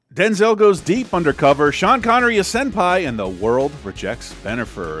Denzel goes deep undercover, Sean Connery is Senpai, and the world rejects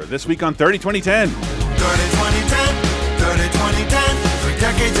Bennifer. This week on 30-20-10. 30-20-10, 30-20-10. 3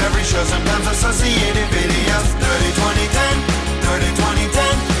 decades, every show, sometimes associated videos. 30-20-10,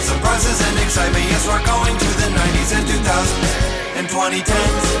 30-20-10. Surprises and excitement, yes, we're going to the 90s and 2000s and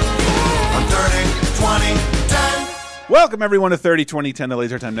 2010s. On 30-20-10. Welcome, everyone, to 30-20-10, the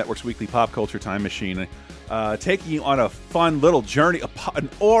Laser Time Network's weekly pop culture time machine. Taking you on a fun little journey,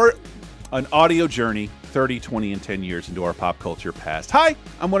 an audio journey, 30, 20, and 10 years into our pop culture past. Hi,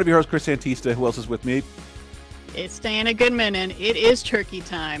 I'm one of your hosts, Chris Antista. Who else is with me? It's Diana Goodman, and it is turkey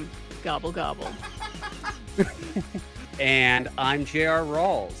time. Gobble, gobble. And I'm J.R.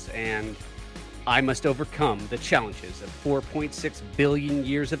 Rawls, and I must overcome the challenges of 4.6 billion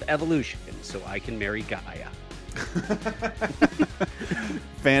years of evolution so I can marry Gaia.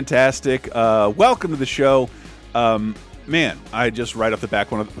 Fantastic. Welcome to the show. Man, I just right off the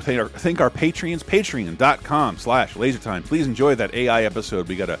back want to thank our Patreons, patreon.com/lasertime. Please enjoy that AI episode.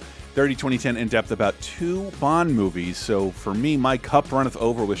 We got a 30-20-10 in-depth about 2 Bond movies. So for me, my cup runneth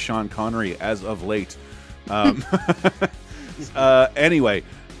over with Sean Connery as of late. Anyway,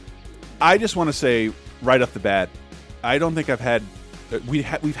 I just want to say right off the bat, I don't think I've had we've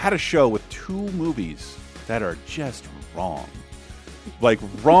had a show with 2 movies that are just wrong. Like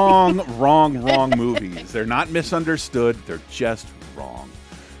wrong movies. They're not misunderstood. They're just wrong.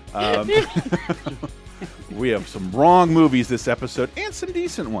 We have some wrong movies this episode and some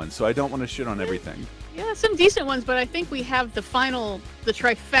decent ones, so I don't want to shit on everything. Yeah, some decent ones, but I think we have the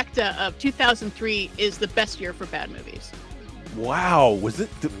trifecta of 2003 is the best year for bad movies. Wow, was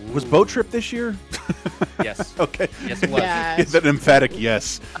Boat Trip this year? Yes. Okay. Yes, it was. Yes. An emphatic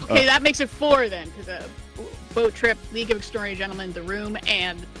yes. Okay, that makes it 4 then, because Boat Trip, League of Extraordinary Gentlemen, The Room,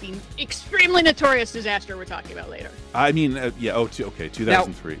 and the extremely notorious disaster we're talking about later. I mean, yeah. Okay,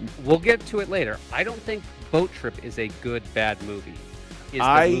 2003. Now, we'll get to it later. I don't think Boat Trip is a good bad movie. Is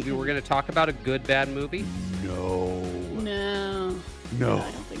the movie we're going to talk about a good bad movie? No. No,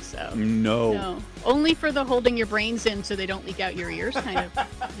 I don't think so. No. Only for the holding your brains in so they don't leak out your ears kind of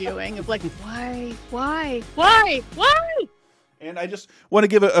viewing of like, why? And I just want to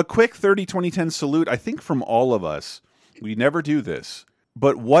give a quick 30-20-10 salute, I think from all of us. We never do this.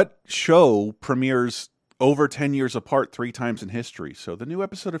 But what show premieres over 10 years apart 3 times in history? So the new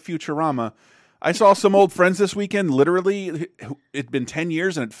episode of Futurama, I saw some old friends this weekend. Literally, it'd been 10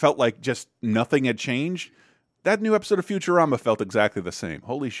 years and it felt like just nothing had changed. That new episode of Futurama felt exactly the same.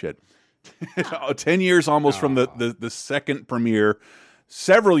 Holy shit. 10 years almost from the second premiere.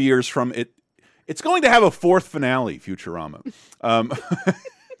 Several years from it. It's going to have a 4th finale, Futurama.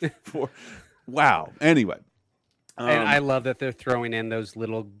 Wow. Anyway. And I love that they're throwing in those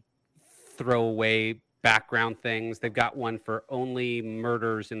little throwaway background things. They've got one for only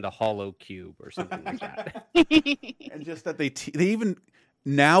murders in the Hollow Cube or something like that. And just that they even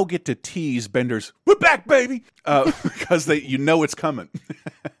now get to tease Bender's "We're back, baby," because it's coming.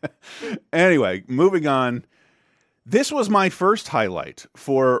 Anyway, moving on. This was my first highlight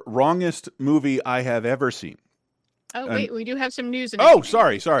for wrongest movie I have ever seen. Oh, wait, we do have some news.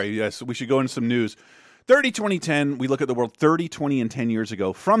 Sorry. Yes, we should go into some news. 30-20-10, we look at the world 30, 20, and 10 years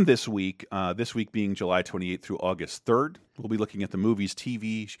ago from this week being July 28th through August 3rd. We'll be looking at the movies,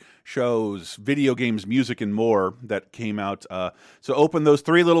 TV shows, video games, music, and more that came out. So open those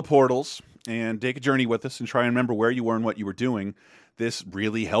 3 little portals and take a journey with us and try and remember where you were and what you were doing. This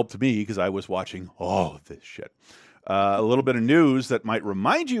really helped me because I was watching all of this shit. A little bit of news that might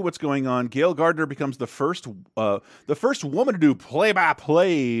remind you what's going on. Gail Gardner becomes the first woman to do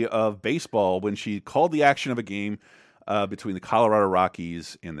play-by-play of baseball when she called the action of a game between the Colorado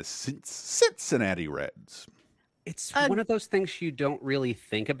Rockies and the Cincinnati Reds. It's one of those things you don't really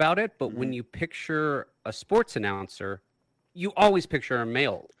think about it, but when you picture a sports announcer, you always picture a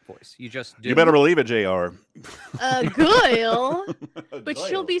male voice. You just do. You better believe it, JR. Goyle. But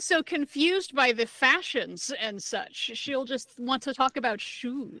she'll be so confused by the fashions and such. She'll just want to talk about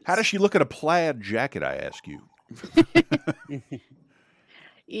shoes. How does she look at a plaid jacket, I ask you?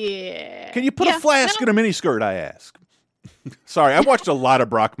 Yeah. Can you put a flask in a miniskirt, I ask? Sorry, I watched a lot of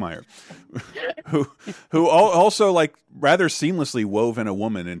Brockmire, who also like rather seamlessly wove in a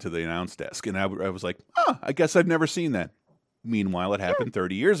woman into the announce desk. And I was like, I guess I've never seen that. Meanwhile, it happened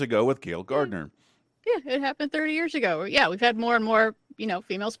 30 years ago with Gail Gardner. Yeah, it happened 30 years ago. Yeah, we've had more and more,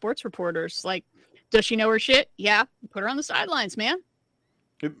 female sports reporters. Like, does she know her shit? Yeah, put her on the sidelines, man.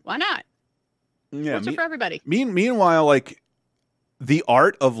 Why not? Yeah, sports are for everybody. Meanwhile, like, the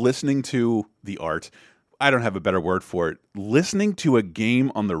art of listening to I don't have a better word for it. Listening to a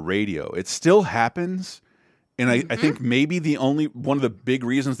game on the radio. It still happens, And I think maybe one of the big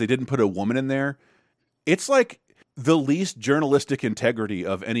reasons they didn't put a woman in there, it's like the least journalistic integrity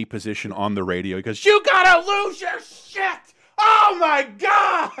of any position on the radio, because you gotta lose your shit. Oh my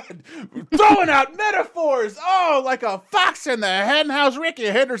God! Throwing out metaphors. Oh, like a fox in the henhouse. Ricky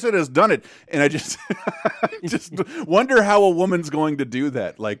Henderson has done it. And I just just wonder how a woman's going to do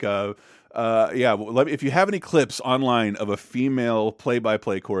that. Like, if you have any clips online of a female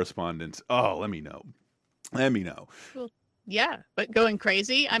play-by-play correspondent, let me know. Let me know. Well, yeah, but going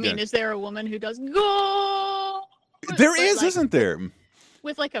crazy. I mean, is there a woman who does go? There is, isn't there?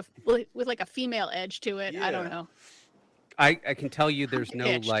 With like a female edge to it. Yeah. I don't know. I can tell you there's no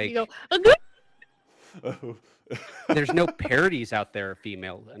you go, there's no parodies out there of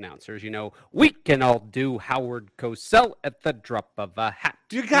female announcers. You know, we can all do Howard Cosell at the drop of a hat.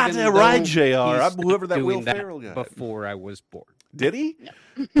 You got that right, JR. I'm whoever that Will Ferrell guy. Before I was born. Did he?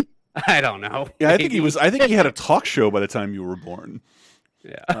 No. I don't know. Yeah, I think he was. I think he had a talk show by the time you were born.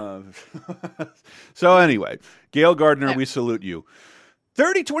 Yeah. So anyway, Gail Gardner, we salute you.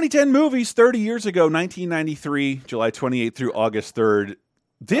 2010 movies, 30 years ago, 1993, July 28th through August 3rd.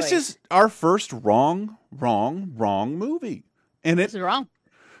 This is our first wrong movie. And it's wrong.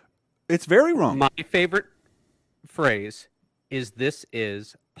 It's very wrong. My favorite phrase is this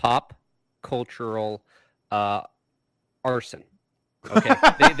is pop cultural arson.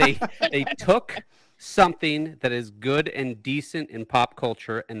 Okay. They took something that is good and decent in pop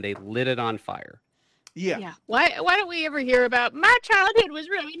culture and they lit it on fire. Yeah. Why don't we ever hear about my childhood was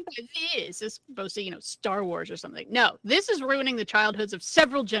ruined by this? As opposed to, Star Wars or something. No, this is ruining the childhoods of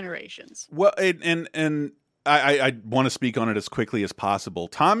several generations. Well, and I want to speak on it as quickly as possible.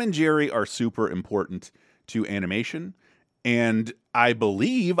 Tom and Jerry are super important to animation, and I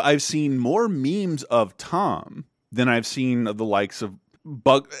believe I've seen more memes of Tom than I've seen of the likes of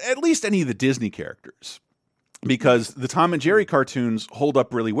at least any of the Disney characters. Because the Tom and Jerry cartoons hold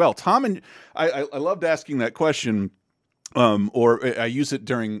up really well. I loved asking that question, or I use it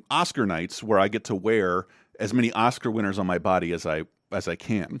during Oscar nights where I get to wear as many Oscar winners on my body as I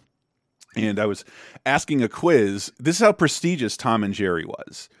can. And I was asking a quiz. This is how prestigious Tom and Jerry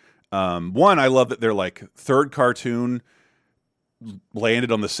was. One, I love that their third cartoon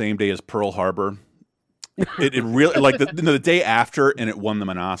landed on the same day as Pearl Harbor. It really the day after, and it won them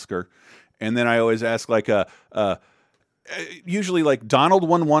an Oscar. And then I always ask usually Donald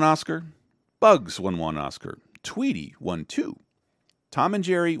won 1 Oscar, Bugs won 1 Oscar, Tweety won 2, Tom and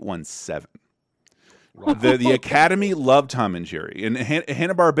Jerry won 7. Wow. The Academy loved Tom and Jerry, and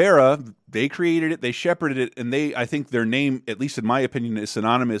Hanna-Barbera, they created it, they shepherded it, and I think their name, at least in my opinion, is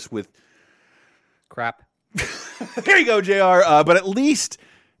synonymous with crap. There you go, JR. But at least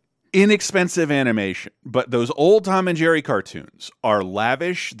inexpensive animation. But those old Tom and Jerry cartoons are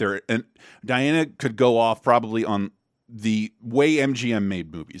lavish. And Diana could go off probably on the way MGM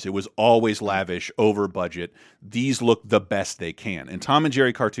made movies. It was always lavish, over budget. These look the best they can. And Tom and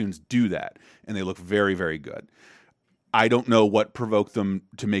Jerry cartoons do that. And they look very, very good. I don't know what provoked them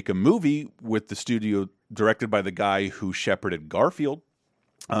to make a movie with the studio directed by the guy who shepherded Garfield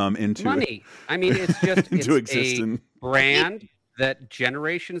into money. I mean, it's just into existence. A brand that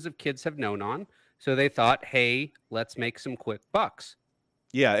generations of kids have known on. So they thought, hey, let's make some quick bucks.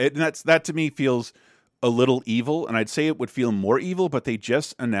 Yeah, that to me feels a little evil, and I'd say it would feel more evil, but they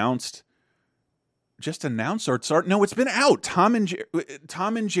just announced, or no, it's been out. Tom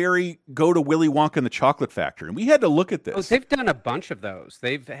and Jerry go to Willy Wonka and the Chocolate Factory, and we had to look at this. Oh, they've done a bunch of those.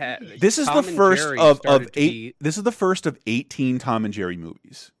 They've had. This is the first of 8. This is the first of 18 Tom and Jerry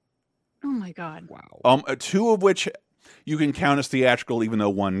movies. Oh my God! Wow. 2 of which you can count as theatrical, even though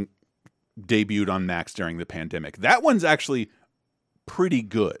one debuted on Max during the pandemic. That one's actually pretty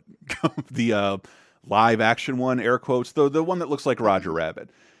good. The live action one, air quotes, though, the one that looks like Roger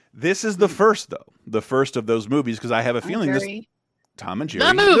Rabbit. This is the first, though. The first of those movies, because I have a feeling this Tom and Jerry,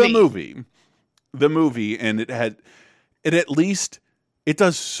 the movie, and it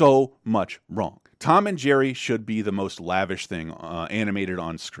does so much wrong. Tom and Jerry should be the most lavish thing animated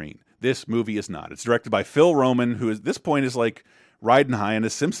on screen. This movie is not. It's directed by Phil Roman, who at this point is like riding high on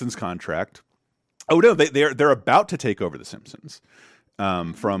a Simpsons contract. Oh no, they're about to take over the Simpsons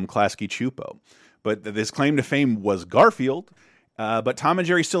from Klasky Csupo. But his claim to fame was Garfield. But Tom and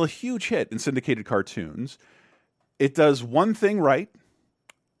Jerry is still a huge hit in syndicated cartoons. It does one thing right,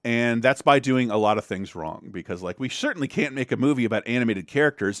 and that's by doing a lot of things wrong. Because we certainly can't make a movie about animated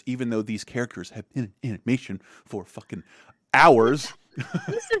characters, even though these characters have been in animation for fucking hours.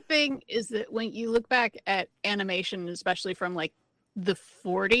 That's the thing, is that when you look back at animation, especially from the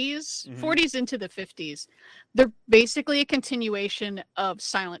 40s, 40s into the 50s. They're basically a continuation of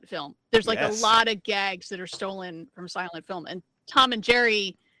silent film. There's like a lot of gags that are stolen from silent film. And Tom and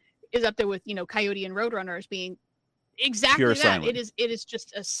Jerry is up there with, Coyote and Roadrunner as being exactly Pure that. silent. It is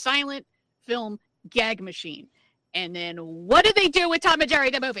just a silent film gag machine. And then what do they do with Tom and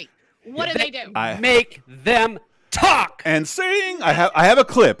Jerry, the movie? What do they do? Make them talk and sing. I have a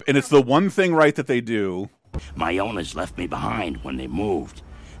clip, and it's the one thing right that they do. My owners left me behind when they moved.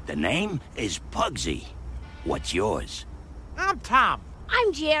 The name is Pugsy. What's yours? I'm Tom.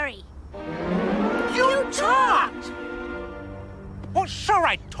 I'm Jerry. You talked! Well, sure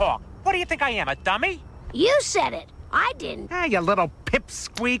I talk. What do you think I am, a dummy? You said it. I didn't. You little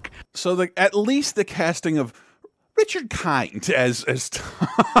pipsqueak. So at least the casting of Richard Kind as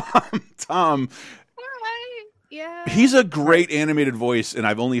Tom. Yeah. He's a great animated voice, and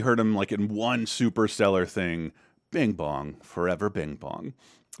I've only heard him like in one super stellar thing, Bing Bong, Forever Bing Bong.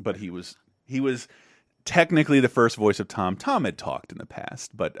 But he was technically the first voice of Tom. Tom had talked in the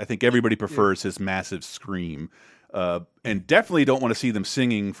past, but I think everybody prefers his massive scream, and definitely don't want to see them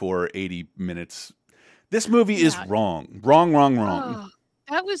singing for 80 minutes. This movie is wrong. Oh,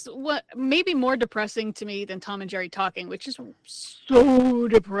 that was what maybe more depressing to me than Tom and Jerry talking, which is so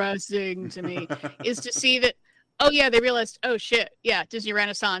depressing to me, is to see that, oh yeah, they realized, oh shit, yeah, Disney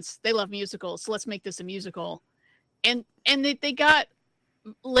Renaissance, they love musicals, so let's make this a musical. And they got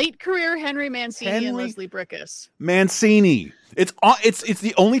late career Henry Mancini and Leslie Bricusse. Mancini. It's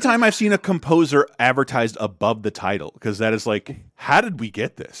the only time I've seen a composer advertised above the title, because that is like, how did we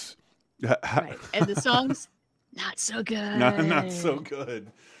get this? Right. And the songs, not so good. Not so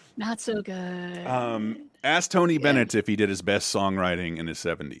good. Not so good. Ask Tony Bennett if he did his best songwriting in his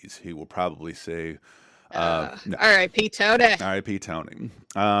 70s. He will probably say, no. R.I.P. Tony. R.I.P. Tony.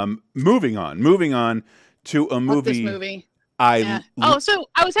 Moving on to a movie. This movie. So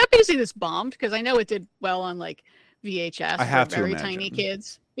I was happy to see this bombed, because I know it did well on like VHS for very tiny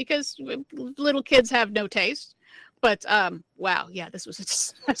kids, because little kids have no taste. But wow, yeah, this was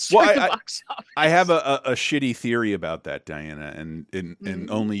a straight box office. I have a shitty theory about that, Diana, and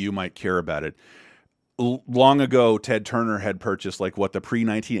only you might care about it. Long ago, Ted Turner had purchased like what the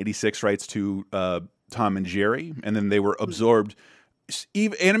pre-1986 rights to Tom and Jerry, and then they were absorbed.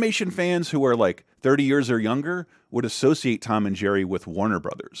 Animation fans who are like 30 years or younger would associate Tom and Jerry with Warner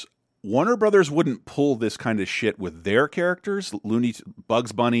Brothers. Warner Brothers wouldn't pull this kind of shit with their characters,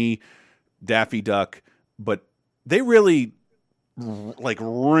 Bugs Bunny, Daffy Duck, but they really like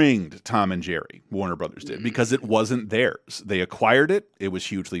ringed Tom and Jerry. Warner Brothers did, because it wasn't theirs. They acquired it. It was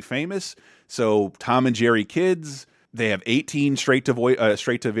hugely famous. So Tom and Jerry Kids, they have 18 straight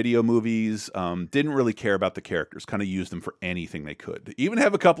to video movies. Didn't really care about the characters. Kind of used them for anything they could. Even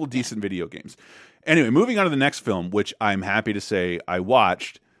have a couple of decent video games. Anyway, moving on to the next film, which I'm happy to say I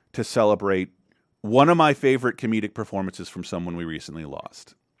watched to celebrate one of my favorite comedic performances from someone we recently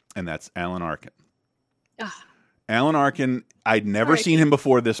lost, and that's Alan Arkin. Alan Arkin, I'd never seen him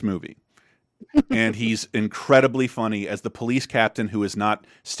before this movie. And he's incredibly funny as the police captain who is not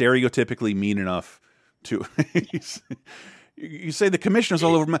stereotypically mean enough to... You say the commissioner's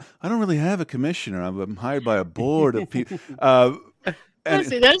all over my... I don't really have a commissioner. I'm hired by a board of people.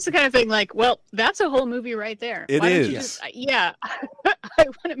 Honestly, that's the kind of thing like, well, that's a whole movie right there. It is. I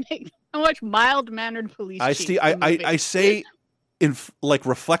want to watch mild-mannered police chief. I say... like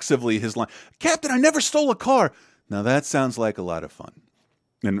reflexively his line, Captain, I never stole a car. Now that sounds like a lot of fun.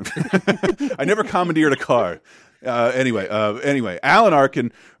 And I never commandeered a car. Anyway, Alan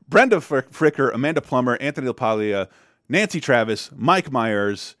Arkin, Brenda Fricker, Amanda Plummer, Anthony LaPaglia, Nancy Travis, Mike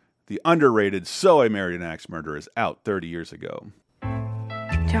Myers, the underrated So I Married an Axe Murderer is out 30 years ago.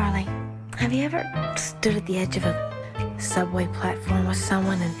 Charlie, have you ever stood at the edge of a subway platform with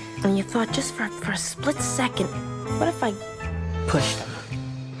someone and you thought just for a split second, what if I pushed them?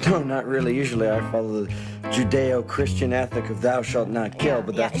 No, not really. Usually I follow the Judeo-Christian ethic of thou shalt not kill,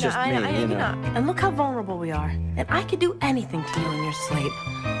 but that's just me, you know. And look how vulnerable we are. And I could do anything to you in your sleep.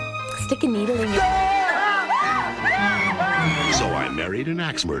 Stick a needle in your... So I Married an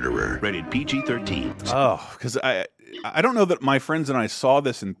Axe Murderer, rated PG-13. Oh, because I don't know that my friends and I saw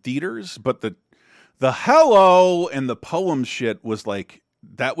this in theaters, but the hello and the poem shit was like,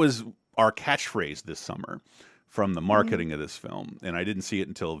 that was our catchphrase this summer from the marketing of this film, and I didn't see it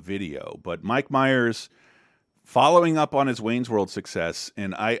until video. But Mike Myers, following up on his Wayne's World success,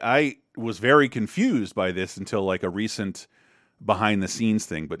 and I was very confused by this until like a recent behind-the-scenes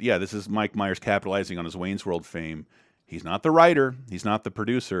thing. But yeah, this is Mike Myers capitalizing on his Wayne's World fame. He's not the writer, he's not the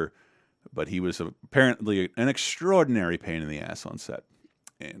producer, but he was apparently an extraordinary pain in the ass on set.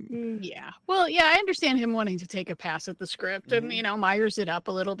 And Yeah. Well, yeah, I understand him wanting to take a pass at the script and, Meyers it up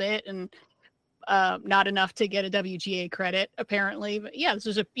a little bit and not enough to get a WGA credit, apparently. But yeah, this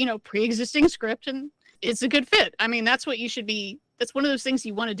is a, pre-existing script and it's a good fit. I mean, that's what you should be. That's one of those things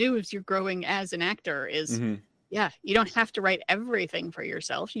you want to do if you're growing as an actor is, you don't have to write everything for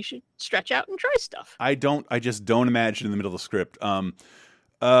yourself. You should stretch out and try stuff. I just don't imagine in the middle of the script.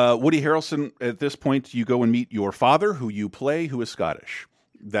 Woody Harrelson, at this point, you go and meet your father, who you play, who is Scottish.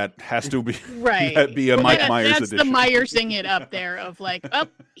 That has to be right. That be a Mike Myers that's edition. The Myersing it up there of like,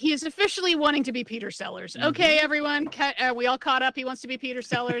 he is officially wanting to be Peter Sellers. Okay, everyone, we all caught up. He wants to be Peter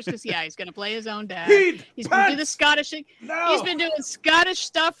Sellers because he's going to play his own dad. He's going to do the Scottish thing. No. He's been doing Scottish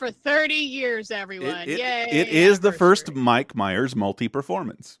stuff for 30 years. Everyone, yay! It is the first Mike Myers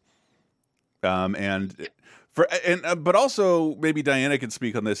multi-performance, but also maybe Diana can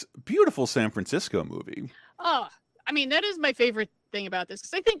speak on this beautiful San Francisco movie. Oh, I mean, that is my favorite thing about this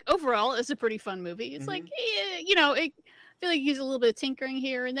because I think overall it's a pretty fun movie. It's like, I feel like he's a little bit of tinkering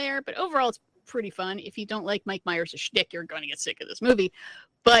here and there, but overall it's pretty fun. If you don't like Mike Myers' shtick, you're going to get sick of this movie.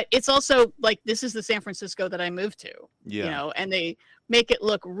 But it's also like, this is the San Francisco that I moved to, and they make it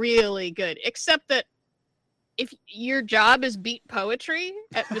look really good, except that if your job is beat poetry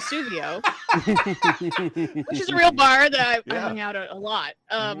at Vesuvio, which is a real bar that I hung out at a lot.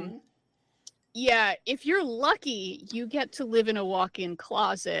 Yeah, if you're lucky, you get to live in a walk-in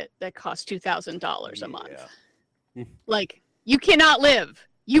closet that costs $2,000 a month. Like, you cannot live.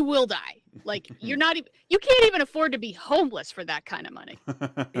 You will die. Like, you can't even afford to be homeless for that kind of money.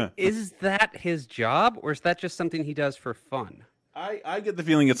 Is that his job, or is that just something he does for fun? I get the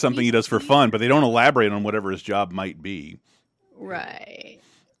feeling it's something he does for fun, but they don't elaborate on whatever his job might be. Right.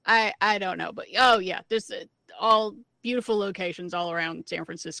 I don't know, but there's all beautiful locations all around San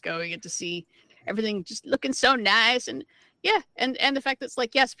Francisco. You get to see everything just looking so nice. And and the fact that it's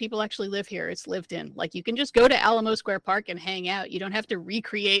like, yes, people actually live here. It's lived in. Like, you can just go to Alamo Square Park and hang out. You don't have to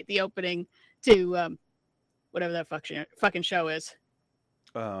recreate the opening to whatever that fucking show is.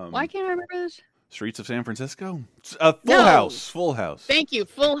 Why can't I remember this? Streets of San Francisco? Full House. Thank you,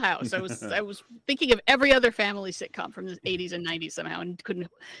 Full House. I was thinking of every other family sitcom from the 80s and 90s somehow and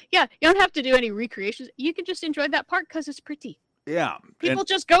couldn't. Yeah, you don't have to do any recreations. You can just enjoy that park because it's pretty. Yeah. People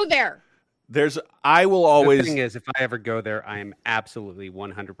just go there. I will always. The thing is, if I ever go there, I am absolutely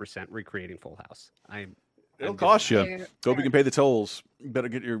 100% recreating Full House. It'll cost you. Hope you can pay the tolls. Better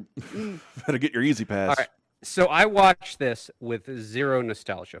get your Easy Pass. All right. So I watched this with zero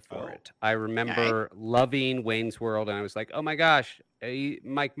nostalgia for it. I remember loving Wayne's World, and I was like, oh my gosh,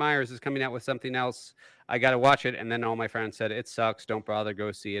 Mike Myers is coming out with something else. I got to watch it. And then all my friends said, it sucks. Don't bother.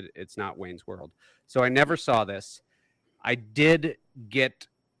 Go see it. It's not Wayne's World. So I never saw this. I did get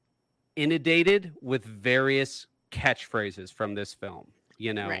inundated with various catchphrases from this film,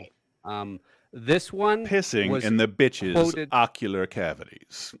 Right. This one pissing in the bitch's quoted... ocular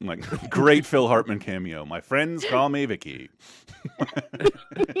cavities. Like, great Phil Hartman cameo. My friends call me Vicky.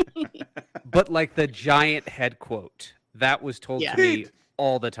 But like the giant head quote that was told to me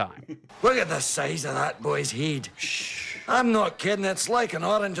all the time. Look at the size of that boy's head. Shh. I'm not kidding. It's like an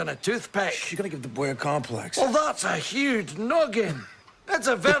orange on a toothpick. You're gonna give the boy a complex. Well, that's a huge noggin. It's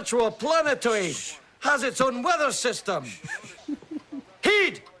a virtual planetoid. Has its own weather system.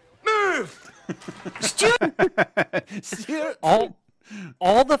 Heed, move.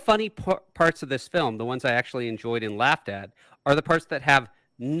 All the funny parts of this film, the ones I actually enjoyed and laughed at, are the parts that have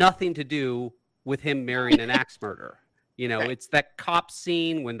nothing to do with him marrying an axe murderer. It's that cop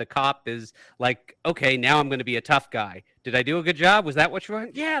scene when the cop is like, okay, now I'm going to be a tough guy. Did I do a good job? Was that what you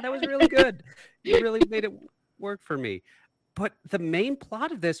want? Yeah, that was really good. You really made it work for me. But the main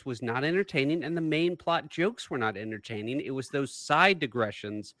plot of this was not entertaining, and the main plot jokes were not entertaining. It was those side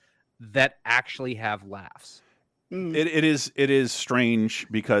digressions that actually have laughs. It is strange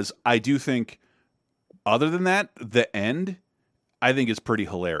because I do think, other than that, the end, I think is pretty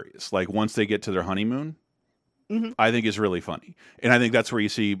hilarious. Like, once they get to their honeymoon, I think is really funny. And I think that's where you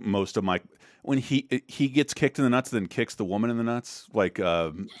see most of Mike, when he gets kicked in the nuts, then kicks the woman in the nuts. Like,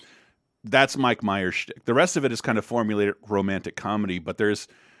 that's Mike Myers' shtick. The rest of it is kind of formulated romantic comedy, but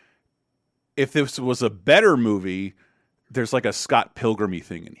if this was a better movie, there's like a Scott Pilgrim-y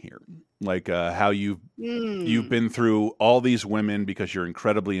thing in here. Like how you've been through all these women because you're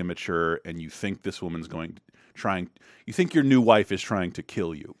incredibly immature and you think this woman's you think your new wife is trying to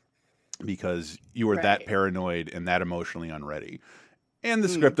kill you because you were that paranoid and that emotionally unready. And the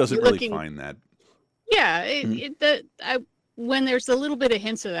script doesn't really find that. Yeah, when there's a little bit of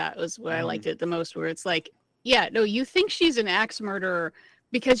hints of that was where I liked it the most, where it's like, yeah, no, you think she's an axe murderer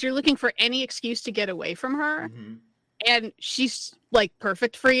because you're looking for any excuse to get away from her. and she's like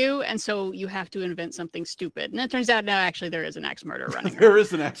perfect for you, and so you have to invent something stupid. And it turns out now actually there is an axe murder running. There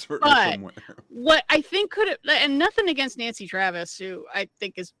is an axe murder but somewhere. What I think could have, and nothing against Nancy Travis, who I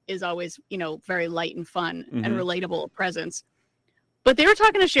think is always, you know, very light and fun and relatable presence. But they were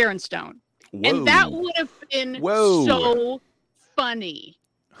talking to Sharon Stone. Whoa. And that would have been so funny.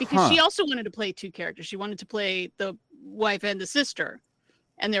 Because she also wanted to play two characters. She wanted to play the wife and the sister.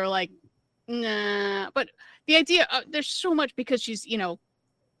 And they were like, nah. But the idea, there's so much, because she's, you know,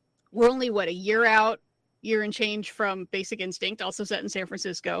 we're only, a year and change from Basic Instinct, also set in San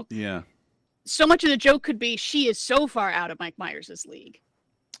Francisco. Yeah. So much of the joke could be she is so far out of Mike Myers' league.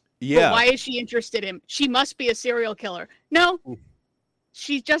 Yeah. But why is she interested in him? She must be a serial killer. No.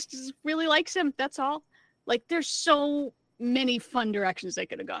 She just really likes him. That's all. Like, there's so many fun directions they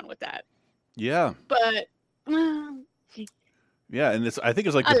could have gone with that. Yeah. But yeah, and I think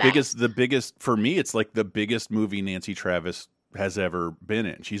it's like the biggest for me. It's like the biggest movie Nancy Travis has ever been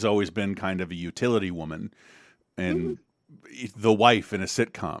in. She's always been kind of a utility woman, and the wife in a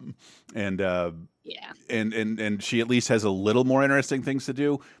sitcom, and and she at least has a little more interesting things to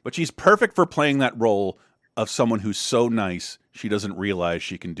do. But she's perfect for playing that role of someone who's so nice she doesn't realize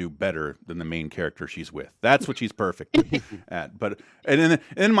she can do better than the main character she's with. That's what she's perfect at. But and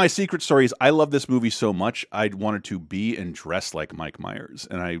then my secret story is I love this movie so much I wanted to be and dress like Mike Myers,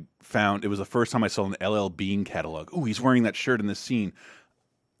 and I found it was the first time I saw an LL Bean catalog. Oh, he's wearing that shirt in this scene.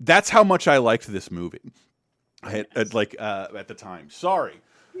 That's how much I liked this movie. I had at the time. Sorry.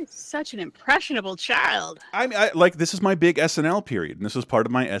 You're such an impressionable child. I like, this is my big SNL period, and this was part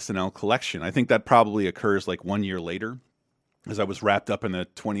of my SNL collection. I think that probably occurs like 1 year later, as I was wrapped up in the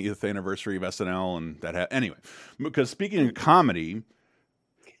 20th anniversary of SNL, and that anyway. Because speaking of comedy,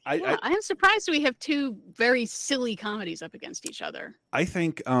 I am surprised we have two very silly comedies up against each other. I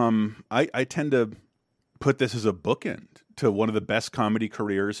think I tend to put this as a bookend to one of the best comedy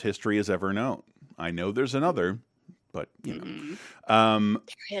careers history has ever known. I know there's another. But, you know,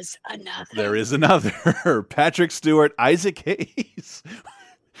 there is another. Patrick Stewart, Isaac Hayes.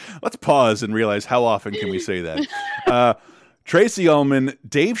 Let's pause and realize how often can we say that? Tracy Ullman,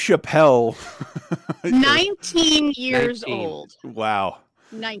 Dave Chappelle. 19 years 19. old. Wow.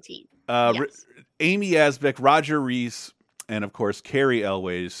 19. Yes. Amy Asbeck, Roger Reese, and of course, Carrie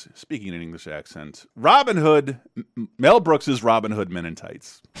Elways, speaking in English accent. Robin Hood, Mel Brooks' Robin Hood Men in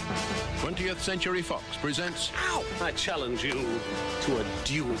Tights. 20th Century Fox presents... Ow! I challenge you to a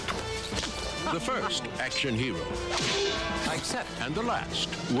duel. The first action hero. I accept. And the last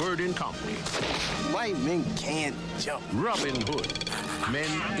word in comedy. White men can't jump. Robin Hood,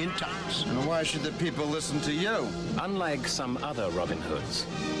 Men in Tights. And why should the people listen to you? Unlike some other Robin Hoods,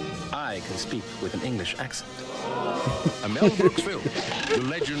 I can speak with an English accent. A Mel Brooks film. The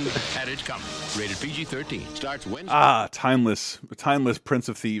legend had it coming. Rated PG-13. Starts Wednesday. Timeless Prince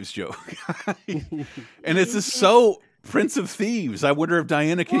of Thieves joke. And it's just so Prince of Thieves. I wonder if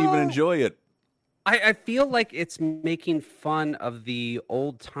Diana can even enjoy it. I feel like it's making fun of the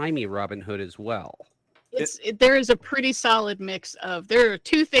old-timey Robin Hood as well. There is a pretty solid mix of... There are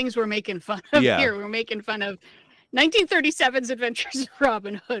two things we're making fun of here. We're making fun of 1937's Adventures of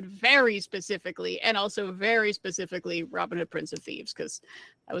Robin Hood very specifically, and also very specifically Robin Hood Prince of Thieves, because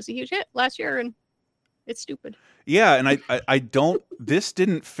that was a huge hit last year, and it's stupid. Yeah, and I don't... This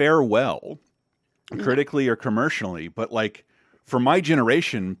didn't fare well, critically or commercially, but like, for my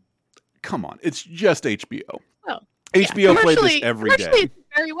generation... Come on, it's just HBO. Well, HBO played this every day. It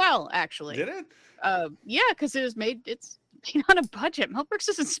very well, actually. Did it? Yeah, because it's made on a budget. Mel Brooks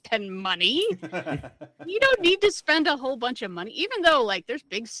doesn't spend money. You don't need to spend a whole bunch of money, even though like there's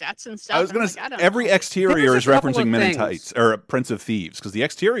big sets and stuff. I was going to say, every exterior is referencing Men in Tights or Prince of Thieves, because the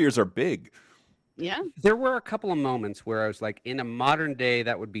exteriors are big. Yeah. There were a couple of moments where I was like, in a modern day,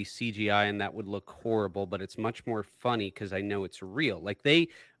 that would be CGI and that would look horrible, but it's much more funny because I know it's real. Like they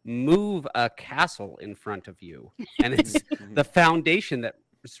move a castle in front of you and it's the foundation that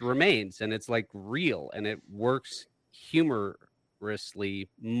remains, and it's like real, and it works humorously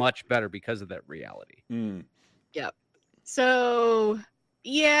much better because of that reality. Yep. So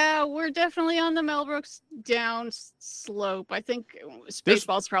yeah, we're definitely on the Mel Brooks down slope. I think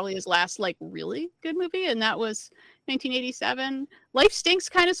Spaceballs probably his last like really good movie, and that was 1987. Life Stinks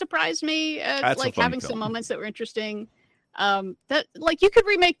kind of surprised me at like having some moments that were interesting. That like you could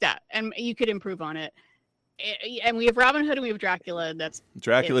remake that and you could improve on it. And we have Robin Hood and we have Dracula. That's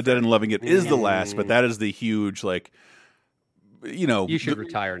Dracula Dead and Loving It is the last, but that is the huge like, you know, you should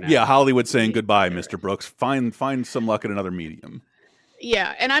retire now. Yeah, Hollywood saying goodbye, Mr. Brooks. Find some luck in another medium.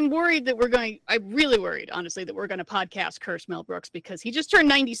 Yeah, and I'm worried that I'm really worried, honestly, that we're going to podcast curse Mel Brooks because he just turned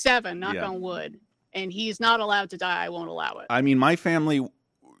 97, knock on wood. and he's not allowed to die. I won't allow it. I mean, my family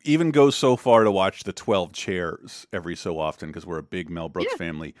even goes so far to watch the 12 Chairs every so often because we're a big Mel Brooks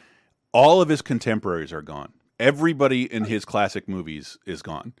family. All of his contemporaries are gone. Everybody in his classic movies is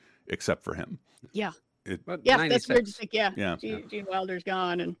gone except for him. Yeah. But Yeah, 96. that's weird to think. Yeah. Gene Wilder's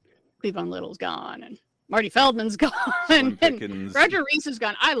gone, and Cleavon Little's gone, and Marty Feldman's gone, and Roger Reese is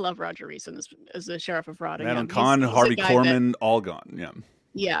gone. I love Roger Reese as the sheriff of Rottingham. Madeline Kahn, Harvey Korman, all gone. Yeah.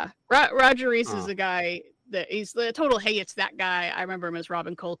 Yeah. Roger Reese is a guy that he's the total, hey, it's that guy. I remember him as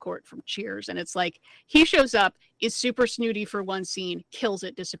Robin Colcourt from Cheers. And it's like he shows up, is super snooty for one scene, kills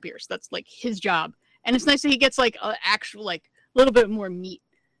it, disappears. That's like his job. And it's nice that he gets like an actual, like a little bit more meat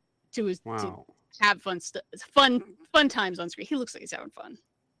to his to have fun fun times on screen. He looks like he's having fun.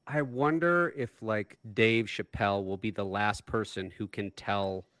 I wonder if like Dave Chappelle will be the last person who can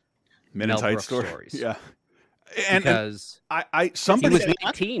tell Mel Brooks stories. Yeah. Because somebody he was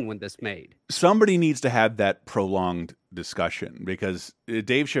 19 when this made. Somebody needs to have that prolonged discussion because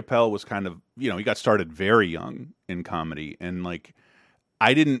Dave Chappelle was kind of, he got started very young in comedy, and like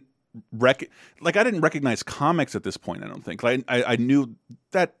I didn't recognize comics at this point. I don't think. Like I knew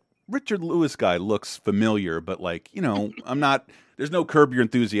that Richard Lewis guy looks familiar, but like I'm not. There's no Curb Your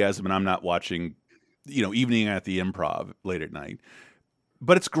Enthusiasm, and I'm not watching Evening at the Improv late at night.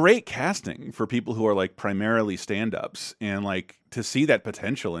 But it's great casting for people who are like primarily stand-ups, and like to see that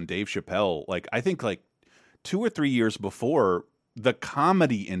potential in Dave Chappelle, like I think like 2 or 3 years before the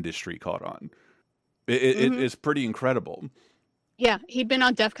comedy industry caught on. It is pretty incredible. Yeah, he'd been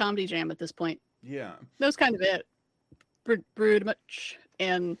on Def Comedy Jam at this point. Yeah. That was kind of it. Pretty much.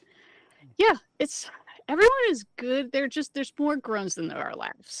 And yeah, everyone is good. There's more groans than there are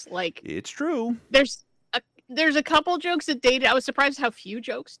laughs. Like it's true. There's a couple jokes that dated. I was surprised how few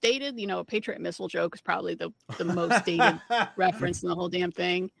jokes dated. A Patriot missile joke is probably the most dated reference in the whole damn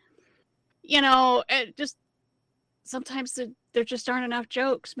thing. It just sometimes there just aren't enough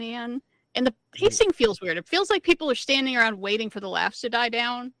jokes, man. And the pacing feels weird. It feels like people are standing around waiting for the laughs to die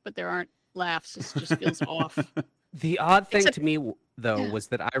down, but there aren't laughs. It just feels off. The odd thing to me, though, was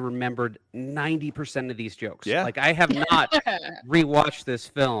that I remembered 90% of these jokes. Yeah. Like, I have not rewatched this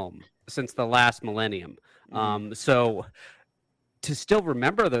film since the last millennium. So to still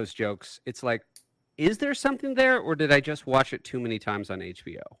remember those jokes, it's like, is there something there, or did I just watch it too many times on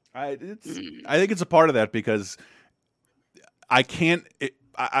HBO? I think it's a part of that because I can't.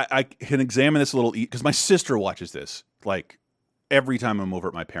 I can examine this a little because my sister watches this like every time I'm over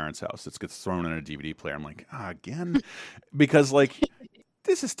at my parents' house. It gets thrown in a DVD player. I'm like, again, because like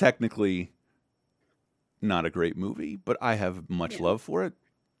this is technically not a great movie, but I have much love for it.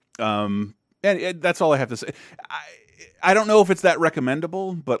 And that's all I have to say. I don't know if it's that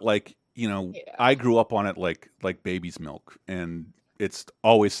recommendable, but like I grew up on it like baby's milk, and it's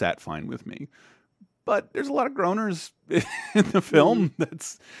always sat fine with me. But there's a lot of groaners in the film.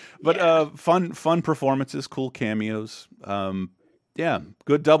 Fun performances, cool cameos.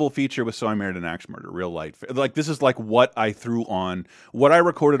 Good double feature with So I Married an Axe Murderer, real light. Like this is like what I threw on, what I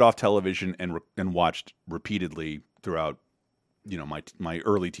recorded off television and watched repeatedly throughout, my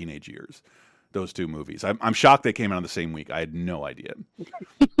early teenage years. Those two movies. I'm shocked they came out on the same week. I had no idea.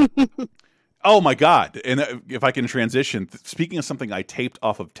 Oh my God! And if I can transition, speaking of something I taped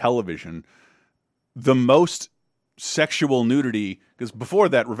off of television. The most sexual nudity, because before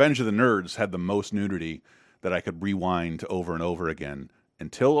that, Revenge of the Nerds had the most nudity that I could rewind over and over again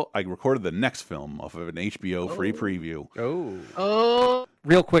until I recorded the next film off of an HBO free preview. Oh.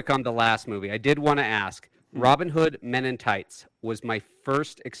 Real quick on the last movie, I did want to ask, Robin Hood Men in Tights was my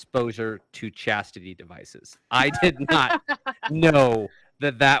first exposure to chastity devices. I did not know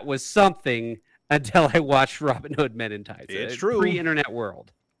that was something until I watched Robin Hood Men in Tights. It's true. Pre-internet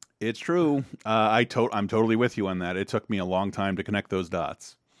world. It's true. I'm totally with you on that. It took me a long time to connect those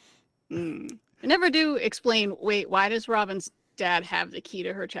dots. I never do explain, wait, why does Robin's dad have the key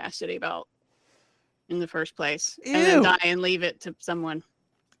to her chastity belt in the first place? Ew. And then die and leave it to someone.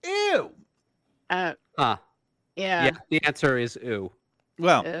 Ew. Yeah. The answer is ooh.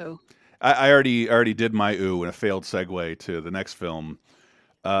 Well, ew. I already did my ooh in a failed segue to the next film.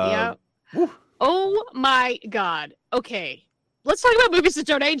 Yeah. Oh my God. Okay. Let's talk about movies that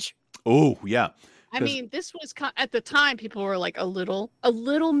don't age. Oh, yeah. I mean, this was at the time people were like a little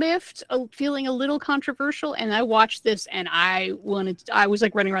miffed, feeling a little controversial, and I watched this and I was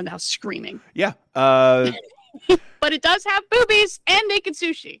like running around the house screaming. Yeah. But it does have boobies and naked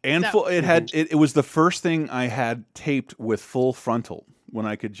sushi. And it was the first thing I had taped with full frontal when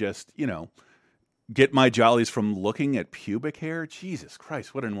I could just, get my jollies from looking at pubic hair. Jesus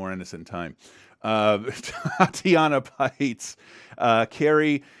Christ, what a more innocent time. Tatiana Bites,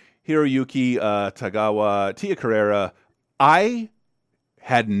 Carrie, Hiroyuki Tagawa, Tia Carrera. I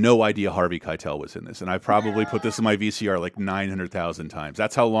had no idea Harvey Keitel was in this, and I probably put this in my VCR like 900,000 times.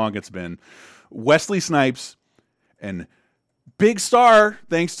 That's how long it's been. Wesley Snipes, and big star,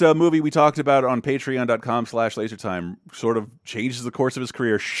 thanks to a movie we talked about on patreon.com/lasertime, sort of changes the course of his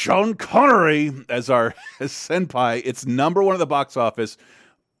career. Sean Connery as Senpai. It's #1 at the box office,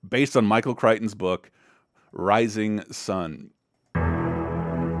 based on Michael Crichton's book, Rising Sun.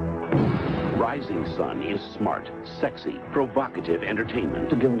 Rising Sun is smart, sexy, provocative entertainment.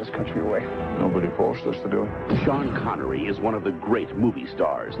 To give this country away. Nobody forced us to do it. Sean Connery is one of the great movie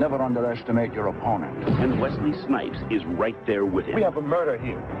stars. Never underestimate your opponent. And Wesley Snipes is right there with him. We have a murder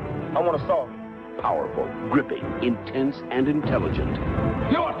here. I want to solve it. Powerful, gripping, intense, and intelligent.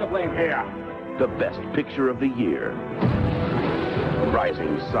 You're to blame here. The best picture of the year.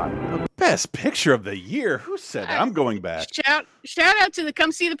 Rising Sun. Best picture of the year? Who said that? I'm going back. Shout out to the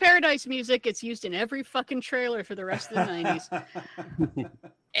Come See the Paradise music. It's used in every fucking trailer for the rest of the 90s.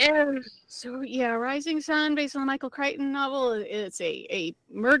 And so, yeah, Rising Sun, based on the Michael Crichton novel. It's a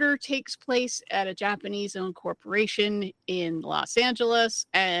murder takes place at a Japanese-owned corporation in Los Angeles,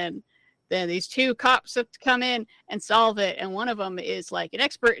 and then these two cops have to come in and solve it, and one of them is like an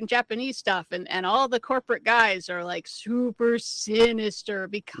expert in Japanese stuff, and all the corporate guys are like super sinister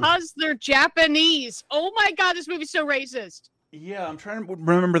because they're Japanese. Oh my god, this movie's so racist. Yeah, I'm trying to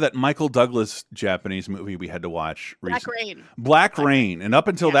remember that Michael Douglas Japanese movie we had to watch recently. Black Rain. And up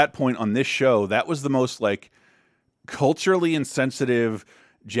until that point on this show, that was the most like culturally insensitive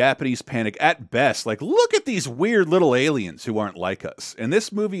Japanese panic at best. Like, look at these weird little aliens who aren't like us. And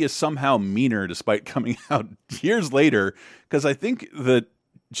this movie is somehow meaner despite coming out years later, because I think the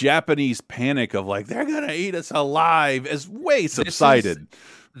Japanese panic of like, they're going to eat us alive is way subsided.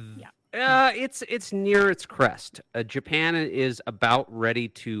 It's near its crest. Japan is about ready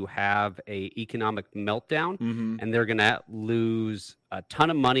to have a economic meltdown, and they're going to lose a ton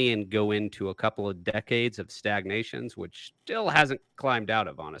of money and go into a couple of decades of stagnations, which still hasn't climbed out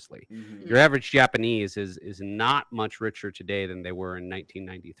of, honestly. Your average Japanese is not much richer today than they were in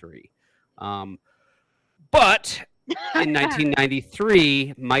 1993. But in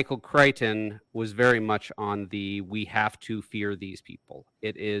 1993, Michael Crichton was very much on the we have to fear these people.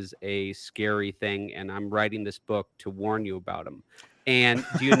 It is a scary thing, and I'm writing this book to warn you about them. And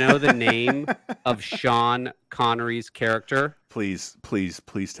do you know the name of Sean Connery's character? Please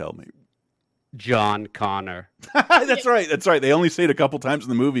tell me. John Connor. That's right. They only say it a couple times in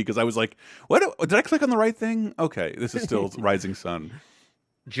the movie because I was like, what? Did I click on the right thing? Okay, this is still Rising Sun.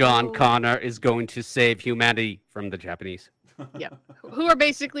 John Connor is going to save humanity from the Japanese. Yeah, who are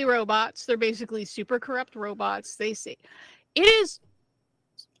basically robots. They're basically super corrupt robots. They say it is.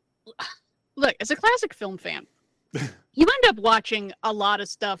 Look, as a classic film fan, you end up watching a lot of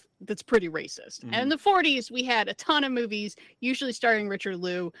stuff that's pretty racist. And in the 40s, we had a ton of movies, usually starring Richard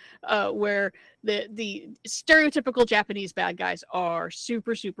Liu, where the stereotypical Japanese bad guys are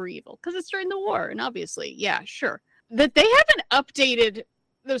super, super evil because it's during the war. And obviously, yeah, sure. That they haven't updated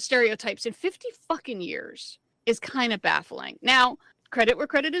those stereotypes in 50 fucking years is kind of baffling. Now, credit where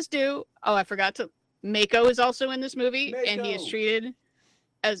credit is due. Oh, I forgot to. Mako is also in this movie, and he is treated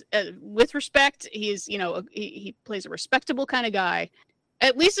as with respect. He's, he plays a respectable kind of guy.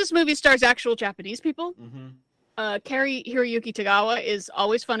 At least this movie stars actual Japanese people. Cary Hiroyuki Tagawa is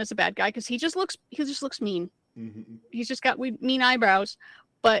always fun as a bad guy because he just looks mean. He's just got mean eyebrows.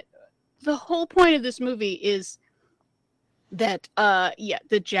 But the whole point of this movie is that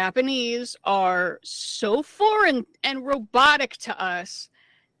the Japanese are so foreign and robotic to us.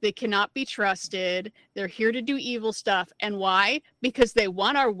 They cannot be trusted. They're here to do evil stuff. And why? Because they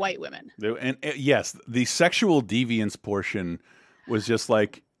want our white women. And yes, the sexual deviance portion was just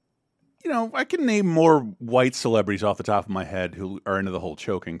like, I can name more white celebrities off the top of my head who are into the whole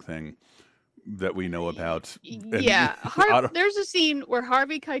choking thing that we know about. Yeah. There's a scene where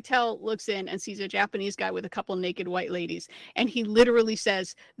Harvey Keitel looks in and sees a Japanese guy with a couple naked white ladies. And he literally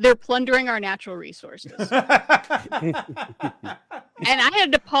says, they're plundering our natural resources. And I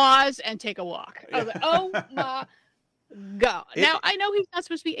had to pause and take a walk. I was like, oh my God. Now, I know he's not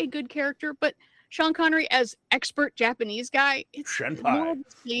supposed to be a good character, but Sean Connery as expert Japanese guy, it's more of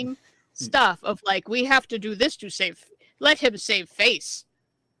the same stuff of like, we have to do this to let him save face.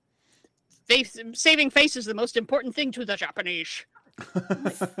 Saving face is the most important thing to the Japanese.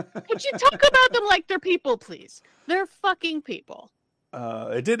 Could you talk about them like they're people, please? They're fucking people.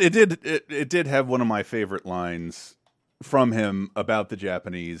 It did have one of my favorite lines from him about the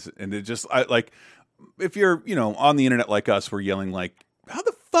Japanese, and it just if you're on the internet like us, we're yelling like, how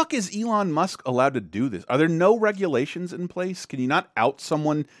the fuck is Elon Musk allowed to do this? Are there no regulations in place? Can you not out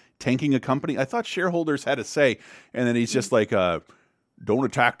someone tanking a company? I thought shareholders had a say. And then he's just like, don't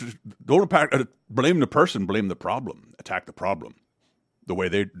attack, blame the person, blame the problem, attack the problem. The way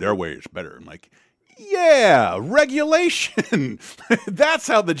their way is better. I'm like, yeah, regulation. That's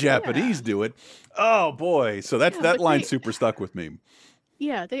how the Japanese do it. Oh boy. So that line super stuck with me.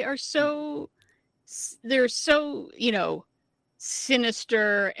 Yeah, they're so,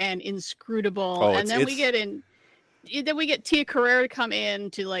 sinister and inscrutable. Oh, and then we get Tia Carrere to come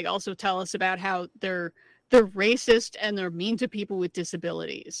in to like also tell us about how they're racist and they're mean to people with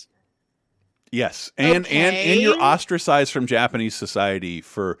disabilities. Yes. And you're ostracized from Japanese society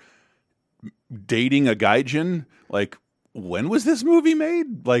for dating a gaijin. Like, when was this movie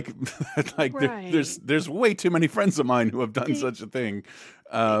made? Like right. there's way too many friends of mine who have done such a thing.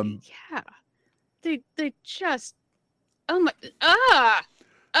 They just, oh my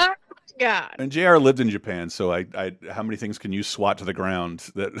God. And JR lived in Japan, so I how many things can you swat to the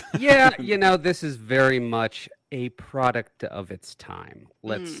ground? That Yeah, this is very much a product of its time.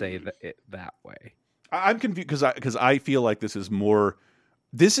 Let's say that way. I'm confused because I feel like this is more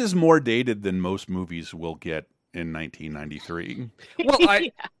dated than most movies will get in 1993. Well,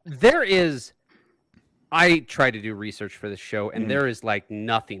 I try to do research for this show, and there is like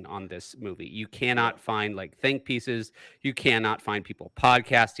nothing on this movie. You cannot find like think pieces. You cannot find people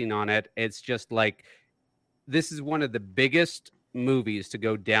podcasting on it. It's just like, this is one of the biggest movies to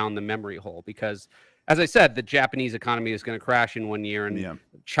go down the memory hole because, as I said, the Japanese economy is going to crash in 1 year, and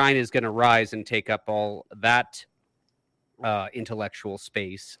China is going to rise and take up all that intellectual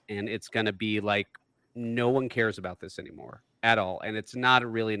space, and it's going to be like no one cares about this anymore at all, and it's not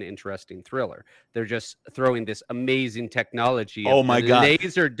really an interesting thriller. They're just throwing this amazing technology. Oh my God,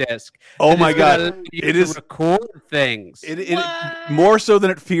 laser disc. Oh my God, it is record things. It more so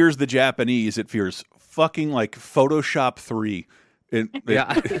than it fears the Japanese. It fears fucking like Photoshop 3. Adobe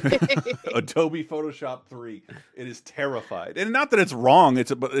Photoshop 3. It is terrified, and not that it's wrong.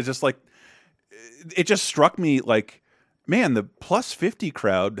 It's just like it just struck me like, man, the plus 50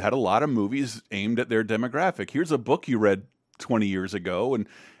 crowd had a lot of movies aimed at their demographic. Here's a book you read 20 years ago, and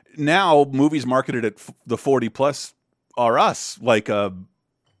now movies marketed at the 40 plus are us, like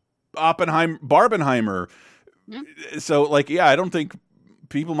Barbenheimer. So like, yeah, I don't think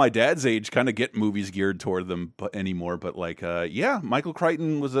people my dad's age kind of get movies geared toward them anymore. But like, Michael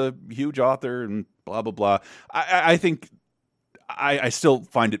Crichton was a huge author and blah, blah, blah. I think I still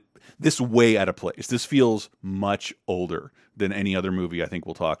find this way out of place. This feels much older than any other movie I think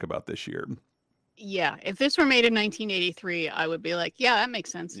we'll talk about this year. Yeah, if this were made in 1983, I would be like, yeah, that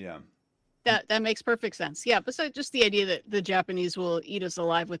makes sense. Yeah. That makes perfect sense. Yeah, besides just the idea that the Japanese will eat us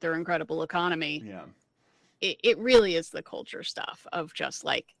alive with their incredible economy. Yeah. It really is the culture stuff of just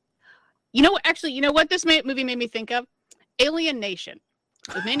like, you know what this movie made me think of? Alien Nation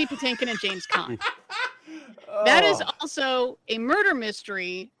with Mandy Patinkin and James Caan. That is also a murder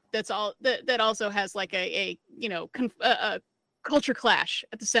mystery that also has like a culture clash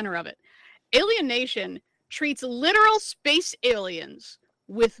at the center of it. Alien Nation treats literal space aliens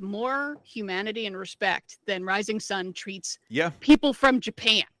with more humanity and respect than Rising Sun treats people from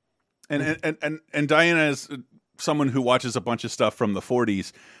Japan. And Diana is someone who watches a bunch of stuff from the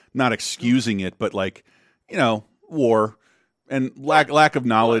 40s, not excusing it, but like, war and lack of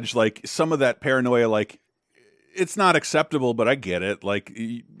knowledge, like some of that paranoia, like it's not acceptable, but I get it. Like,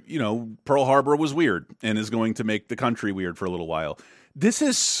 Pearl Harbor was weird and is going to make the country weird for a little while. This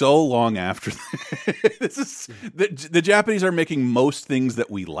is so long after this is the Japanese are making most things that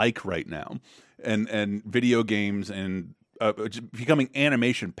we like right now, and video games and becoming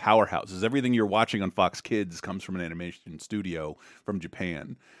animation powerhouses. Everything you're watching on Fox Kids comes from an animation studio from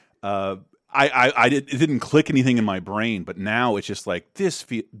Japan. It didn't click anything in my brain, but now it's just like this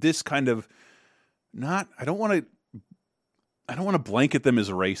kind of not. I don't want to blanket them as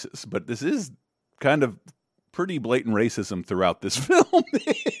racist, but this is kind of pretty blatant racism throughout this film.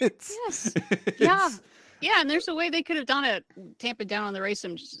 Yeah, and there's a way they could have done it, tamp it down on the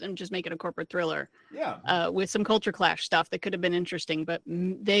racism and just make it a corporate thriller. Yeah, with some culture clash stuff that could have been interesting, but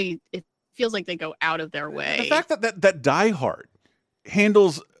it feels like they go out of their way. The fact that Die Hard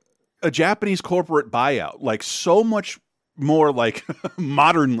handles a Japanese corporate buyout like so much more like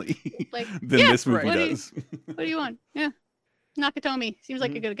modernly than this movie does. What do you want? Yeah, Nakatomi seems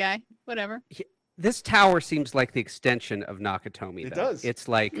like a good guy. Whatever. This tower seems like the extension of Nakatomi. It does. It's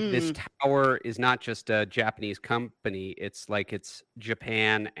like this tower is not just a Japanese company. It's like it's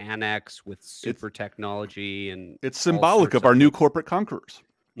Japan annex with super technology, and it's symbolic of our new corporate conquerors.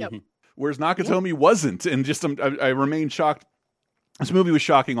 Yep. Whereas Nakatomi wasn't, and just I remain shocked. This movie was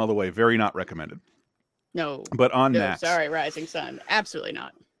shocking all the way. Very not recommended. No. But on Max. Sorry, Rising Sun. Absolutely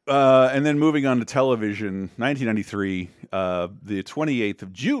not. And then moving on to television, 1993, the 28th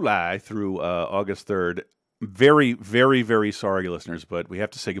of July through August 3rd. Very, very, very sorry, listeners, but we have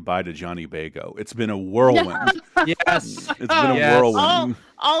to say goodbye to Johnny Bago. It's been a whirlwind. Yes. It's been a whirlwind.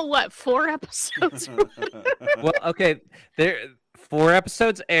 All what, 4 episodes? Well, okay. 4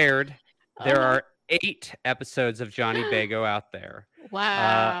 episodes aired. There are 8 episodes of Johnny Bago out there.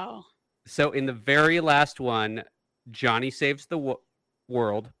 Wow. So in the very last one, Johnny saves the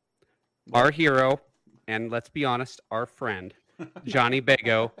world. Our hero, and let's be honest, our friend, Johnny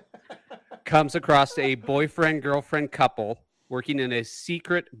Bago, comes across a boyfriend-girlfriend couple working in a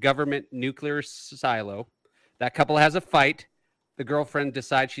secret government nuclear silo. That couple has a fight. The girlfriend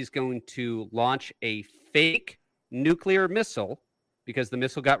decides she's going to launch a fake nuclear missile because the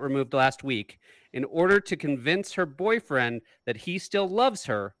missile got removed last week in order to convince her boyfriend that he still loves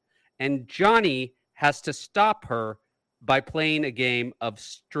her, and Johnny has to stop her by playing a game of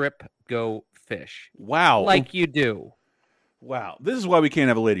strip, go, fish. Wow. Like you do. Wow. This is why we can't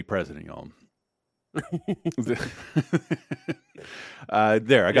have a lady president, y'all.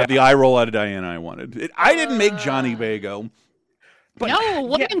 There, I got the eye roll out of Diana I wanted. I didn't make Johnny Bago. But, no,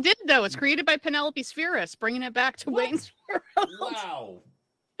 woman did, though. It's created by Penelope Spheris, bringing it back to Wayne's World. Wow.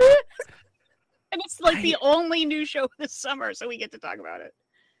 And it's like the only new show this summer, so we get to talk about it.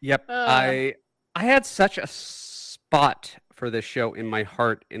 Yep. I had such a spot for this show in my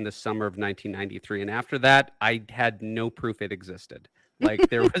heart in the summer of 1993. And after that, I had no proof it existed. Like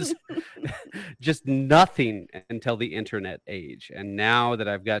there was just nothing until the internet age. And now that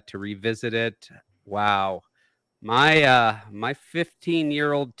I've got to revisit it, wow. My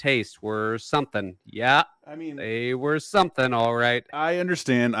 15-year-old tastes were something. Yeah. I mean, they were something, all right. I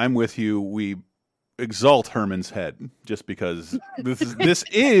understand. I'm with you. We exalt Herman's head just because this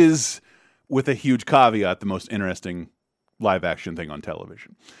is with a huge caveat the most interesting live action thing on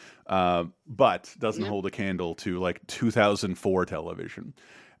television. But doesn't hold a candle to like 2004 television.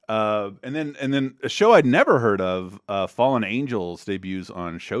 And then a show I'd never heard of, Fallen Angels, debuts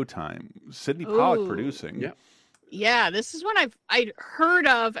on Showtime. Sidney Pollack producing. Yeah. Yeah, this is one I'd heard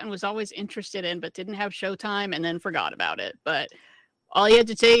of and was always interested in, but didn't have Showtime and then forgot about it. But all you had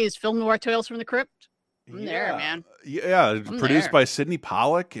to say is Film Noir Tales from the Crypt. I'm there, man. Yeah, produced by Sidney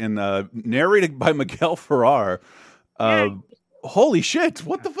Pollack and narrated by Miguel Ferrer. Holy shit!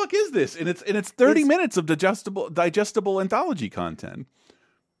 What the fuck is this? And it's 30 minutes of digestible anthology content.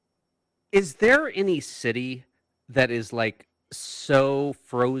 Is there any city that is like so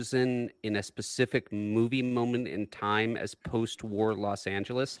frozen in a specific movie moment in time as post-war Los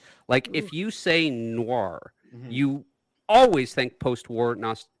Angeles? Like if you say noir, you always think post-war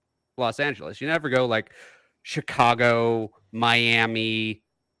Los Angeles. You never go like Chicago, Miami,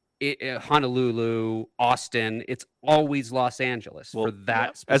 Honolulu, Austin. It's always Los Angeles for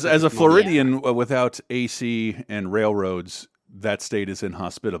that. As a Floridian without AC and railroads, that state is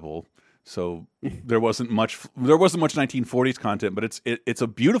inhospitable. So there wasn't much 1940s content, but it's a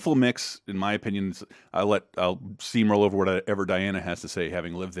beautiful mix, in my opinion. I'll steamroll over whatever Diana has to say,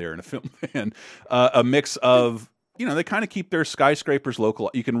 having lived there in a film band. A mix of, they kind of keep their skyscrapers local.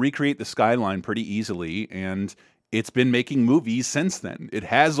 You can recreate the skyline pretty easily, and it's been making movies since then. It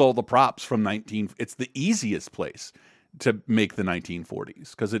has all the props from it's the easiest place to make the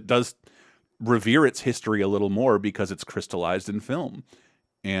 1940s because it does revere its history a little more because it's crystallized in film.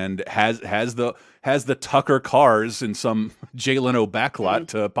 And has the Tucker cars in some Jay Leno backlot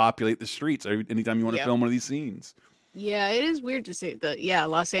to populate the streets anytime you want to film one of these scenes. Yeah, it is weird to say that. Yeah,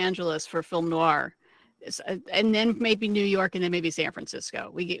 Los Angeles for film noir, and then maybe New York, and then maybe San Francisco.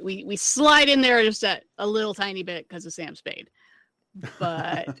 We slide in there just a little tiny bit because of Sam Spade.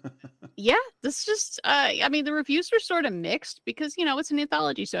 But yeah, this just the reviews were sort of mixed because it's an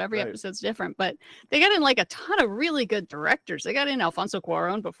anthology, so every episode's different, but they got in like a ton of really good directors. They got in Alfonso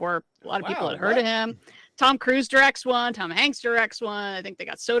Cuarón before a lot of people had heard of him. Tom Cruise directs one, Tom Hanks directs one. I think they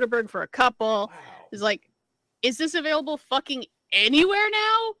got Soderbergh for a couple. It's like, is this available fucking anywhere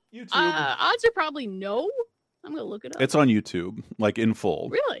now? YouTube. Odds are probably no. I'm gonna look it up. It's on YouTube, like in full.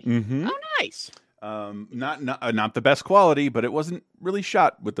 Really? Mm-hmm. Oh, nice. Not the best quality, but it wasn't really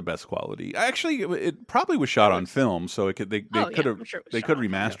shot with the best quality. Actually, it probably was shot on film, so they could have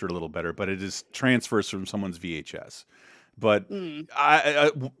remastered a little better. But it is transfers from someone's VHS. But I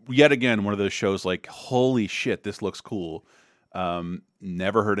yet again one of those shows like, holy shit, this looks cool.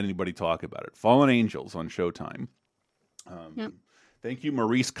 Never heard anybody talk about it. Fallen Angels on Showtime. Thank you,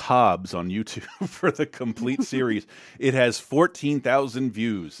 Maurice Cobbs on YouTube for the complete series. It has 14,000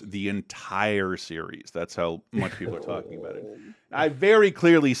 views, the entire series. That's how much people are talking about it. I very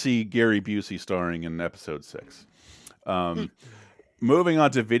clearly see Gary Busey starring in episode 6. Moving on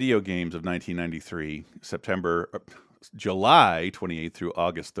to video games of 1993, July 28th through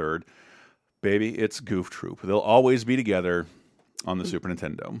August 3rd. Baby, it's Goof Troop. They'll always be together on the Super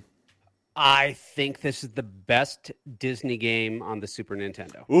Nintendo. I think this is the best Disney game on the Super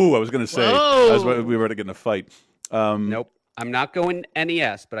Nintendo. Ooh, I was going to say, we were going to get in a fight. Nope. I'm not going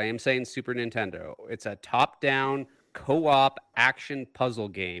NES, but I am saying Super Nintendo. It's a top-down co-op action puzzle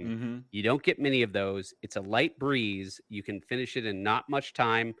game. Mm-hmm. You don't get many of those. It's a light breeze. You can finish it in not much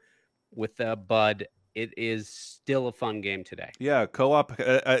time with a bud. It is still a fun game today. Yeah, co-op.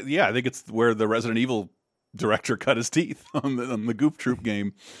 I think it's where the Resident Evil director cut his teeth on the Goof Troop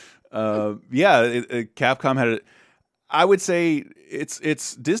game. Capcom had it. I would say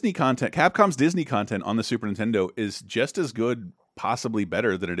it's Disney content. Capcom's Disney content on the Super Nintendo is just as good, possibly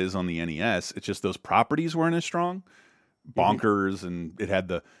better than it is on the NES. It's just those properties weren't as strong. Bonkers, and it had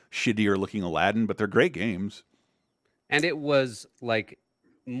the shittier looking Aladdin, but they're great games. And it was like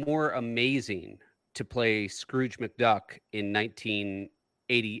more amazing to play Scrooge McDuck in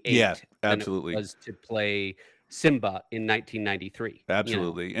 1988 yeah, absolutely. than it was to play Simba in 1993.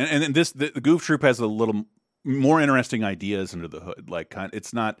 Absolutely. You know? And the Goof Troop has a little more interesting ideas under the hood. Like,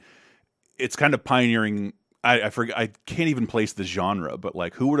 it's kind of pioneering. I forget. I can't even place the genre, but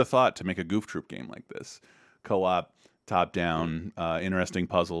like, who would have thought to make a Goof Troop game like this? Co-op, top down, interesting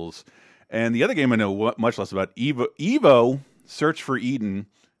puzzles. And the other game I know much less about, Evo Search for Eden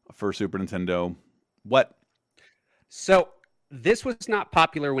for Super Nintendo. What? So this was not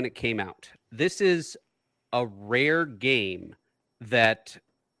popular when it came out. This is a rare game that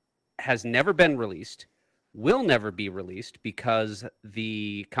has never been released, will never be released because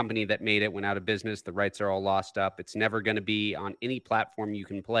the company that made it went out of business. The rights are all lost up. It's never going to be on any platform you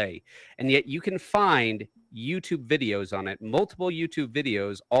can play. And yet you can find YouTube videos on it, multiple YouTube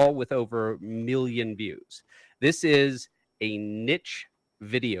videos, all with over 1 million views. This is a niche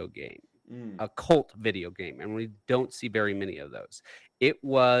video game, a cult video game, and we don't see very many of those.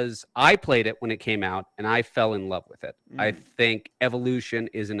 I played it when it came out, and I fell in love with it. I think evolution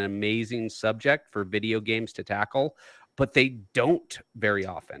is an amazing subject for video games to tackle, but they don't very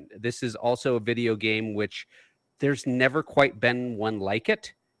often. This is also a video game which there's never quite been one like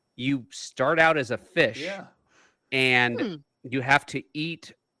it. You start out as a fish, and you have to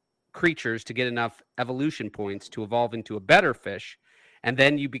eat creatures to get enough evolution points to evolve into a better fish, and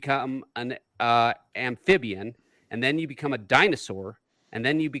then you become an amphibian, and then you become a dinosaur, and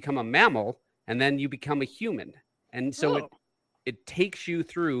then you become a mammal, and then you become a human. And so it takes you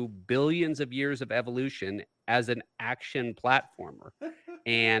through billions of years of evolution as an action platformer.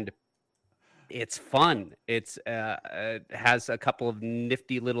 And it's fun. It has a couple of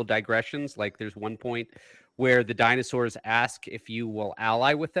nifty little digressions. Like there's one point where the dinosaurs ask if you will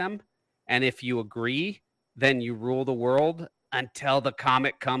ally with them. And if you agree, then you rule the world until the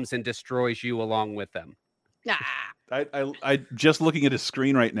comet comes and destroys you along with them. I just looking at a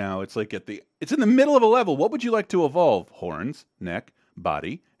screen right now. It's like it's in the middle of a level. What would you like to evolve? Horns, neck,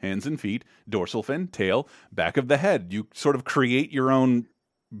 body, hands and feet, dorsal fin, tail, back of the head. You sort of create your own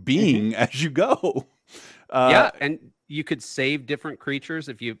being as you go. And you could save different creatures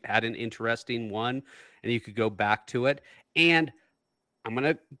if you had an interesting one, and you could go back to it. And I'm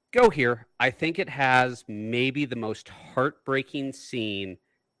going to go here. I think it has maybe the most heartbreaking scene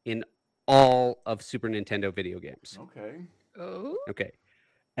in all of Super Nintendo video games. Okay. Oh. Okay.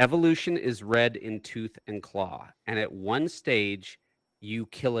 Evolution is red in tooth and claw. And at one stage, you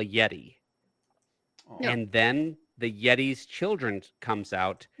kill a Yeti. Oh. And then the Yeti's children comes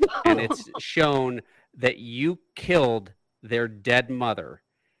out, and it's shown that you killed their dead mother.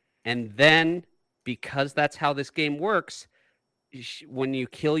 And then, because that's how this game works, when you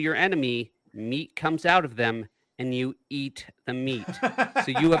kill your enemy, meat comes out of them, and you eat the meat.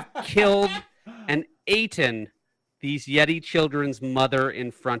 So you have killed and eaten these Yeti children's mother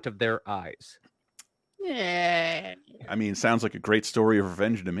in front of their eyes. Yeah. I mean, sounds like a great story of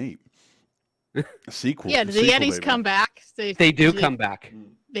revenge to me. A sequel. Yeah, do the Yetis come back? They do come back.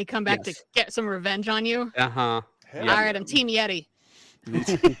 They come back to get some revenge on you? Uh-huh. All right, I'm Team Yeti.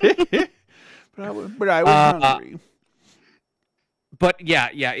 but I was hungry. But yeah,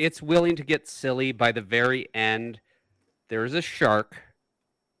 it's willing to get silly. By the very end, there's a shark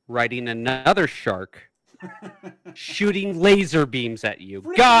riding another shark, shooting laser beams at you.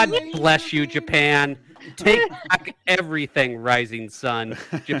 God bless you, Japan. Take back everything, Rising Sun.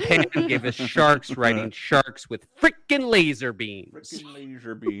 Japan gave us sharks riding sharks with freaking laser beams.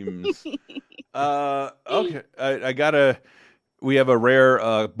 Okay, we have a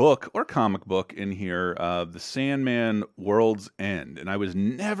rare book or comic book in here, The Sandman World's End. And I was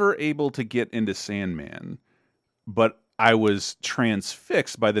never able to get into Sandman, but I was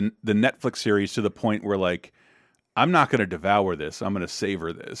transfixed by the Netflix series to the point where, like, I'm not going to devour this. I'm going to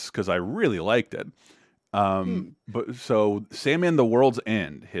savor this because I really liked it. But so Sandman: The World's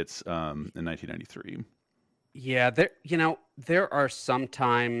End hits in 1993. Yeah, there are some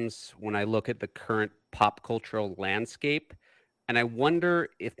times when I look at the current pop cultural landscape, and I wonder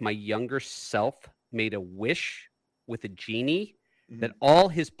if my younger self made a wish with a genie that all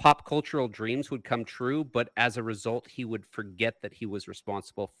his pop cultural dreams would come true, but as a result, he would forget that he was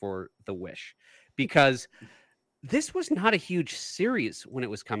responsible for the wish. Because this was not a huge series when it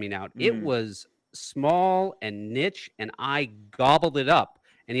was coming out. It was small and niche, and I gobbled it up.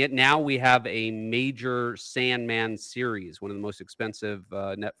 And yet now we have a major Sandman series, one of the most expensive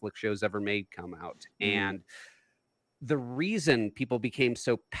Netflix shows ever made, come out. And the reason people became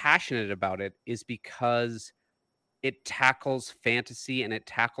so passionate about it is because it tackles fantasy and it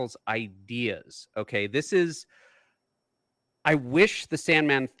tackles ideas. Okay, I wish the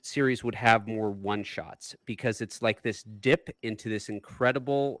Sandman series would have more one-shots, because it's like this dip into this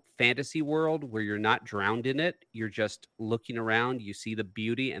incredible fantasy world where you're not drowned in it. You're just looking around, you see the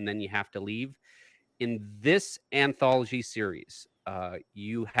beauty, and then you have to leave. In this anthology series,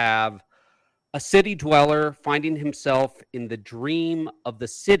 you have a city dweller finding himself in the dream of the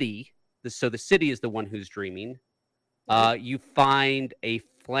city. So the city is the one who's dreaming. You find a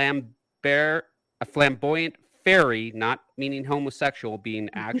flamboyant fairy, not meaning homosexual, being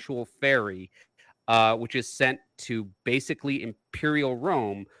actual fairy, which is sent to basically Imperial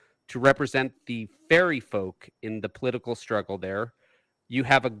Rome to represent the fairy folk in the political struggle there. You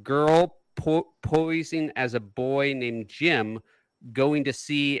have a girl posing as a boy named Jim, going to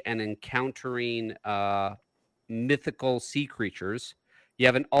sea and encountering mythical sea creatures. You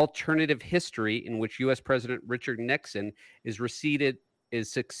have an alternative history in which U.S. President Richard Nixon is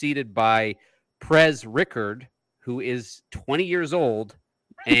succeeded by Prez Rickard, who is 20 years old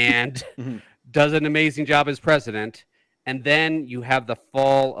and does an amazing job as president. And then you have the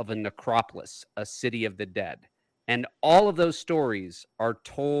fall of a necropolis, a city of the dead. And all of those stories are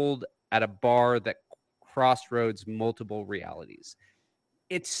told at a bar that crossroads multiple realities.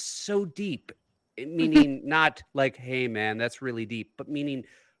 It's so deep, meaning not like, hey, man, that's really deep, but meaning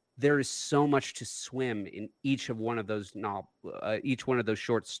there is so much to swim in each of one of those each one of those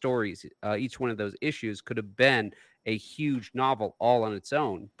short stories. Each one of those issues could have been a huge novel all on its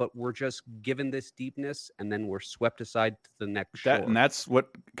own, but we're just given this deepness and then we're swept aside to the next shore. And that's what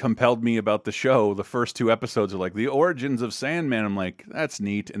compelled me about the show. The first 2 episodes are like the origins of Sandman. I'm like, that's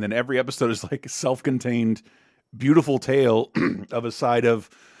neat. And then every episode is like a self-contained, beautiful tale of a side of,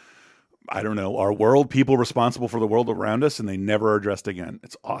 I don't know, our world, people responsible for the world around us, and they never are addressed again.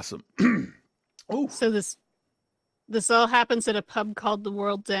 It's awesome. So this all happens at a pub called The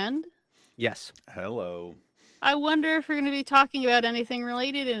World's End? Yes. Hello. I wonder if we're going to be talking about anything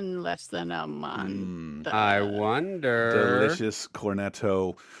related in less than a month. I wonder. Delicious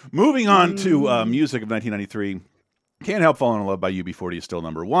cornetto. Moving on to music of 1993. Can't Help Falling in Love by UB40 is still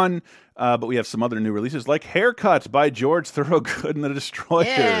 #1. But we have some other new releases like Haircut by George Thorogood and the Destroyers.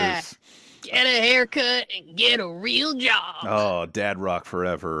 Yeah. Get a haircut and get a real job. Oh, Dad Rock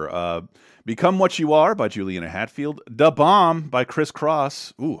Forever. Become What You Are by Juliana Hatfield. Da Bomb by Chris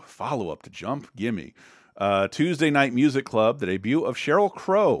Cross. Ooh, follow-up to Jump. Gimme. Tuesday Night Music Club, the debut of Sheryl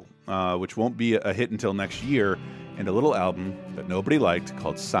Crow, which won't be a hit until next year, and a little album that nobody liked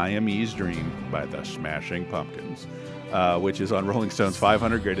called Siamese Dream by the Smashing Pumpkins, which is on Rolling Stone's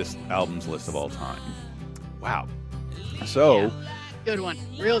 500 Greatest Albums list of all time. Wow. So... Yeah. Good one.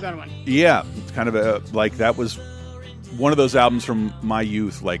 Real good one. Yeah. It's kind of like that was one of those albums from my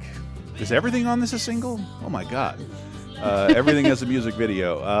youth. Like, is everything on this a single? Oh, my God. Everything has a music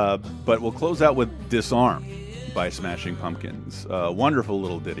video. But we'll close out with Disarm by Smashing Pumpkins. Wonderful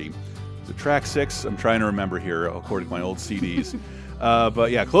little ditty. So track 6, I'm trying to remember here according to my old CDs. But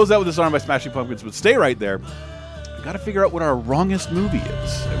yeah, close out with Disarm by Smashing Pumpkins. But stay right there. We've got to figure out what our wrongest movie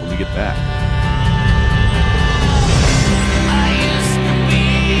is when we get back.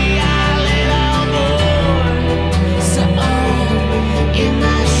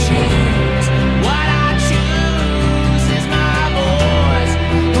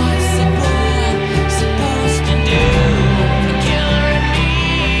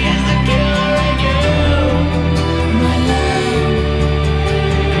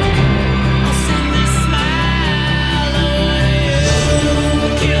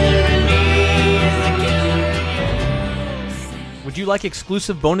 Would you like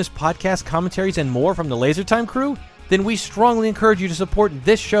exclusive bonus podcast commentaries and more from the LaserTime crew? Then we strongly encourage you to support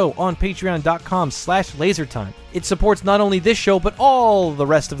this show on patreon.com/lasertime. It supports not only this show, but all the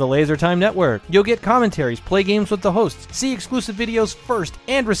rest of the Laser Time Network. You'll get commentaries, play games with the hosts, see exclusive videos first,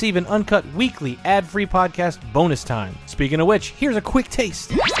 and receive an uncut weekly ad-free podcast bonus time. Speaking of which, here's a quick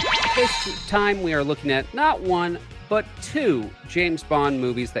taste. This time we are looking at not one, but 2 James Bond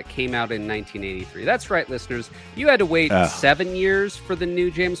movies that came out in 1983. That's right, listeners. You had to wait 7 years for the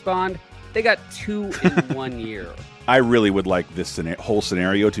new James Bond. They got 2 in 1 year. I really would like this whole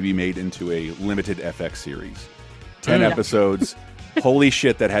scenario to be made into a limited FX series. 10 episodes. Holy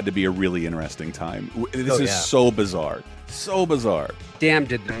shit, that had to be a really interesting time. This is so bizarre. So bizarre. Damn,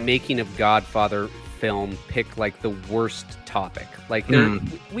 did the making of Godfather film pick like the worst topic. Like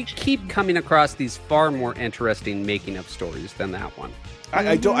we keep coming across these far more interesting making of stories than that one.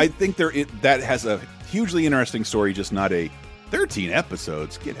 I think that has a hugely interesting story, just not a 13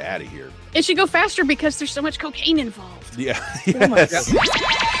 episodes. Get out of here. It should go faster because there's so much cocaine involved. Yeah. Yes.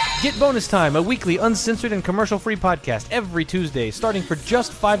 Get Bonus Time, a weekly uncensored and commercial-free podcast every Tuesday, starting for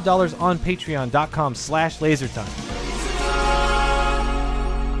just $5 on patreon.com/lasertime.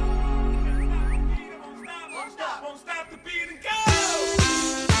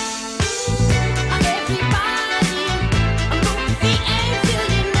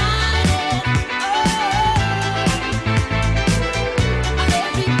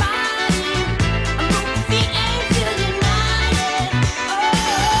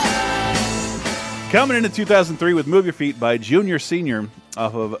 Coming into 2003 with Move Your Feet by Junior Senior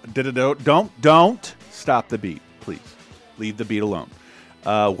off of Don't Stop the Beat, please. Leave the beat alone.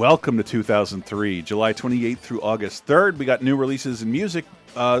 Welcome to 2003, July 28th through August 3rd. We got new releases in music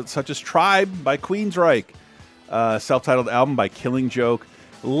such as Tribe by Queensryche, self-titled album by Killing Joke,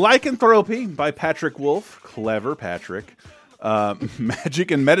 Lycanthropy by Patrick Wolf, clever Patrick,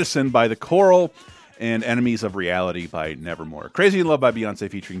 Magic and Medicine by The Coral, and Enemies of Reality by Nevermore. Crazy in Love by Beyonce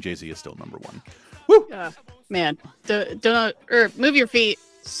featuring Jay-Z is still #1. Woo! Man, Move Your Feet,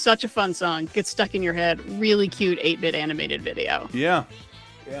 such a fun song. Gets stuck in your head. Really cute 8-bit animated video. Yeah.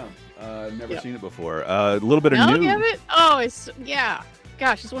 Never seen it before. A little bit of new. You haven't? Oh, yeah.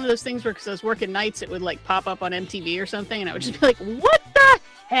 Gosh, it's one of those things where, because I was working nights, it would like pop up on MTV or something, and I would just be like, what the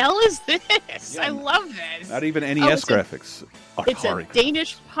hell is this? Yeah. I love this. Not even NES graphics. It's a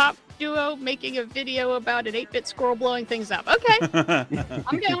Danish pop duo making a video about an 8-bit squirrel blowing things up. Okay.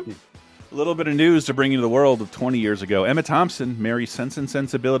 I'm down. A little bit of news to bring you to the world of 20 years ago. Emma Thompson, Mary Sense and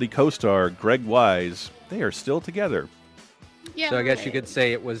Sensibility co-star Greg Wise. They are still together. Yeah. So I guess you could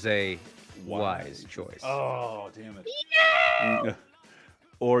say it was a wise choice. Oh, damn it. Yeah.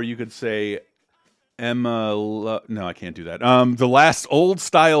 Or you could say no, I can't do that. The last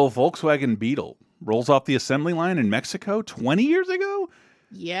old-style Volkswagen Beetle rolls off the assembly line in Mexico 20 years ago?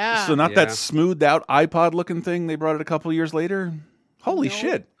 Yeah. So not that smoothed-out iPod-looking thing they brought it a couple of years later? Holy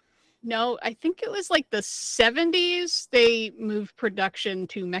shit. No, I think it was like the 70s. They moved production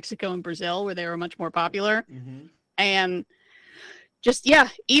to Mexico and Brazil, where they were much more popular. Mm-hmm. And just,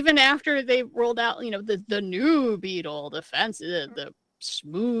 even after they rolled out, the new Beetle, the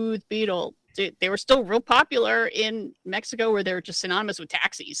smooth Beetle, they were still real popular in Mexico, where they were just synonymous with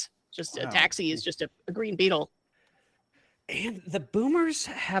taxis. Just a taxi is just a green Beetle. And the boomers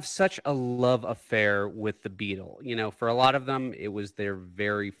have such a love affair with the Beetle. For a lot of them, it was their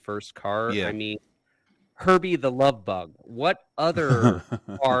very first car. Yeah. I mean, Herbie the Love Bug. What other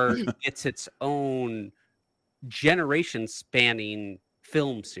car gets its own generation-spanning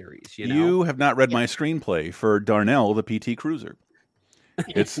film series? You have not read my screenplay for Darnell, the PT Cruiser.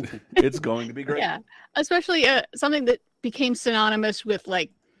 It's going to be great. Yeah, especially something that became synonymous with the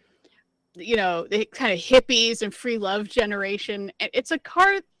kind of hippies and free love generation. It's a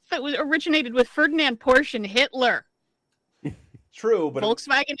car that was originated with Ferdinand Porsche and Hitler. True, but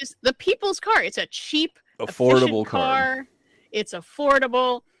Volkswagen is the people's car. It's a cheap, affordable car. It's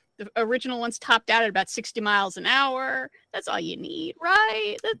affordable. The original one's topped out at about 60 miles an hour. That's all you need,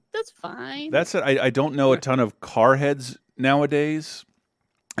 right? That's fine. That's it. I don't know a ton of car heads nowadays,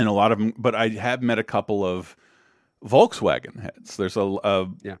 and a lot of them, but I have met a couple of Volkswagen heads. There's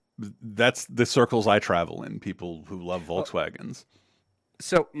that's the circles I travel in, people who love Volkswagens.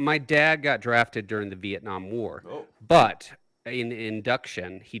 So my dad got drafted during the Vietnam War, but in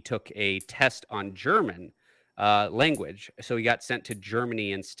induction, he took a test on German language. So he got sent to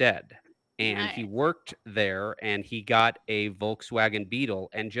Germany instead. And he worked there, and he got a Volkswagen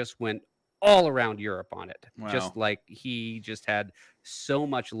Beetle and just went all around Europe on it. Wow. Just like he just had so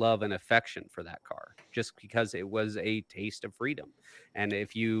much love and affection for that car, just because it was a taste of freedom. And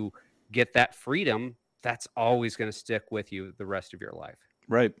if you get that freedom, that's always going to stick with you the rest of your life.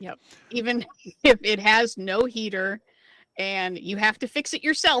 Right. Yep. Even if it has no heater and you have to fix it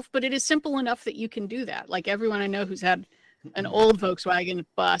yourself, but it is simple enough that you can do that. Like everyone I know who's had an old Volkswagen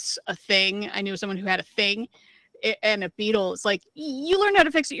bus, a Thing. I knew someone who had a Thing and a Beetle. It's like, you learn how to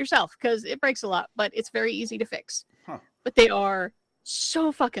fix it yourself because it breaks a lot, but it's very easy to fix. But they are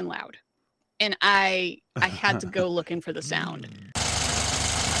so fucking loud. And I had to go looking for the sound.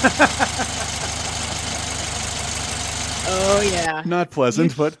 Oh, yeah. Not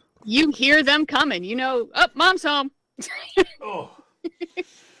pleasant, but... You hear them coming. You know, Mom's home.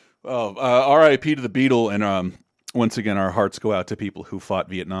 R.I.P. to the Beetle. And once again, our hearts go out to people who fought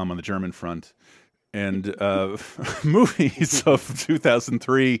Vietnam on the German front. And movies of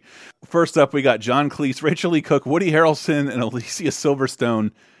 2003. First up, we got John Cleese, Rachel Lee Cook, Woody Harrelson, and Alicia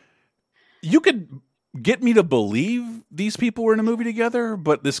Silverstone. You could get me to believe these people were in a movie together,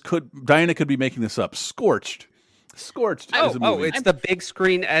 but Diana could be making this up. Scorched. Oh, it's the big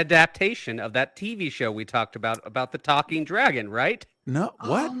screen adaptation of that TV show we talked about the talking dragon, right? No,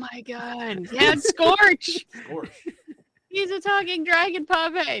 what? Oh my God. Yeah, Scorch. He's a talking dragon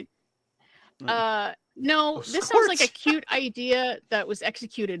puppet. No, this sounds like a cute idea that was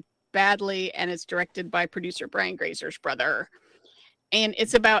executed badly, and it's directed by producer Brian Grazer's brother. And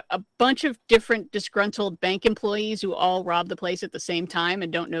it's about a bunch of different disgruntled bank employees who all rob the place at the same time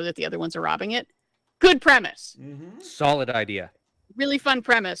and don't know that the other ones are robbing it. Good premise. Solid idea. Really fun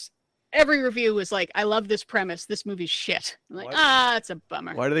premise. Every review was like, I love this premise. This movie's shit. I'm like, it's a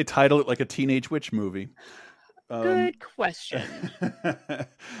bummer. Why do they title it like a teenage witch movie? Good question.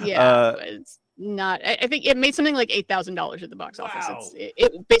 Yeah, it's not. I think it made something like $8,000 at the box office.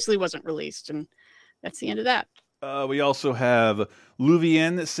 It basically wasn't released, and that's the end of that. We also have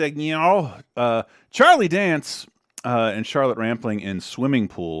Louvienne Seigneau, Charlie Dance, and Charlotte Rampling in Swimming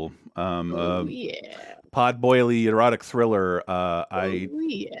Pool. Podboily erotic thriller. I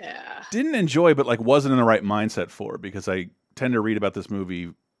didn't enjoy, but wasn't in the right mindset for, because I tend to read about this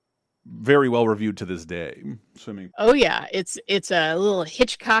movie very well reviewed to this day. Swimming. Oh yeah, it's a little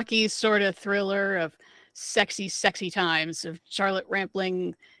Hitchcocky sort of thriller of sexy times of Charlotte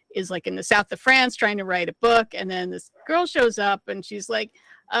Rampling is in the south of France trying to write a book, and then this girl shows up and she's like,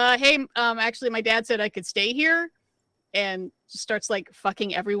 hey, actually my dad said I could stay here, and starts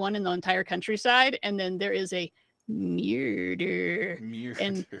fucking everyone in the entire countryside, and then there is a murder.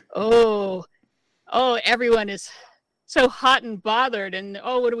 And everyone is so hot and bothered, and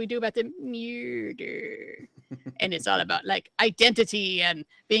what do we do about the murder? And it's all about identity and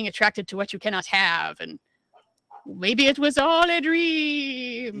being attracted to what you cannot have, and maybe it was all a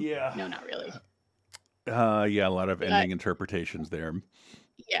dream. Yeah. No, not really. A lot of ending interpretations there.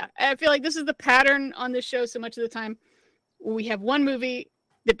 Yeah, I feel like this is the pattern on this show so much of the time. We have one movie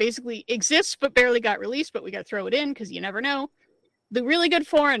that basically exists but barely got released, but we got to throw it in because you never know. The really good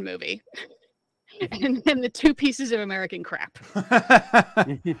foreign movie. And then the two pieces of American crap.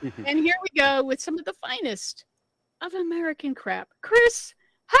 And here we go with some of the finest of American crap. Chris,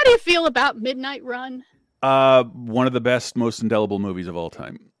 how do you feel about Midnight Run? One of the best, most indelible movies of all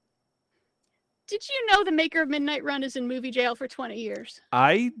time. Did you know the maker of Midnight Run is in movie jail for 20 years?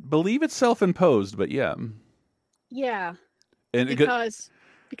 I believe it's self-imposed, but yeah. Yeah. And because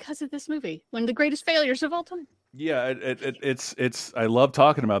of this movie, one of the greatest failures of all time. Yeah, it's. I love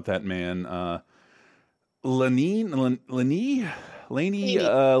talking about that man. Laney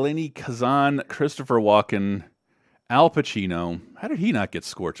Kazan, Christopher Walken, Al Pacino. How did he not get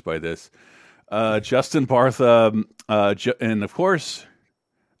scorched by this? Justin Bartha, and of course,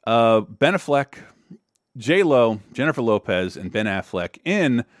 Ben Affleck, J-Lo, Jennifer Lopez, and Ben Affleck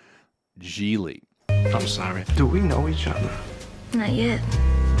in Geely. I'm sorry. Do we know each other? Not yet.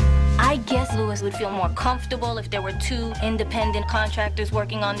 I guess Lewis would feel more comfortable if there were two independent contractors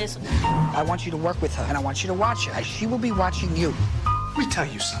working on this. I want you to work with her, and I want you to watch her, as she will be watching you. Let me tell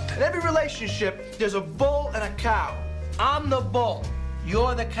you something. In every relationship, there's a bull and a cow. I'm the bull.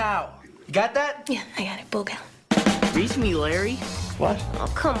 You're the cow. You got that? Yeah, I got it. Bull cow. Reach me, Larry. What?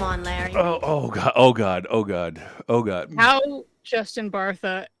 Oh, come on, Larry. Oh God. How Justin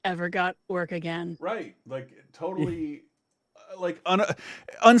Bartha ever got work again? Right, totally,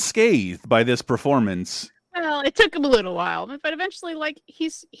 unscathed by this performance. Well, it took him a little while, but eventually,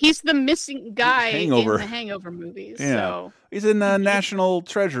 he's the missing guy in the Hangover movies. Yeah, so. He's in National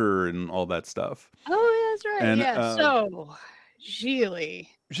Treasure and all that stuff. Oh, that's right. And, so, Geely,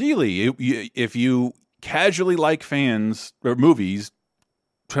 if you casually like fans or movies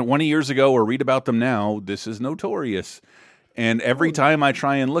 20 years ago or read about them now, this is notorious. And every time I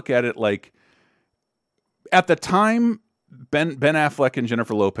try and look at it, at the time, Ben Affleck and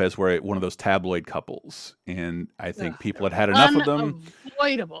Jennifer Lopez were one of those tabloid couples, and I think people had enough of them.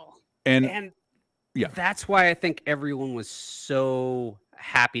 Unavoidable. And Yeah. That's why I think everyone was so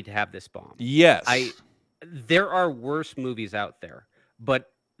happy to have this bomb. Yes. There are worse movies out there,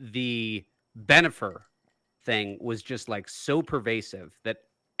 but the Bennifer thing was just like so pervasive that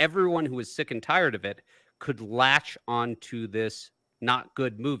everyone who was sick and tired of it could latch onto this not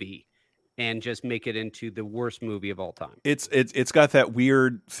good movie and just make it into the worst movie of all time. It's got that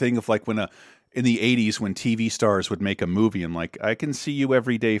weird thing of like when in the 80s when TV stars would make a movie and like, I can see you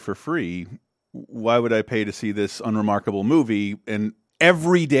every day for free. Why would I pay to see this unremarkable movie? And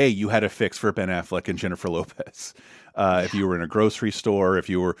every day you had a fix for Ben Affleck and Jennifer Lopez. If you were in a grocery store, if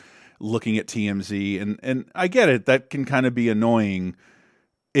you were looking at TMZ, and I get it, that can kind of be annoying.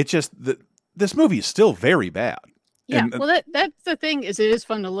 It's just that this movie is still very bad. Yeah, well, that's the thing, is it is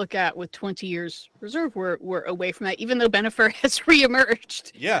fun to look at with 20 years reserve. We're away from that, even though Bennifer has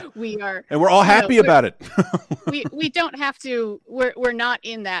reemerged. Yeah, we are, and we're all happy about it. we don't have to. We're not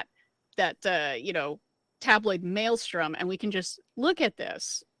in that tabloid maelstrom, and we can just look at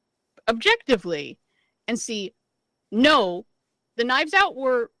this objectively and see, no, the Knives Out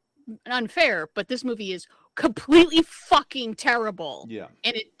were unfair, but this movie is completely fucking terrible. Yeah.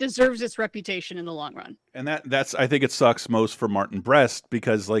 And it deserves its reputation in the long run. And that's I think it sucks most for Martin Brest,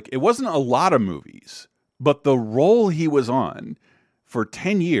 because like it wasn't a lot of movies, but the role he was on for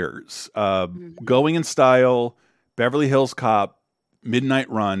 10 years, Going in Style, Beverly Hills Cop, Midnight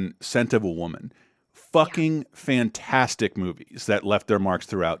Run, Scent of a Woman, fucking fantastic movies that left their marks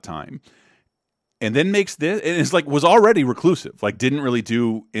throughout time. And then makes this, and it's like, was already reclusive, like didn't really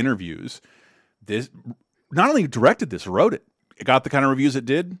do interviews. This not only directed this, wrote it. It got the kind of reviews it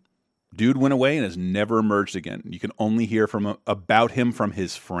did. Dude went away and has never emerged again. You can only hear about him from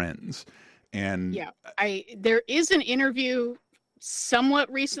his friends. And yeah, there is an interview somewhat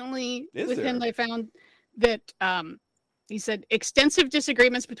recently with him. I found that he said extensive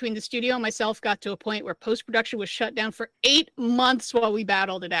disagreements between the studio and myself got to a point where post-production was shut down for 8 months while we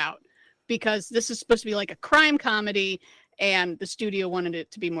battled it out, because this is supposed to be like a crime comedy and the studio wanted it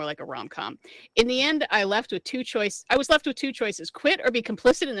to be more like a rom-com. In the end, I was left with two choices: quit or be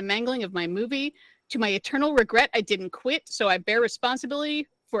complicit in the mangling of my movie. To my eternal regret, I didn't quit, so I bear responsibility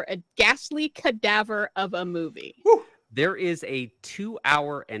for a ghastly cadaver of a movie. Woo. There is a 2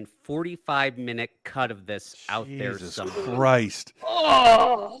 hour and 45-minute cut of this out there somewhere. Christ.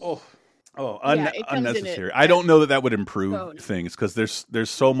 Unnecessary. I don't know that would improve things, because there's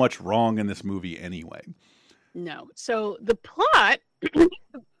so much wrong in this movie anyway. No. So the plot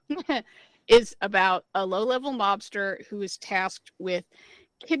is about a low-level mobster who is tasked with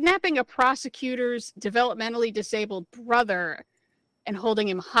kidnapping a prosecutor's developmentally disabled brother and holding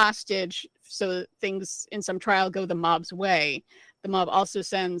him hostage so that things in some trial go the mob's way. The mob also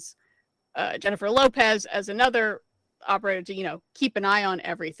sends Jennifer Lopez as another operator to, keep an eye on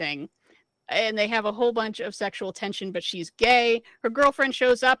everything. And they have a whole bunch of sexual tension, but she's gay. Her girlfriend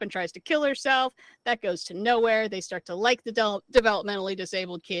shows up and tries to kill herself. That goes to nowhere. They start to like the developmentally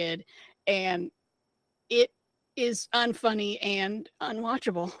disabled kid, and it is unfunny and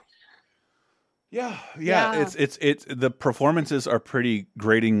unwatchable. Yeah. It's the performances are pretty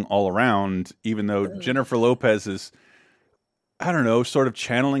grating all around, even though Jennifer Lopez is, I don't know, sort of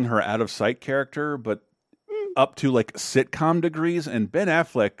channeling her out of sight character, but up to like sitcom degrees. And Ben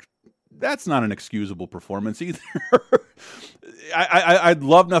Affleck, that's not an excusable performance either. I'd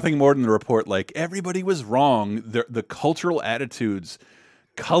love nothing more than the report like everybody was wrong. The cultural attitudes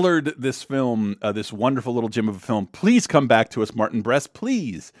colored this film, this wonderful little gem of a film. Please come back to us, Martin Brest,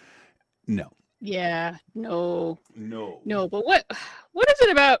 please. No. Yeah, no. But what is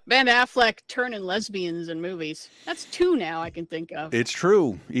it about Ben Affleck turning lesbians in movies? That's 2 now I can think of. It's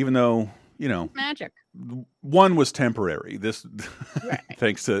true, even though magic. One was temporary. This, right.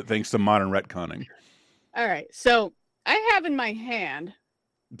 thanks to modern retconning. All right, so I have in my hand,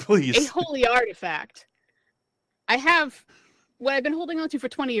 please, a holy artifact. I have what I've been holding on to for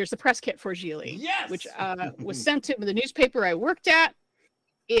 20 years, the press kit for Gigli, which was sent to the newspaper I worked at.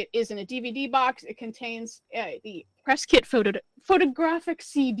 It is in a DVD box. It contains the press kit photographic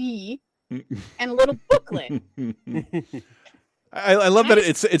CD and a little booklet. I love that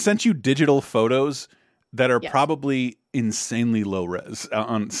it sent you digital photos that are probably insanely low res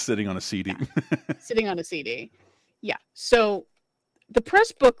sitting on a CD. Yeah. Sitting on a CD. Yeah. So the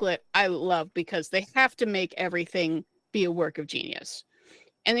press booklet I love because they have to make everything be a work of genius.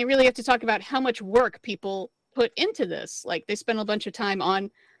 And they really have to talk about how much work people put into this. Like they spend a bunch of time on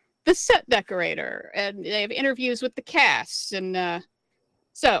the set decorator, and they have interviews with the cast. And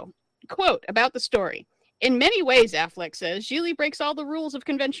so, quote about the story. In many ways, Affleck says, Gigli breaks all the rules of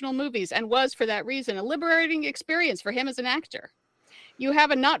conventional movies and was, for that reason, a liberating experience for him as an actor. You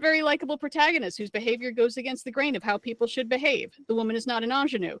have a not very likable protagonist whose behavior goes against the grain of how people should behave. The woman is not an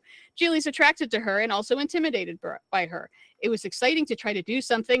ingenue. Gigli's attracted to her and also intimidated by her. It was exciting to try to do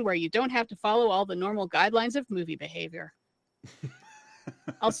something where you don't have to follow all the normal guidelines of movie behavior.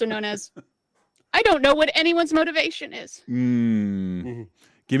 Also known as, I don't know what anyone's motivation is.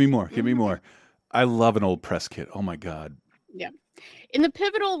 Give me more. Give me more. I love an old press kit. Oh, my God. Yeah. In the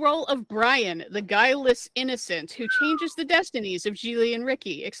pivotal role of Brian, the guileless innocent who changes the destinies of Gigli and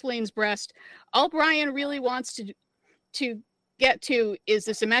Ricky, explains Brest, all Brian really wants to get to is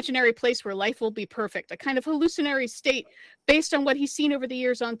this imaginary place where life will be perfect, a kind of hallucinatory state based on what he's seen over the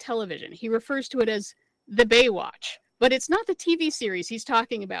years on television. He refers to it as the Baywatch, but it's not the TV series he's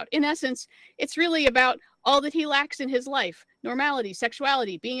talking about. In essence, it's really about all that he lacks in his life: normality,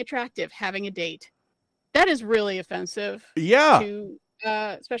 sexuality, being attractive, having a date. That is really offensive to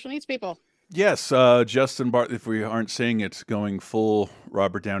special needs people. Yes, Justin Bart, if we aren't saying it, going full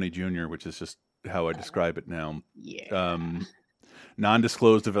Robert Downey Jr., which is just how I describe it now. Yeah.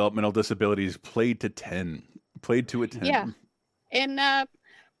 Non-disclosed developmental disabilities played to a 10. Yeah. And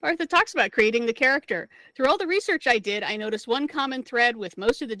Martha talks about creating the character. Through all the research I did, I noticed one common thread with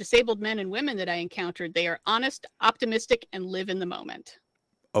most of the disabled men and women that I encountered. They are honest, optimistic, and live in the moment.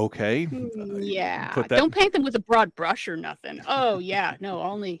 Okay. Yeah. Don't paint them with a broad brush or nothing. Oh, yeah. No,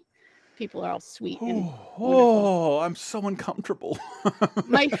 only people are all sweet. And I'm so uncomfortable.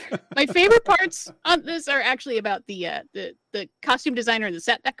 my favorite parts on this are actually about the costume designer and the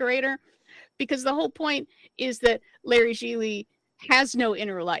set decorator, because the whole point is that Larry Gigli has no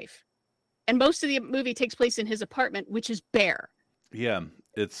inner life. And most of the movie takes place in his apartment, which is bare. Yeah.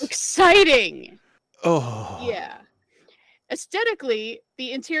 It's exciting. Oh. Yeah. Aesthetically,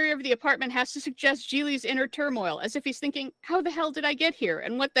 the interior of the apartment has to suggest Gigli's inner turmoil, as if he's thinking, how the hell did I get here?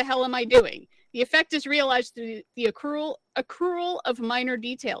 And what the hell am I doing? The effect is realized through the accrual of minor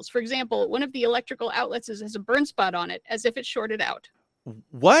details. For example, one of the electrical outlets has a burn spot on it, as if it's shorted out.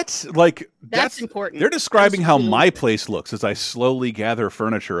 What? Like, that's important. They're describing how my place looks as I slowly gather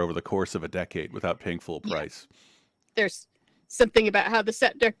furniture over the course of a decade without paying full price. There's something about how the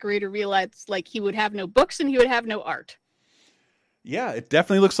set decorator realized, like, he would have no books and he would have no art. Yeah, it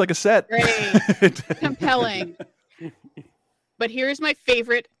definitely looks like a set. Great. Compelling. But here's my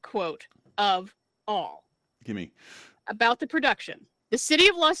favorite quote of all. Gimme. About the production. The city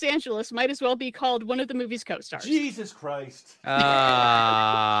of Los Angeles might as well be called one of the movie's co-stars. Jesus Christ.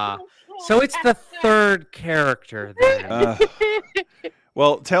 So it's the third character then.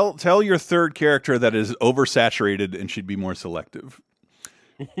 Well, tell your third character that is oversaturated and should be more selective.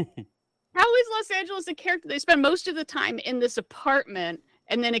 How is Los Angeles a character? They spend most of the time in this apartment,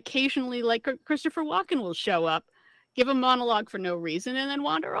 and then occasionally, like, Christopher Walken will show up, give a monologue for no reason, and then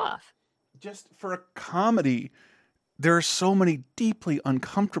wander off. Just for a comedy, there are so many deeply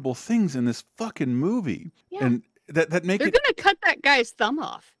uncomfortable things in this fucking movie. Yeah. And that make They're it... going to cut that guy's thumb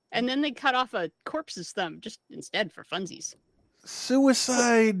off, and then they cut off a corpse's thumb just instead for funsies.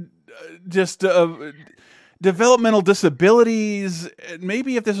 Suicide, developmental disabilities.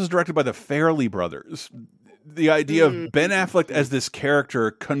 Maybe if this was directed by the Farrelly brothers, the idea of Ben Affleck as this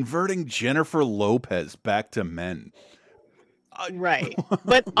character converting Jennifer Lopez back to men. Right.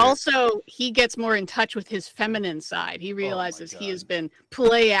 But also he gets more in touch with his feminine side. He realizes he has been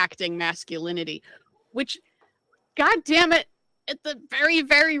play acting masculinity, which, God damn it, at the very,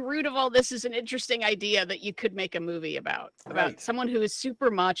 very root of all this is an interesting idea that you could make a movie about someone who is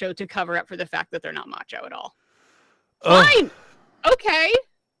super macho to cover up for the fact that they're not macho at all. Fine. Okay.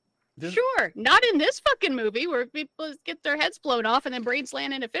 Sure. Not in this fucking movie where people get their heads blown off and then brains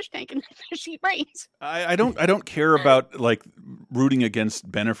land in a fish tank and fish eat brains. I don't care about, like, rooting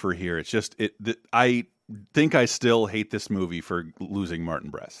against Bennifer here. It's just I think I still hate this movie for losing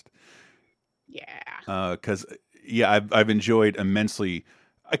Martin Brest. Yeah. Because I've enjoyed immensely.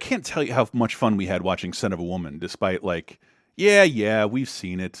 I can't tell you how much fun we had watching Son of a Woman, despite, like, we've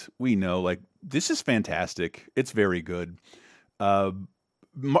seen it. We know, like, this is fantastic. It's very good.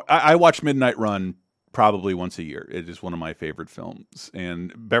 I watch Midnight Run probably once a year. It is one of my favorite films.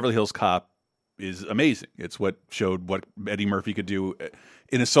 And Beverly Hills Cop is amazing. It's what showed what Eddie Murphy could do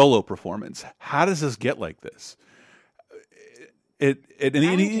in a solo performance. How does this get like this?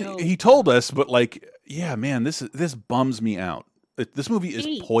 He told us, but, like, yeah, man, this bums me out. This movie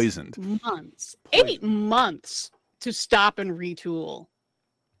is poisoned. 8 months to stop and retool.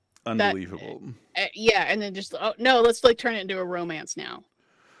 Unbelievable. And then just let's, like, turn it into a romance now.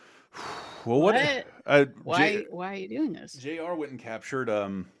 Well, why are you doing this? JR went and captured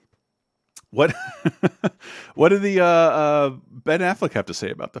what did the Ben Affleck have to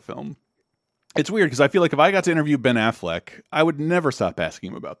say about the film? It's weird because I feel like if I got to interview Ben Affleck, I would never stop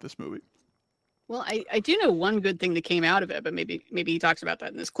asking him about this movie. Well, I do know one good thing that came out of it, but maybe he talks about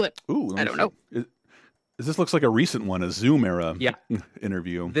that in this clip. Ooh, I don't know. This looks like a recent one, a Zoom era Yeah.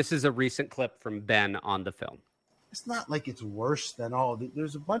 interview. This is a recent clip from Ben on the film. It's not like it's worse than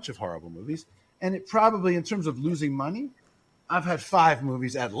there's a bunch of horrible movies. And it probably, in terms of losing money, I've had 5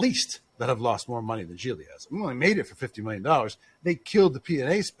 movies at least that have lost more money than Gigli has. We only made it for $50 million. They killed the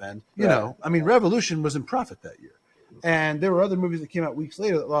P&A spend. You know, I mean, Revolution was in profit that year. And there were other movies that came out weeks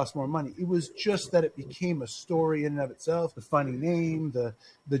later that lost more money. It was just that it became a story in and of itself. The funny name,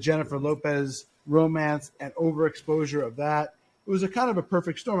 the Jennifer Lopez romance and overexposure of that. It was a kind of a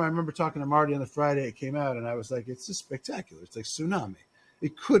perfect storm. I remember talking to Marty on the Friday it came out, and I was like, it's just spectacular. It's like tsunami.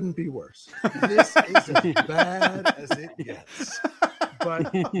 It couldn't be worse. This is as bad as it gets.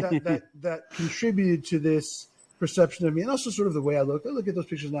 But that contributed to this perception of me, and also sort of the way I look at those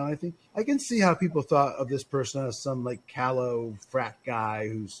pictures now, and I think I can see how people thought of this person as some like callow frat guy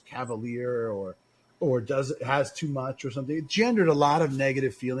who's cavalier or has too much or something. It gendered a lot of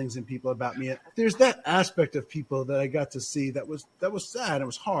negative feelings in people about me. And there's that aspect of people that I got to see that was sad, it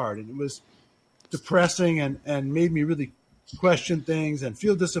was hard, and it was depressing and made me really question things and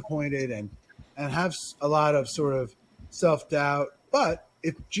feel disappointed and have a lot of sort of self-doubt. But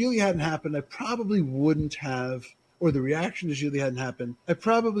if Gigli hadn't happened, I probably wouldn't have, or the reaction to Gigli hadn't happened, I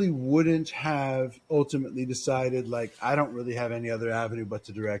probably wouldn't have ultimately decided, like, I don't really have any other avenue but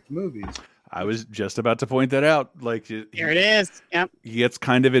to direct movies. I was just about to point that out. Like, Here it is. Yep. He gets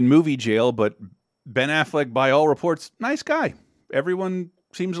kind of in movie jail, but Ben Affleck, by all reports, nice guy. Everyone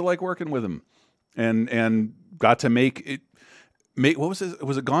seems to like working with him, and got to make it. What was it?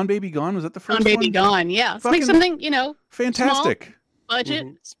 Was it Gone Baby Gone? Was that the first Gone Baby one? Gone, yeah. Let's make something, fantastic. Small budget,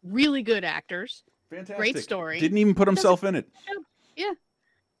 really good actors. Fantastic. Great story. Didn't even put himself in it. Yeah.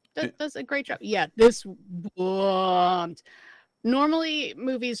 Does a great job. Yeah, this bombed. Normally,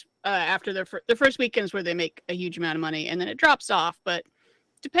 movies after their first weekends where they make a huge amount of money and then it drops off, but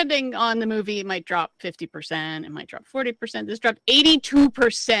depending on the movie, it might drop 50%, it might drop 40%. This dropped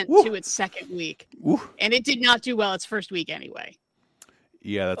 82% to its second week. Ooh. And it did not do well its first week anyway.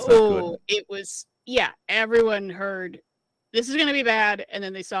 Yeah, that's not good. It was, everyone heard this is going to be bad, and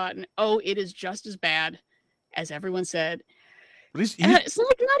then they saw it, and it is just as bad as everyone said. It's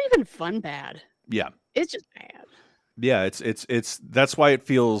like not even fun bad. Yeah. It's just bad. Yeah, it's that's why it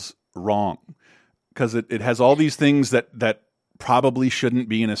feels wrong, because it has all these things that probably shouldn't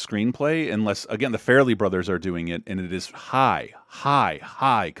be in a screenplay unless, again, the Farrelly brothers are doing it, and it is high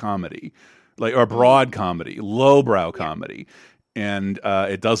comedy, or broad comedy, lowbrow comedy, and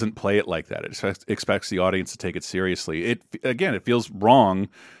it doesn't play it like that. It expects the audience to take it seriously. It feels wrong,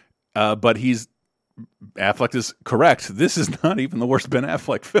 but Affleck is correct. This is not even the worst Ben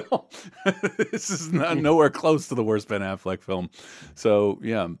Affleck film. This is nowhere close to the worst Ben Affleck film. So,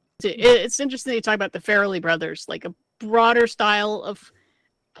 yeah. It's interesting you talk about the Farrelly brothers, like a broader style of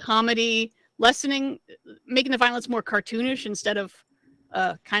comedy, making the violence more cartoonish instead of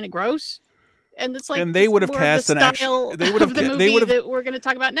kind of gross. And it's like, and they would have cast the movie that we're going to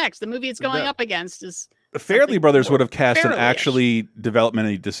talk about next. The movie it's going up against is the Farrelly brothers would have cast an Farrelly-ish. actually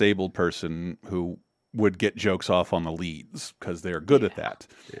developmentally disabled person who would get jokes off on the leads because they're good at that.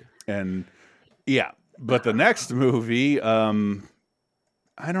 And but the next movie, I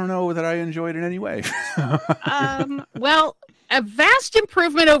don't know that I enjoyed in any way. Well, a vast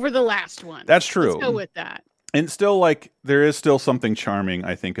improvement over the last one. That's true. Let's go with that. And still, there is still something charming,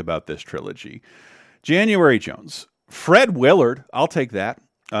 I think, about this trilogy. January Jones, Fred Willard, I'll take that.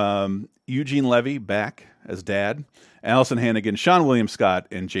 Eugene Levy back as Dad. Allison Hannigan, Sean William Scott,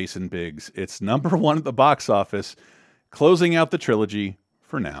 and Jason Biggs. It's #1 at the box office, closing out the trilogy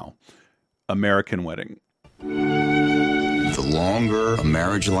for now. American Wedding. The longer a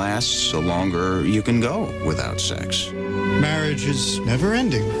marriage lasts, the longer you can go without sex. Marriage is never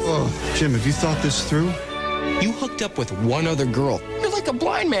ending. Oh, Jim, have you thought this through? You hooked up with one other girl. You're like a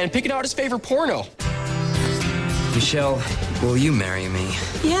blind man picking out his favorite porno. Michelle, will you marry me?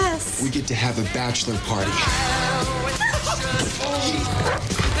 Yes. We get to have a bachelor party.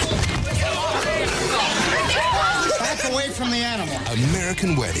 Back away from the animal.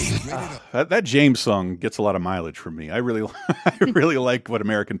 American Wedding. That James song gets a lot of mileage from me. I really like what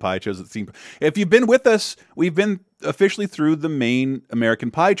American Pie chose. It seemed, if you've been with us, we've been officially through the main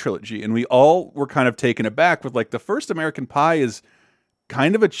American Pie trilogy, and we all were kind of taken aback with the first American Pie is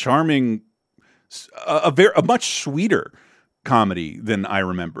kind of a charming, a much sweeter comedy than I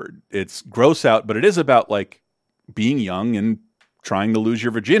remembered. It's gross out, but it is about being young and trying to lose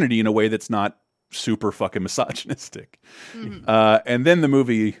your virginity in a way that's not super fucking misogynistic. And then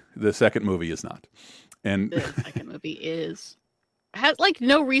the second movie is not. And the second movie has like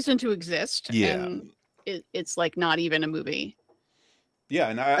no reason to exist. Yeah. And it's like not even a movie. Yeah,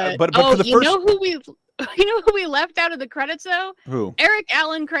 and but for the you first, know who we left out of the credits though? Who? Eric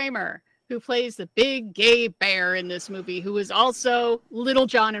Allen Kramer, who plays the big gay bear in this movie, who is also Little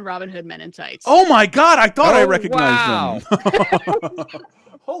John in Robin Hood Men in Tights. Oh my God! I thought I recognized them.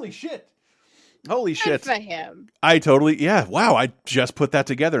 Holy shit! Holy shit! Good for him. Wow! I just put that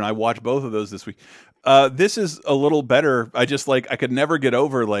together, and I watched both of those this week. This is a little better. I could never get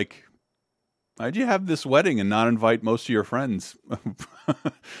over why'd you have this wedding and not invite most of your friends?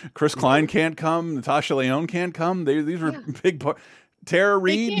 Chris Klein can't come. Natasha Lyonne can't come. These were big part. Tara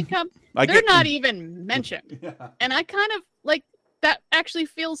Reid. They can't come. They're not even mentioned. And I kind of like that. Actually,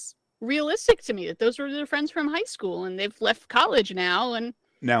 feels realistic to me that those were their friends from high school, and they've left college now. And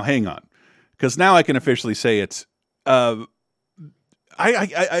now, hang on, because now I can officially say it's. I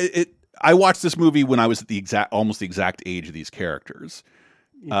watched this movie when I was at almost the exact age of these characters.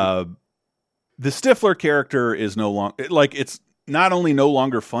 The Stifler character is no longer it's not only no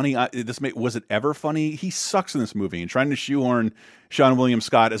longer funny. Was it ever funny? He sucks in this movie, and trying to shoehorn Sean William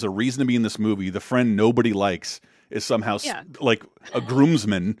Scott as a reason to be in this movie, the friend nobody likes, is somehow like a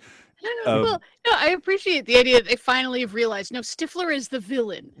groomsman. Well, no, I appreciate the idea that they finally have realized, no, Stifler is the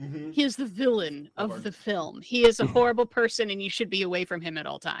villain. He is the villain of the film. He is a horrible person, and you should be away from him at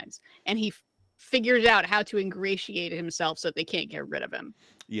all times. And he figures out how to ingratiate himself so that they can't get rid of him.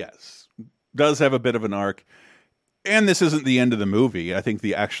 Yes. Does have a bit of an arc. And this isn't the end of the movie. I think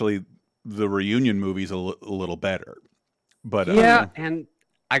the reunion movie's a little better. But and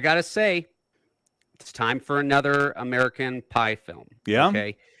I gotta say, it's time for another American Pie film. Yeah.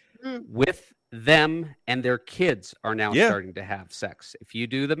 Okay. With them and their kids are now starting to have sex. If you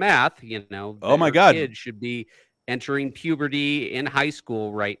do the math, oh my God, kids should be entering puberty in high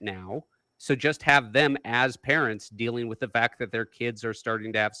school right now. So just have them as parents dealing with the fact that their kids are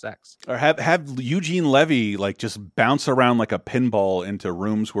starting to have sex. Or have Eugene Levy just bounce around like a pinball into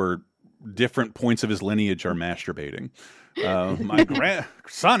rooms where different points of his lineage are masturbating. My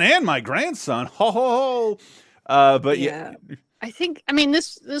grandson and my grandson. Ho ho ho. But yeah.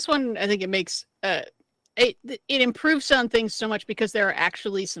 This one, I think it makes it improves on things so much because there are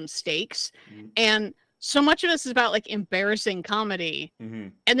actually some stakes. And so much of this is about embarrassing comedy,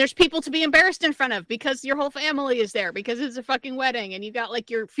 and there's people to be embarrassed in front of because your whole family is there because it's a fucking wedding, and you got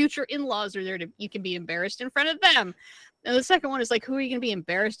your future in-laws are there you can be embarrassed in front of them. And the second one is who are you gonna be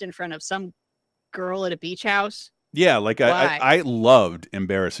embarrassed in front of? Some girl at a beach house? Yeah, I loved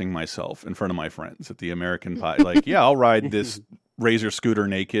embarrassing myself in front of my friends at the American Pie. I'll ride this Razor scooter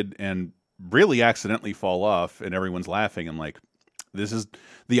naked and really accidentally fall off, and everyone's laughing. I'm like, this is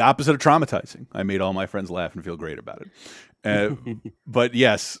the opposite of traumatizing. I made all my friends laugh and feel great about it. But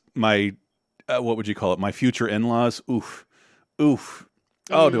yes, my what would you call it? My future in-laws. Oof.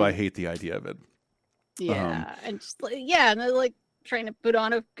 Oh, do I hate the idea of it? Yeah, and and they're trying to put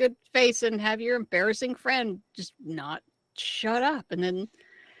on a good face and have your embarrassing friend just not shut up, and then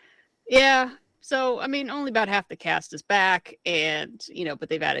So only about half the cast is back, and but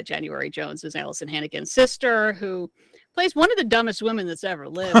they've added January Jones as Allison Hannigan's sister, who plays one of the dumbest women that's ever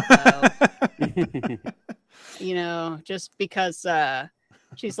lived, though. Just because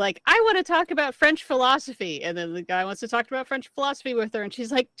she's like, I want to talk about French philosophy. And then the guy wants to talk about French philosophy with her. And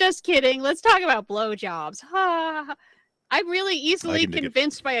she's like, just kidding. Let's talk about blowjobs. I'm really easily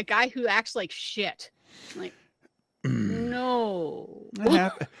convinced by a guy who acts like shit. No.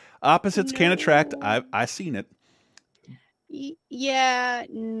 Opposites can't attract. I've seen it. Yeah,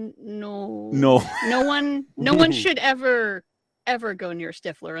 no. No one should ever go near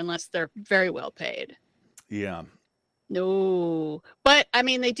Stifler unless they're very well paid. Yeah. No. But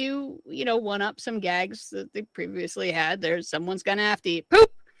they do, one up some gags that they previously had. Someone's gonna have to eat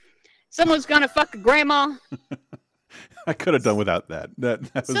poop. Someone's gonna fuck a grandma. I could have done without that. That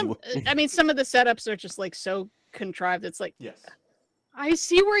was... some of the setups are just so contrived. It's yes. I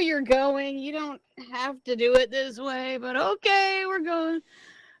see where you're going. You don't have to do it this way, but okay, we're going.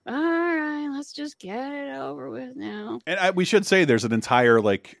 All right, let's just get it over with now. And we should say there's an entire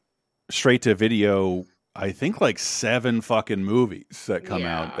straight to video. I think 7 fucking movies that come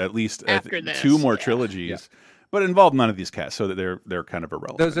out at least after this, 2 more trilogies, but involve none of these casts, so that they're kind of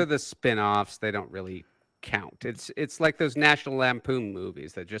irrelevant. Those are the spin-offs. They don't really count. It's like those National Lampoon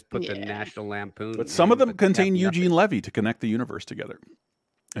movies that just put the National Lampoon. But some of them contain Eugene Levy to connect the universe together.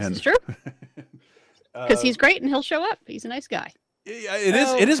 This is true. Because he's great and he'll show up. He's a nice guy.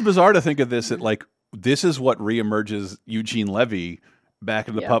 It is bizarre to think of this at this is what reemerges Eugene Levy back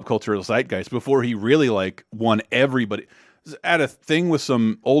in the pop cultural zeitgeist before he really like won everybody. At a thing with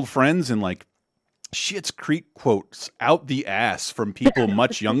some old friends and like Schitt's Creek quotes out the ass from people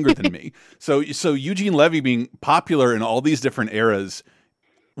much younger than me. So Eugene Levy being popular in all these different eras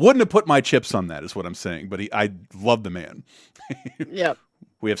wouldn't have put my chips on that, is what I'm saying. But I love the man. Yep.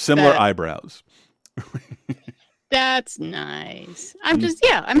 We have similar eyebrows. That's nice. I'm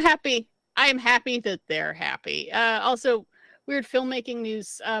I'm happy. I am happy that they're happy. Also, weird filmmaking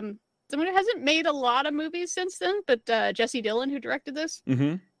news. Someone who hasn't made a lot of movies since then, but Jesse Dillon, who directed this,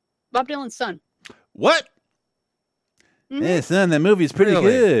 Bob Dylan's son. What? Hey, son, that movie's pretty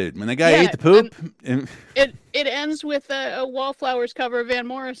good. When the guy ate the poop. It ends with a Wallflowers cover of Van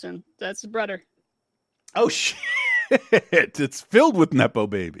Morrison. That's his brother. Oh, shit. It's filled with Nepo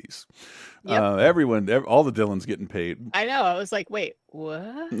babies. Yep. All the Dylans getting paid. I know. I was like, wait,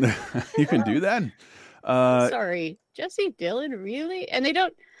 what? You can do that? Sorry. Jesse Dillon, really? And they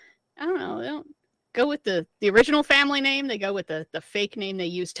don't go with the original family name. They go with the fake name they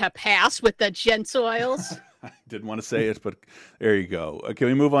used to pass with the Gensoils. I didn't want to say it, but there you go. Can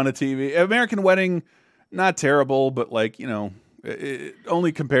we move on to TV? American Wedding, not terrible, but like,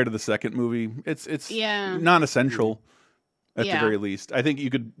 only compared to the second movie, it's non-essential at the very least. I think you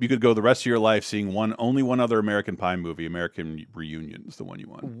could go the rest of your life seeing only one other American Pie movie. American Reunion is the one you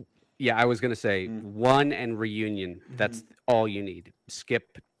want. Yeah, I was going to say 1 and Reunion. That's all you need.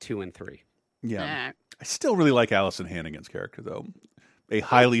 Skip 2 and 3. Yeah. I still really like Allison Hannigan's character, though. A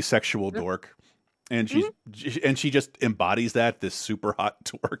highly sexual dork. And she just embodies that, this super hot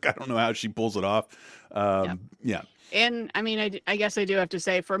dork. I don't know how she pulls it off. Yeah. And I mean, I guess I do have to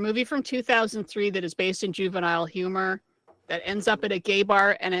say, for a movie from 2003 that is based in juvenile humor, that ends up at a gay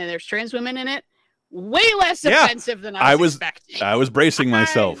bar and there's trans women in it, way less offensive than I was expecting. I was bracing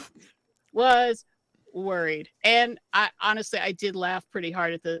myself. Was worried. And I honestly did laugh pretty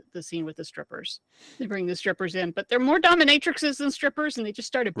hard at the scene with the strippers. They bring the strippers in, but they're more dominatrixes than strippers, and they just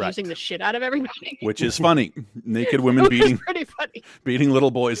started abusing the shit out of everybody. Which is funny. Naked women beating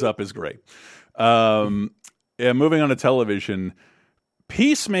little boys up is great. Moving on to television.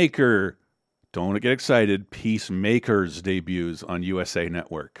 Peacemaker. Don't get excited. Peacemaker's debuts on USA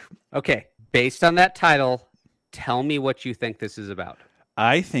Network. Okay, based on that title, tell me what you think this is about.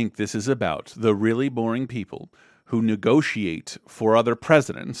 I think this is about the really boring people who negotiate for other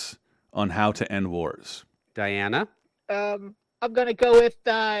presidents on how to end wars. Diana? I'm going to go with,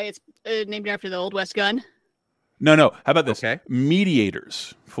 it's named after the Old West gun. No. How about this? Okay.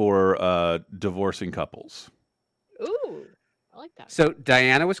 Mediators for divorcing couples. Ooh, I like that. So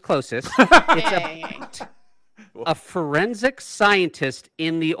Diana was closest. It's a forensic scientist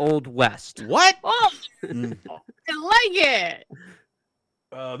in the Old West. What? Oh, I like it.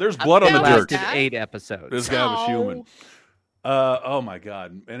 There's blood on the dirt. Lasted 8 episodes. This guy was human. Oh my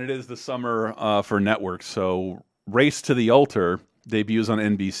God. And it is the summer for networks. So Race to the Altar debuts on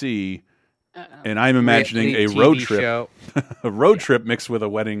NBC. And I'm imagining a road trip. Show. A road trip mixed with a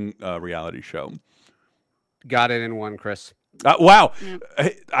wedding reality show. Got it in one, Chris. Wow. Yeah.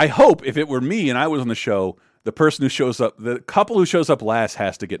 I hope if it were me and I was on the show, the couple who shows up last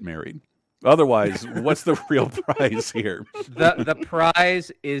has to get married. Otherwise, what's the real prize here? The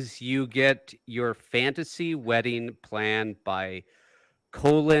prize is you get your fantasy wedding planned by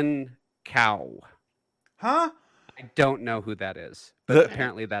Colin Cow. Huh? I don't know who that is. But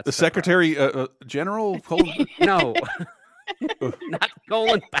apparently that's the Secretary General. Colin... No, not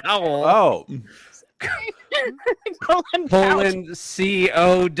Colin Powell. Oh. Colin Cowie.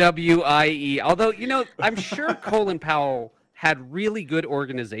 Although, I'm sure Colin Powell had really good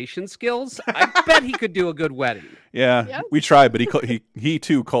organization skills. I bet he could do a good wedding. Yeah, yep. We tried, but he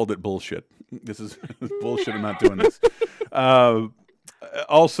too called it bullshit. This is bullshit. I'm not doing this.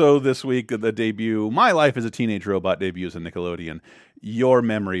 Also this week, the debut, My Life as a Teenage Robot debuts on Nickelodeon. Your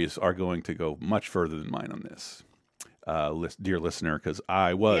memories are going to go much further than mine on this, dear listener, because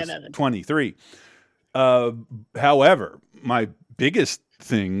I was 23. However, my biggest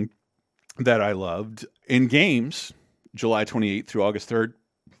thing that I loved in games, July 28th through August 3rd.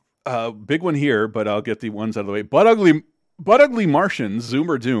 Big one here, but I'll get the ones out of the way. Butt Ugly Martians, Zoom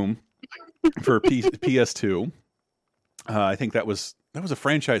or Doom for PS2. I think that was a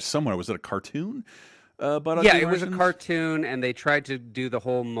franchise somewhere. Was it a cartoon? It was a cartoon, and they tried to do the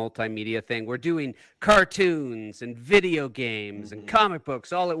whole multimedia thing. We're doing cartoons and video games and comic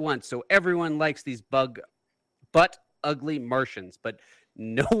books all at once, so everyone likes these butt ugly Martians, but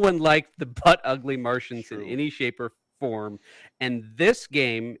no one liked the butt ugly Martians in any shape or form. And this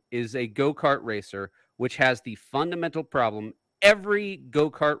game is a go-kart racer, which has the fundamental problem every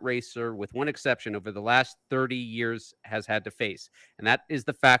go-kart racer, with one exception, over the last 30 years has had to face. And that is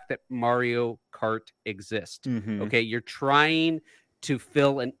the fact that Mario Kart exists. Okay, you're trying to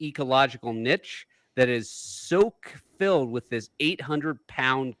fill an ecological niche that is so filled with this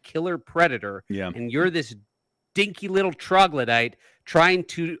 800-pound killer predator, and you're this dinky little troglodyte trying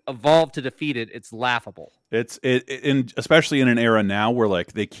to evolve to defeat it. It's laughable. Especially in an era now where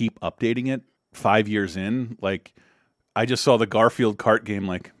like they keep updating it 5 years in. Like I just saw the Garfield kart game,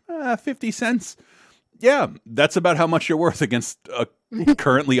 like 50 cents. Yeah, that's about how much you're worth against a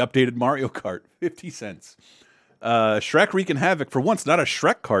currently updated Mario Kart. 50 cents. Shrek wreaking havoc, for once not a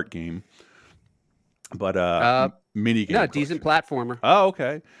Shrek kart game, but mini game. No, decent platformer. Oh,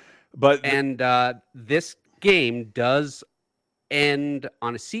 okay. But this game does end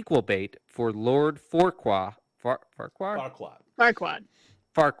on a sequel bait for Lord Farquaad,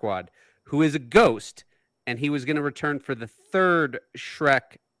 who is a ghost, and he was going to return for the third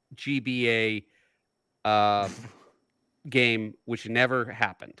Shrek GBA game, which never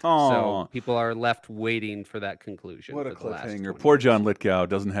happened. So people are left waiting for that conclusion. What a cliffhanger. Poor John Lithgow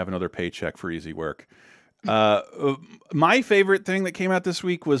doesn't have another paycheck for easy work. My favorite thing that came out this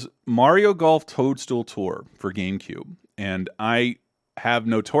week was Mario Golf Toadstool Tour for GameCube. And I have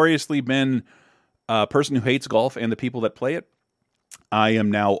notoriously been a person who hates golf and the people that play it. I am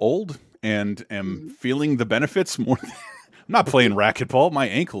now old and am feeling the benefits more. I'm not playing racquetball, my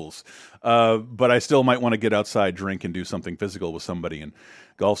ankles. But I still might want to get outside, drink, and do something physical with somebody. And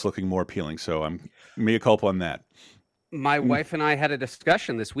golf's looking more appealing. So I'm mea culpa on that. My wife and I had a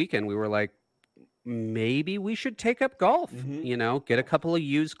discussion this weekend. We were like, maybe we should take up golf, you know, get a couple of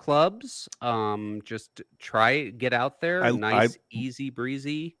used clubs, just get out there. Easy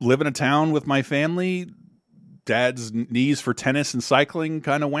breezy. Live in a town with my family. Dad's knees for tennis and cycling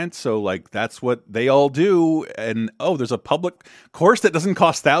kind of went. So like, that's what they all do. And there's a public course that doesn't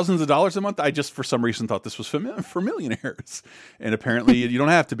cost thousands of dollars a month. I just, for some reason, thought this was for millionaires. And apparently you don't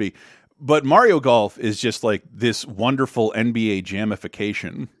have to be. But Mario Golf is just like this wonderful NBA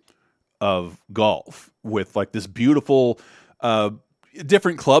jamification of golf with like this beautiful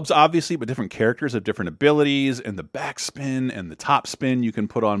different clubs, obviously, but different characters have different abilities, and the backspin and the top spin you can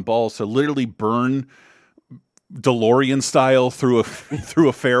put on balls to literally burn DeLorean style through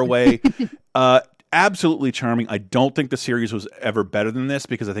a fairway. Absolutely charming. I don't think the series was ever better than this,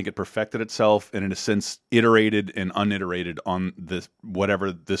 because I think it perfected itself and in a sense iterated and uniterated on this,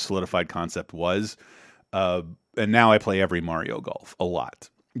 whatever this solidified concept was. And now I play every Mario Golf a lot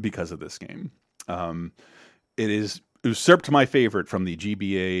because of this game. It is usurped my favorite from the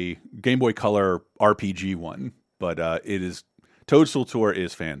GBA Game Boy Color RPG one, but Toadstool Tour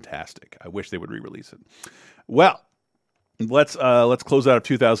is fantastic. I wish they would re-release it. Well, let's close out of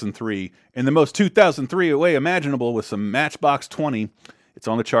 2003 in the most 2003 way imaginable with some Matchbox 20. It's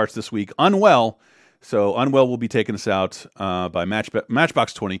on the charts this week. Unwell. So Unwell will be taking us out by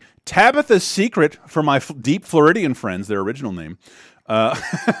Matchbox 20. Tabitha's Secret for my deep Floridian friends, their original name.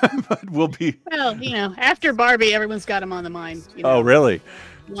 But we'll be. Well, you know, after Barbie, everyone's got them on the mind. You know? Oh, really?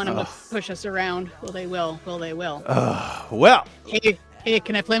 Want them to push us around? Well, they will. Well. Hey,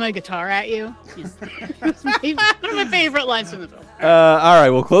 can I play my guitar at you? One of my favorite lines from the film. All right,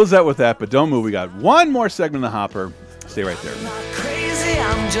 we'll close out with that, but don't move. We got one more segment in the hopper. Stay right there. Crazy,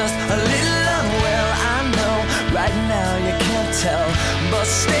 I'm just a little unwell. I know right now you can't tell, but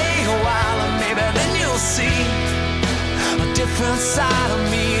stay a while and maybe then you'll see a different side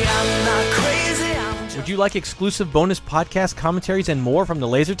of me. I'm not crazy. Would you like exclusive bonus podcast commentaries and more from the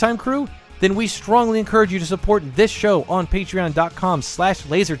LaserTime crew? Then we strongly encourage you to support this show on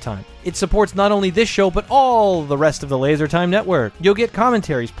patreon.com/lasertime. It supports not only this show, but all the rest of the LaserTime network. You'll get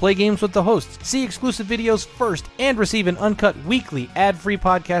commentaries, play games with the hosts, see exclusive videos first, and receive an uncut weekly ad-free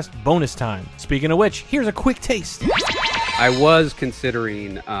podcast bonus time. Speaking of which, here's a quick taste. I was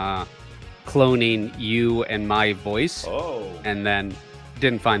considering cloning you and my voice, and then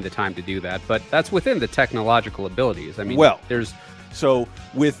didn't find the time to do that. But that's within the technological abilities. I mean, So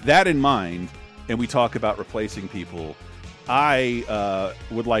with that in mind, and we talk about replacing people, I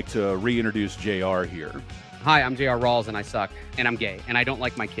would like to reintroduce JR here. Hi, I'm JR Rawls, and I suck, and I'm gay, and I don't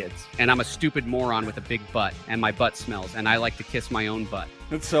like my kids, and I'm a stupid moron with a big butt, and my butt smells, and I like to kiss my own butt.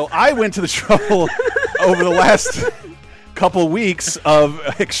 And so I went to the trouble over the last couple weeks of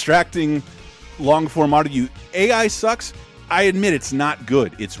extracting long-form audio. AI sucks. I admit it's not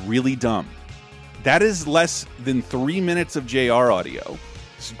good. It's really dumb. That is less than 3 minutes of JR audio.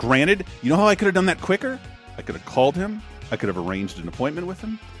 Granted, you know how I could have done that quicker? I could have called him. I could have arranged an appointment with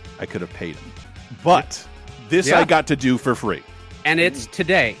him. I could have paid him. But this I got to do for free. And it's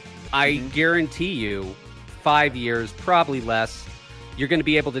today. I guarantee you 5 years, probably less, you're going to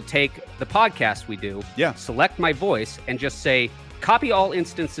be able to take the podcast we do, select my voice, and just say, copy all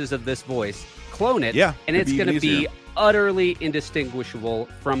instances of this voice, clone it, and it's going to be utterly indistinguishable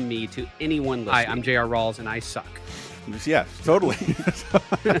from me to anyone listening. Hi, I'm J.R. Rawls, and I suck. Yeah, totally.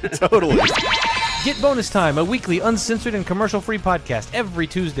 Totally. Get Bonus Time, a weekly uncensored and commercial-free podcast every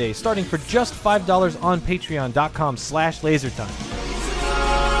Tuesday, starting for just $5 on patreon.com/lasertime.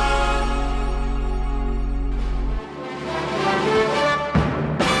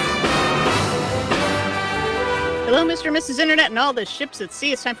 Hello, Mr. and Mrs. Internet and all the ships at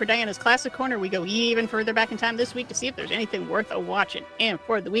sea. It's time for Diana's Classic Corner. We go even further back in time this week to see if there's anything worth a watching. And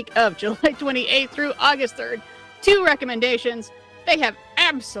for the week of July 28th through August 3rd, 2 recommendations. They have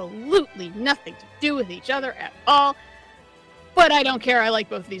absolutely nothing to do with each other at all. But I don't care. I like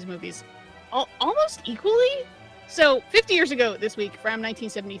both of these movies almost equally. So 50 years ago this week, from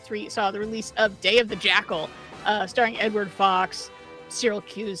 1973, saw the release of Day of the Jackal, starring Edward Fox, Cyril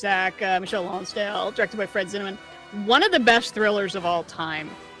Cusack, Michelle Lonsdale, directed by Fred Zinnemann. One of the best thrillers of all time.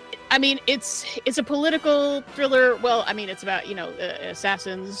 I mean, it's a political thriller. Well, I mean, it's about,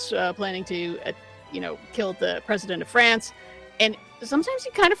 assassins planning to, kill the president of France. And sometimes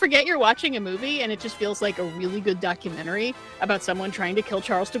you kind of forget you're watching a movie and it just feels like a really good documentary about someone trying to kill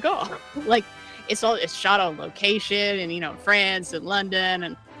Charles de Gaulle. Like, it's shot on location and, France and London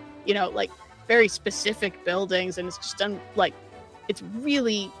and, very specific buildings. And it's just done, it's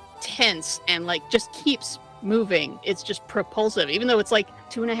really tense and, just keeps moving. It's just propulsive, even though it's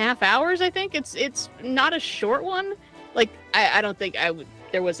 2.5 hours. I think it's not a short one. I don't think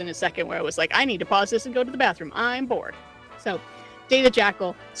there wasn't a second where I was like, I need to pause this and go to the bathroom, I'm bored. So Day of the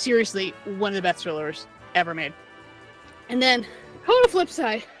Jackal, seriously one of the best thrillers ever made. And then on the flip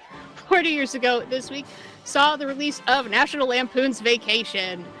side, 40 years ago this week saw the release of National Lampoon's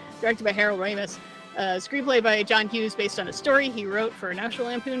Vacation, directed by Harold Ramis, screenplay by John Hughes based on a story he wrote for National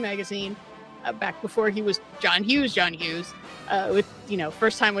Lampoon magazine back before he was John Hughes, with,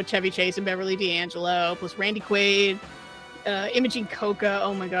 first time with Chevy Chase and Beverly D'Angelo, plus Randy Quaid, Imogen Coca,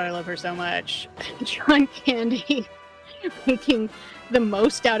 oh my god, I love her so much, John Candy, making the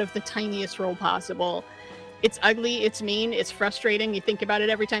most out of the tiniest role possible. It's ugly, it's mean, it's frustrating, you think about it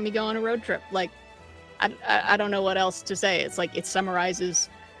every time you go on a road trip. I don't know what else to say. It's it summarizes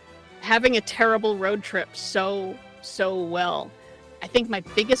having a terrible road trip so well. I think my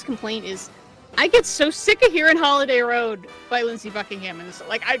biggest complaint is I get so sick of hearing Holiday Road by Lindsey Buckingham, and it's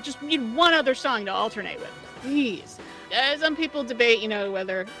I just need one other song to alternate with, please. Some people debate,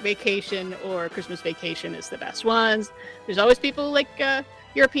 whether Vacation or Christmas Vacation is the best ones. There's always people who like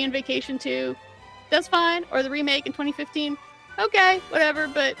European Vacation too. That's fine. Or the remake in 2015. Okay, whatever.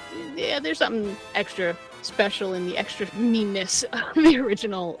 But yeah, there's something extra special in the extra meanness of the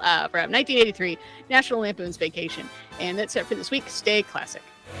original from 1983, National Lampoon's Vacation. And that's it for this week. Stay classic.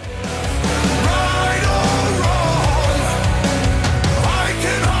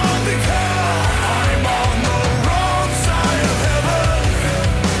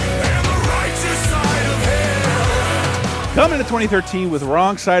 Coming to 2013 with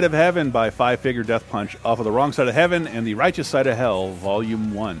Wrong Side of Heaven by Five Finger Death Punch off of The Wrong Side of Heaven and The Righteous Side of Hell,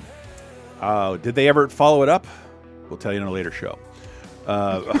 Volume 1. Did they ever follow it up? We'll tell you in a later show.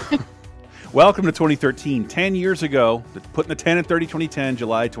 Welcome to 2013. 10 years ago, putting the 10 in 2010,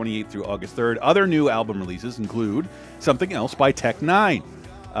 July 28th through August 3rd. Other new album releases include Something Else by Tech 9,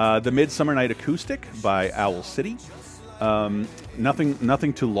 The Midsummer Night Acoustic by Owl City,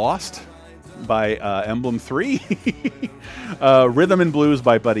 Nothing to Lost by Emblem 3, Rhythm and Blues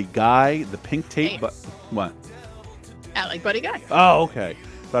by Buddy Guy, The Pink Tape by... What? I like Buddy Guy. Oh, okay.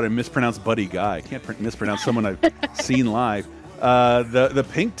 Thought I mispronounced Buddy Guy. I can't mispronounce someone I've seen live. The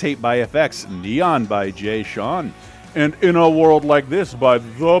Pink Tape by FX, Neon by Jay Sean, and In a World Like This by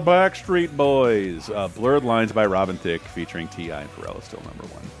the Backstreet Boys. Blurred Lines by Robin Thicke featuring T.I. and Pharrell is still number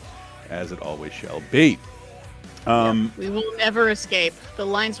 1, as it always shall be. We will never escape. The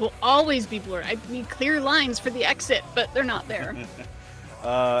lines will always be blurred. I need clear lines for the exit, but they're not there.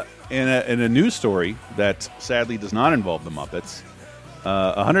 In a news story that sadly does not involve the Muppets,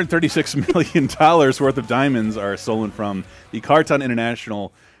 $136 million worth of diamonds are stolen from the Carton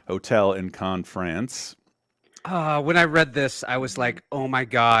International Hotel in Cannes, France. When I read this, I was like, oh my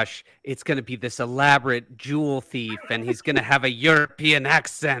gosh, it's going to be this elaborate jewel thief, and he's going to have a European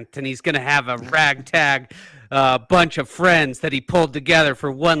accent, and he's going to have a ragtag bunch of friends that he pulled together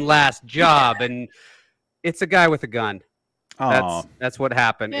for one last job, and it's a guy with a gun. That's what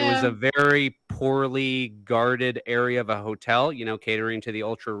happened. Yeah. It was a very poorly guarded area of a hotel, catering to the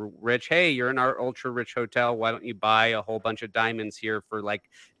ultra rich. Hey, you're in our ultra rich hotel. Why don't you buy a whole bunch of diamonds here for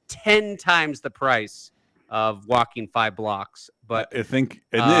 10 times the price of walking 5 blocks. But I think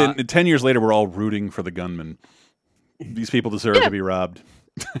and 10 years later, we're all rooting for the gunman. These people deserve to be robbed.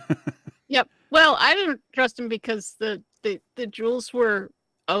 Yep. Well, I didn't trust him because the jewels were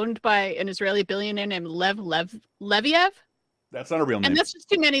owned by an Israeli billionaire named Lev Leviev. That's not a real name. And that's just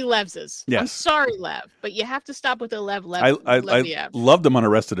too many Levses. Yes. I'm sorry, Lev, but you have to stop with the Leviev. I loved him on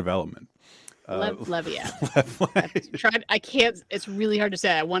Arrested Development. Leviev. I can't. It's really hard to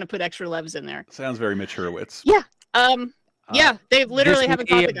say. I want to put extra Levs in there. Sounds very Mitch Hurwitz. Yeah. Yeah. They literally haven't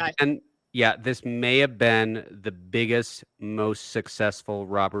caught the guy. And yeah, this may have been the biggest, most successful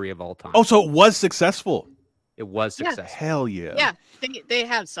robbery of all time. Oh, so it was successful. It was successful. Hell yeah. Yeah. They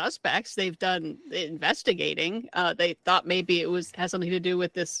have suspects. They've done investigating. They thought maybe has something to do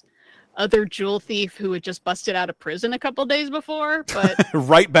with this other jewel thief who had just busted out of prison a couple days before, but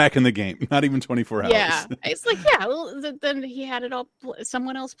right back in the game, not even 24 hours. Yeah, it's like, well, then he had it all.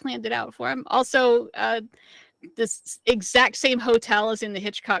 Someone else planned it out for him. Also, this exact same hotel as in the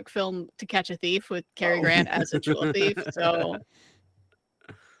Hitchcock film To Catch a Thief with Cary Grant as a jewel thief. So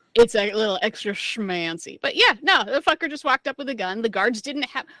it's a little extra schmancy. But yeah, no, the fucker just walked up with a gun. The guards didn't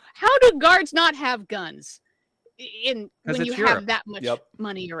have. How do guards not have guns when you have that much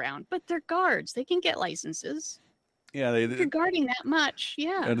money around? But they're guards. They can get licenses. Yeah, if you're guarding that much.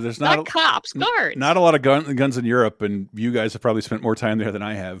 Yeah, and there's not cops, guards. Not a lot of guns in Europe, and you guys have probably spent more time there than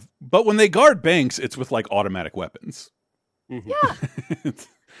I have. But when they guard banks, it's with like automatic weapons. Mm-hmm. Yeah,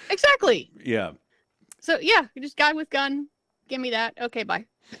 exactly. Yeah. So yeah, you just guy with gun. Give me that. Okay, bye.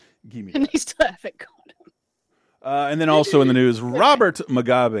 Give me. And they still haven't got him. And then also in the news, Robert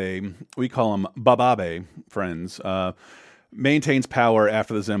Mugabe, we call him Bababe, friends, maintains power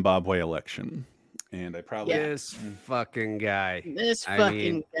after the Zimbabwe election. And I probably this fucking guy.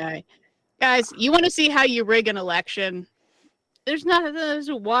 Guy. Guys, you want to see how you rig an election? There's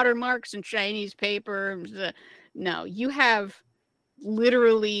watermarks and Chinese paper. No, you have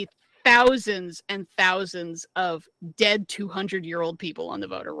literally thousands and thousands of dead 200-year-old people on the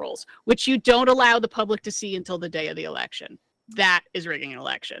voter rolls, which you don't allow the public to see until the day of the election. That is rigging an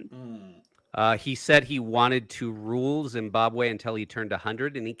election. He said he wanted to rule Zimbabwe until he turned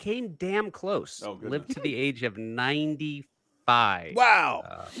 100, and he came damn close. Lived to the age of 95.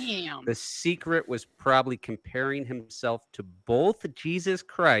 Wow. Damn. The secret was probably comparing himself to both Jesus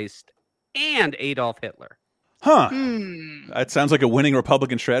Christ and Adolf Hitler. Huh. That sounds like a winning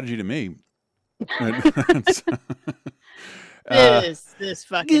Republican strategy to me. This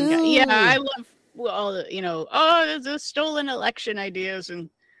fucking guy. Yeah, I love all the, there's a stolen election ideas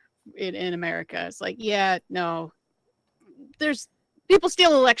in America. It's like, yeah, no. There's people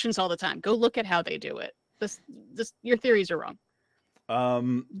steal elections all the time. Go look at how they do it. This your theories are wrong.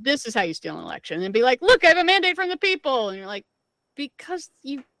 This is how you steal an election. And be like, look, I have a mandate from the people. And you're like, because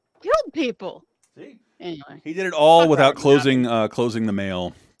you killed people. See? Anyway. He did it all without closing the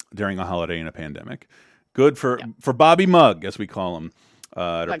mail during a holiday and a pandemic. Good for Bobby Mugg, as we call him,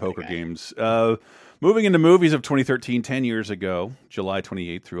 at our poker games. Moving into movies of 2013, 10 years ago, July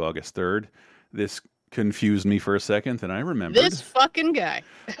 28th through August 3rd. This confused me for a second, and I remembered. This fucking guy.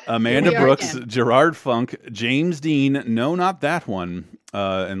 Amanda Brooks, Gerard Funk, James Dean, no, not that one,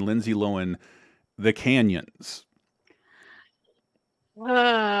 and Lindsay Lohan, The Canyons.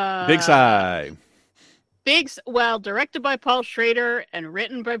 Big sigh. Well, directed by Paul Schrader and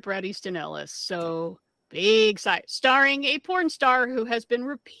written by Bret Easton Ellis. So, big sigh. Starring a porn star who has been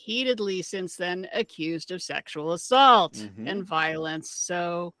repeatedly since then accused of sexual assault and violence.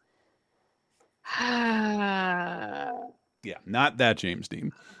 So, yeah, not that James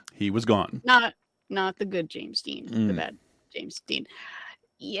Dean. He was gone. Not the good James Dean. The bad James Dean.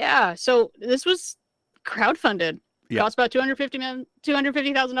 Yeah. So this was crowdfunded. Cost about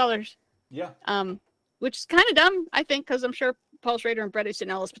 $250,000. Yeah. Which is kind of dumb, I think, because I'm sure Paul Schrader and Bret Easton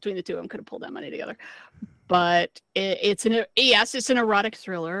Ellis, between the two of them, could have pulled that money together. But it's an erotic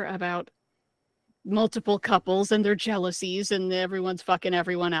thriller about multiple couples and their jealousies, and everyone's fucking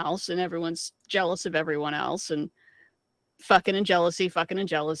everyone else, and everyone's jealous of everyone else, and fucking and jealousy,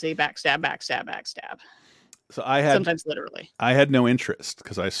 backstab. So I had sometimes literally. I had no interest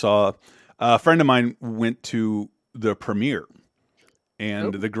because I saw a friend of mine went to the premiere,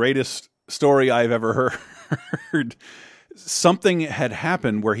 and the greatest story I've ever heard. Something had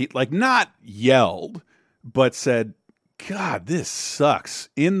happened where he not yelled, but said, "God, this sucks"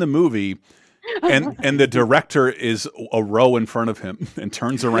 in the movie. And the director is a row in front of him and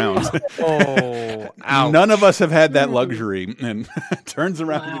turns around. Ouch. None of us have had that luxury, and turns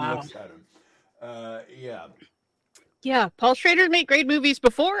around and looks at him. Yeah, Paul Schrader's made great movies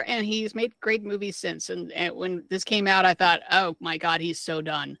before, and he's made great movies since. And when this came out, I thought, oh my God, he's so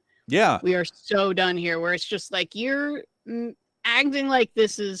done. Yeah. We are so done here, where it's just like you're acting like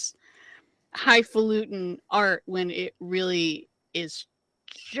this is highfalutin art when it really is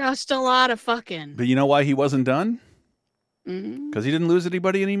just a lot of fucking. But you know why he wasn't done? Because he didn't lose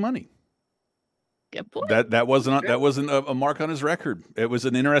anybody any money. Good point. That wasn't a mark on his record. It was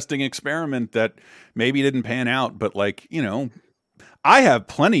an interesting experiment that maybe didn't pan out, but like, you know, I have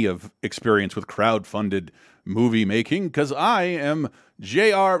plenty of experience with crowd-funded movie making because I am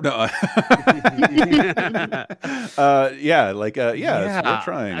JR. No. We're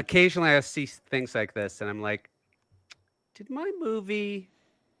trying. Occasionally I see things like this and I'm like, did my movie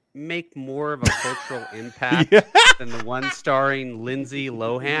make more of a cultural impact than the one starring Lindsay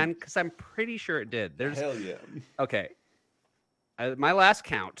Lohan? Because I'm pretty sure it did. Hell yeah. Okay. My last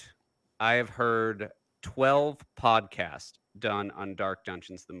count, I have heard 12 podcasts done on Dark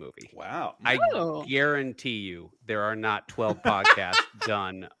Dungeons, the movie. Wow. I guarantee you there are not 12 podcasts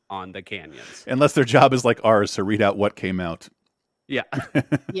done on the Canyons. Unless their job is like ours to read out what came out. Yeah.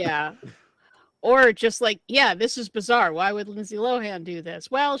 Yeah. Or just like, yeah, this is bizarre. Why would Lindsay Lohan do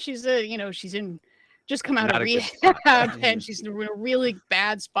this? Well, she's just come out of rehab and she's in a really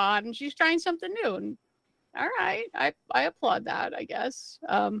bad spot and she's trying something new. And all right, I applaud that, I guess.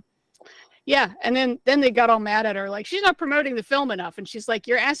 Yeah, and then they got all mad at her, like she's not promoting the film enough, and she's like,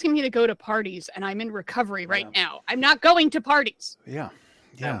 "You're asking me to go to parties, and I'm in recovery right now. I'm not going to parties." Yeah.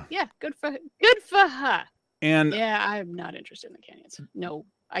 So, yeah, good for her. And yeah, I'm not interested in the Canyons. No,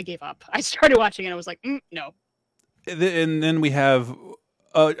 I gave up. I started watching it, and I was like, no. And then we have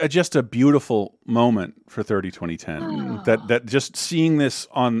just a beautiful moment for 30-2010. That just seeing this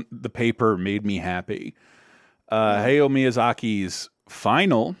on the paper made me happy. Hayao Miyazaki's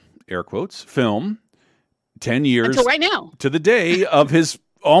final, air quotes, film, 10 years until right now, to the day of his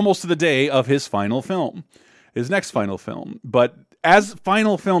almost to the day of his final film, his next final film. But as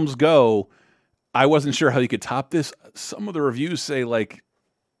final films go, I wasn't sure how you could top this. Some of the reviews say like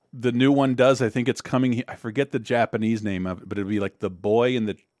the new one does. I think it's coming. I forget the Japanese name of it, but it'd be like The Boy and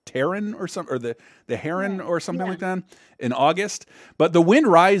the Terran or something, or the Heron or something like that in August. But The Wind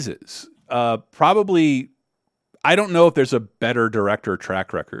Rises, probably. I don't know if there's a better director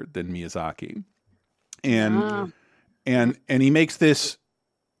track record than Miyazaki, and he makes this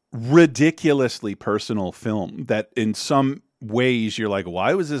ridiculously personal film that in some ways you're like,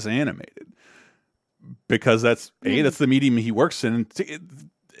 why was this animated? Because that's the medium he works in.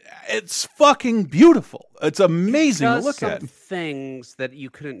 It's fucking beautiful. It's amazing to look at. Things that you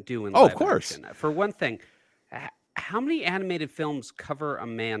couldn't do in of course. Action. For one thing, how many animated films cover a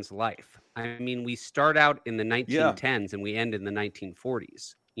man's life? I mean, we start out in the 1910s and we end in the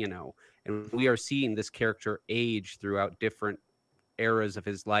 1940s, you know, and we are seeing this character age throughout different eras of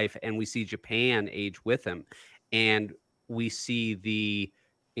his life, and we see Japan age with him, and we see the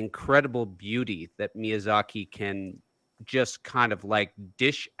incredible beauty that Miyazaki can just kind of like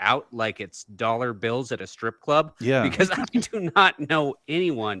dish out like it's dollar bills at a strip club. Yeah. Because I do not know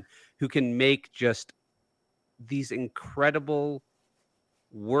anyone who can make just these incredible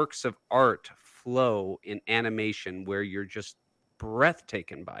works of art flow in animation where you're just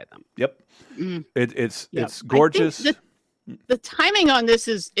breathtaking by them. Yep. It's gorgeous. The timing on this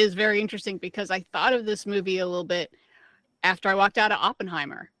is very interesting because I thought of this movie a little bit after I walked out of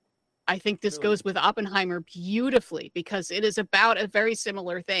Oppenheimer. I think this goes with Oppenheimer beautifully because it is about a very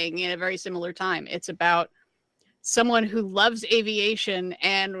similar thing in a very similar time. It's about someone who loves aviation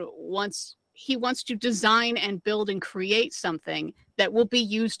and wants to design and build and create something that will be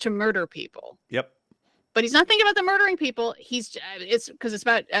used to murder people. Yep. But he's not thinking about the murdering people. It's because it's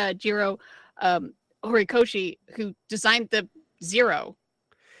about Jiro Horikoshi, who designed the Zero.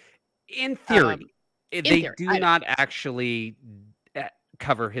 In theory, they do not actually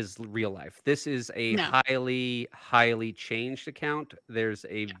cover his real life. This is a highly, highly changed account. There's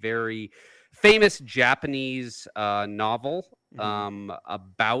a very famous Japanese novel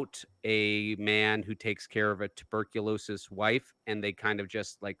about a man who takes care of a tuberculosis wife, and they kind of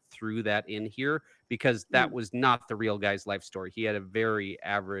just like threw that in here because that was not the real guy's life story. He had a very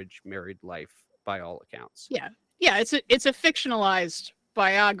average married life by all accounts. Yeah, it's a fictionalized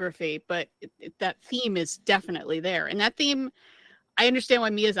biography, but that theme is definitely there, and that theme, I understand why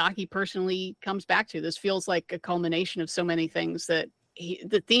Miyazaki personally comes back to. This feels like a culmination of so many things that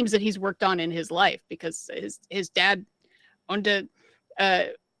the themes that he's worked on in his life, because his dad owned a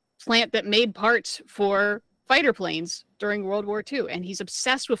plant that made parts for fighter planes during World War II, and he's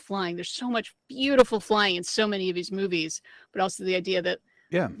obsessed with flying. There's so much beautiful flying in so many of his movies, but also the idea that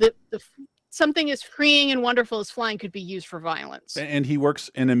the something as freeing and wonderful as flying could be used for violence. And he works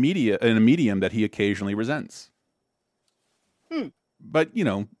in a medium that he occasionally resents. But, you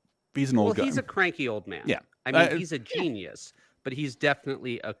know, He's an old guy. He's a cranky old man. Yeah. I mean, he's a genius, but he's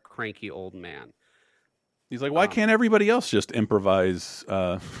definitely a cranky old man. He's like, why can't everybody else just improvise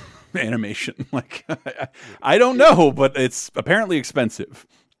animation? Like, I don't know, but it's apparently expensive.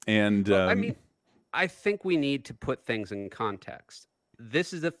 And I mean, I think we need to put things in context.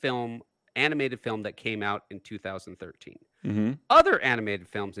 This is a animated film that came out in 2013. Mm-hmm. Other animated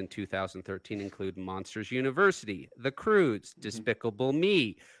films in 2013 include Monsters University, The Croods, Despicable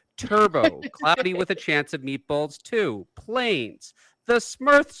Me, Turbo, Cloudy with a Chance of Meatballs 2, Planes, The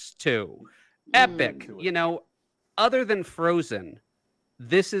Smurfs 2, Epic. You know, other than Frozen,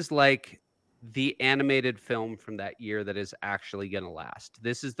 this is like the animated film from that year that is actually going to last.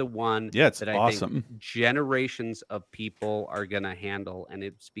 This is the one that I think generations of people are going to handle, and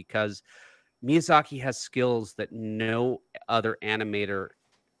it's because Miyazaki has skills that no other animator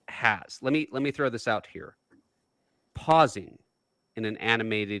has. Let me throw this out here. Pausing in an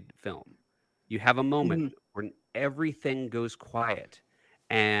animated film. You have a moment when everything goes quiet,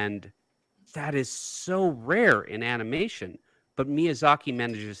 and that is so rare in animation, but Miyazaki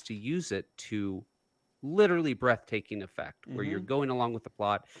manages to use it to literally breathtaking effect, where you're going along with the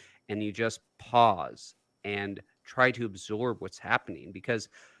plot and you just pause and try to absorb what's happening. Because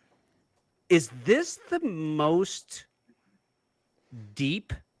is this the most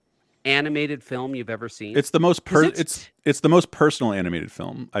deep animated film you've ever seen? It's the most it's the most personal animated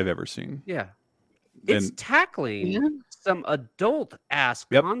film I've ever seen. Yeah. It's tackling some adult-ass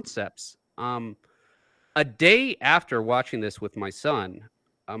concepts. A day after watching this with my son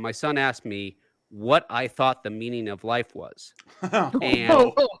asked me what I thought the meaning of life was. And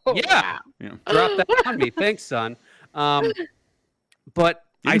drop that on me. Thanks, son. But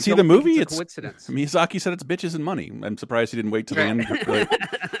you didn't see the movie? It's a coincidence. Miyazaki said it's bitches and money. I'm surprised he didn't wait till the end.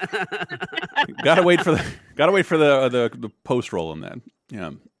 Gotta wait for the post roll on that.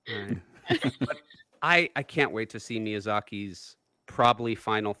 Yeah. Right. But I can't wait to see Miyazaki's probably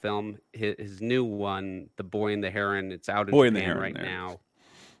final film, his new one, The Boy and the Heron. It's out in Japan right now.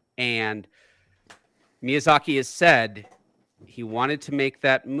 And Miyazaki has said he wanted to make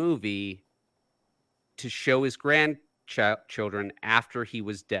that movie to show his grandchildren after he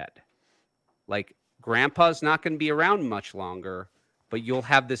was dead. Like, Grandpa's not going to be around much longer, but you'll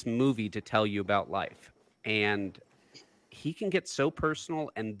have this movie to tell you about life. And he can get so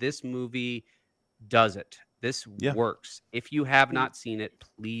personal, and this movie does it. This works. If you have not seen it,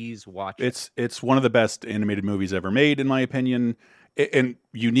 please watch it. It's one of the best animated movies ever made, in my opinion. And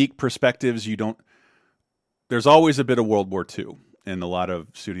unique perspectives. There's always a bit of World War II in a lot of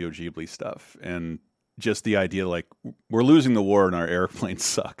Studio Ghibli stuff, and just the idea like we're losing the war and our airplanes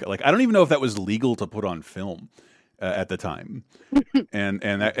suck. Like, I don't even know if that was legal to put on film at the time.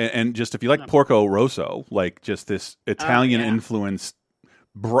 and just if you like Porco Rosso, like just this Italian influenced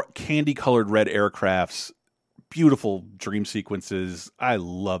candy colored red aircrafts. Beautiful dream sequences. I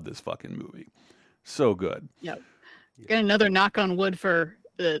love this fucking movie. So good. Yep. Got another knock on wood for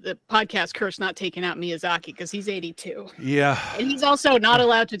the podcast curse not taking out Miyazaki because he's 82. Yeah. And he's also not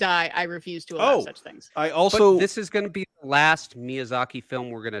allowed to die. I refuse to allow such things. But this is going to be the last Miyazaki film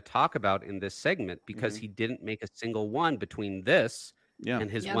we're going to talk about in this segment because he didn't make a single one between this and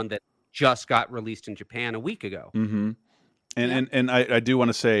his one that just got released in Japan a week ago. Mm-hmm. And I do want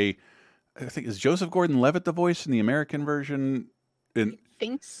to say, I think, is Joseph Gordon-Levitt the voice in the American version? I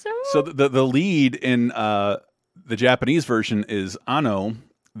think so. So the lead in the Japanese version is Anno,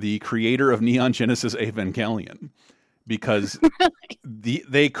 the creator of Neon Genesis Evangelion, because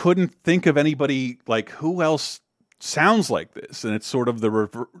they couldn't think of anybody like who else sounds like this, and it's sort of the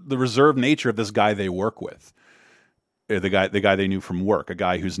reserved nature of this guy they work with, the guy they knew from work, a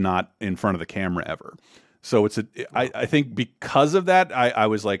guy who's not in front of the camera ever. So I think because of that, I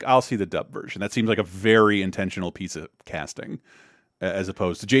was like, I'll see the dub version. That seems like a very intentional piece of casting, as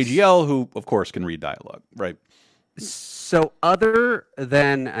opposed to JGL, who of course can read dialogue, right? So other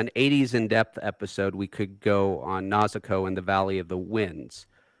than an 80s in-depth episode, we could go on Nausicaa and the Valley of the Winds.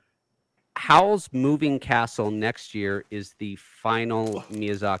 Howl's Moving Castle next year is the final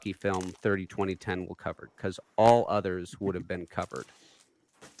Miyazaki film 2010 will cover, because all others would have been covered.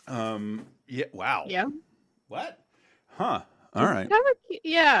 Yeah. Wow. Yeah. What? Huh. All right.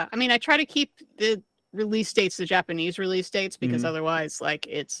 Yeah. I mean, I try to keep the release dates, the Japanese release dates, because otherwise, like,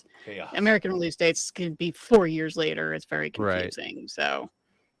 it's American release dates can be 4 years later. It's very confusing. Right. So,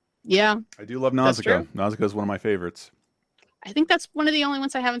 yeah. I do love Nausicaa. Nausicaa is one of my favorites. I think that's one of the only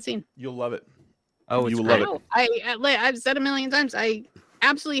ones I haven't seen. You'll love it. Oh, you will love it. I've said a million times, I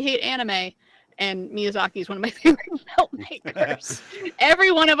absolutely hate anime. And Miyazaki is one of my favorite filmmakers.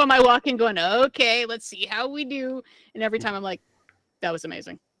 Every one of them I walk in going, okay, let's see how we do. And every time I'm like, that was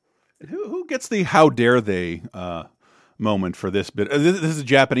amazing. Who gets the "how dare they" moment for this bit? This is a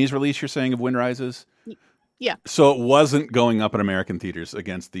Japanese release, you're saying, of Wind Rises? Yeah. So it wasn't going up in American theaters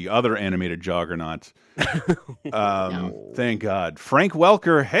against the other animated juggernaut. No. Thank God. Frank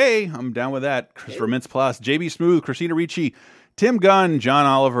Welker, hey, I'm down with that. Christopher Mintz-Plasse, JB Smoove, Christina Ricci, Tim Gunn, John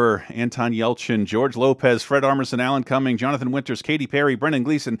Oliver, Anton Yelchin, George Lopez, Fred Armisen, Alan Cumming, Jonathan Winters, Katy Perry, Brendan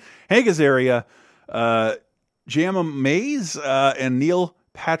Gleeson, Hank Azaria, Jamma Mays, and Neil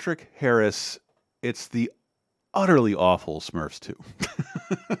Patrick Harris. It's the utterly awful Smurfs 2.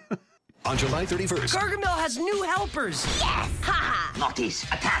 On July 31st. Gargamel has new helpers. Yes! Ha! Naughties,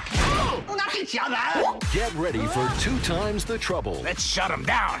 attack! Oh, not each other! Get ready for 2 times the trouble. Let's shut them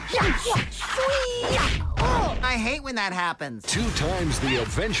down. Oh, I hate when that happens. 2 times the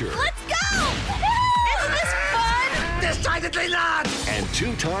adventure. Let's go! Isn't this fun? Decidedly not! And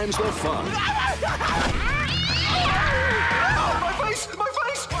 2 times the fun. Oh, my face! My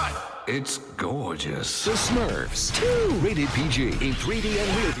face! What? It's gorgeous. The Smurfs 2. Rated PG in 3D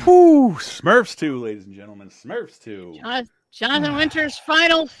and real. Woo! Smurfs 2, ladies and gentlemen. Smurfs 2. Jonathan Winters'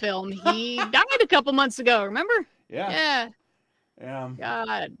 final film. He died a couple months ago, remember? Yeah.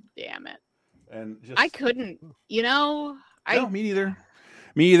 God damn it. And just, I couldn't, No, me neither.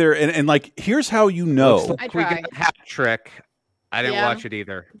 Me either. And like, here's how you know. I We got a hat trick. I didn't watch it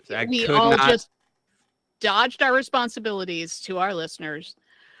either. We all just dodged our responsibilities to our listeners.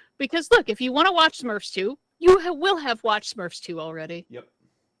 Because look, if you want to watch Smurfs 2, you will have watched Smurfs 2 already. Yep.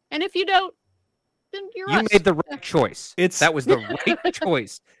 And if you don't, then You made the right choice. That was the right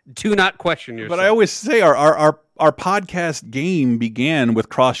choice. Do not question yourself. But I always say our podcast game began with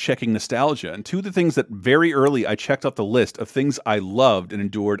cross-checking nostalgia. And 2 of the things that very early I checked off the list of things I loved and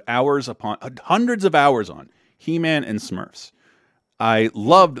endured hundreds of hours on, He-Man and Smurfs. I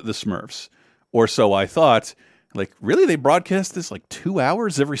loved the Smurfs, or so I thought. Like, really? They broadcast this like 2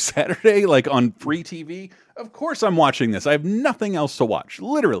 hours every Saturday, like on free TV? Of course I'm watching this. I have nothing else to watch,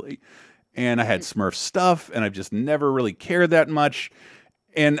 literally. And I had Smurf stuff, and I've just never really cared that much.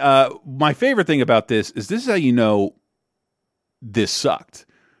 And my favorite thing about this is how you know this sucked.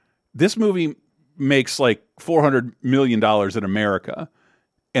 This movie makes like $400 million in America,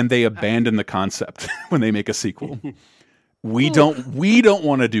 and they abandon the concept when they make a sequel. We don't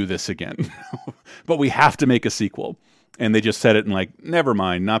want to do this again, but we have to make a sequel. And they just said it and like, never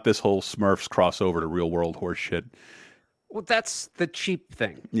mind, not this whole Smurfs crossover to real world horse shit. Well, that's the cheap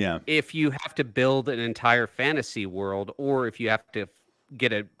thing. Yeah. If you have to build an entire fantasy world, or if you have to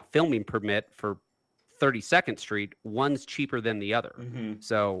get a filming permit for 32nd Street, one's cheaper than the other.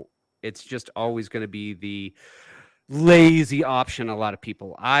 So it's just always going to be the lazy option. A lot of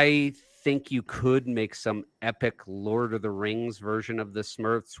people. I think you could make some epic Lord of the Rings version of the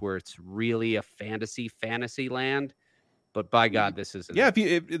Smurfs where it's really a fantasy land. But by God, this isn't. Yeah,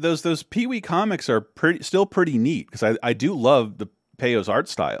 those Pee-wee comics are still pretty neat, because I do love the Peyo's art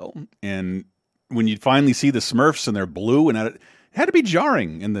style. And when you finally see the Smurfs and they're blue, and it had to be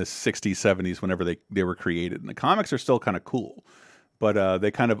jarring in the 60s, 70s whenever they were created. And the comics are still kind of cool. But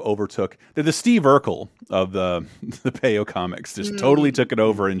they kind of overtook. They're the Steve Urkel of the Peyo comics. Just totally took it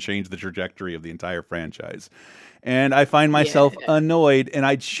over and changed the trajectory of the entire franchise. And I find myself annoyed, and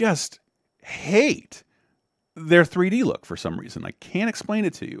I just hate their 3D look for some reason. I can't explain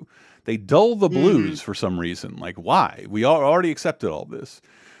it to you. They dull the blues for some reason. Like, why? We already accepted all this.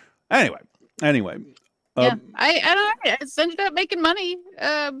 Anyway. I don't know. It's ended up making money.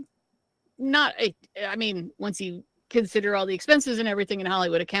 I mean, once you consider all the expenses and everything in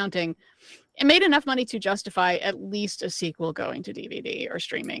Hollywood accounting, it made enough money to justify at least a sequel going to DVD or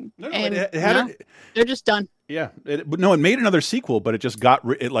streaming. They're just done. Yeah. It made another sequel, but it just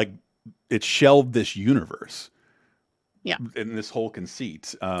it shelved this universe. Yeah. In this whole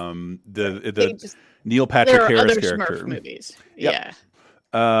conceit. The Neil Patrick Harris character. Smurf movies. Yep.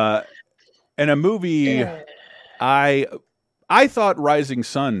 Yeah. And a movie I thought Rising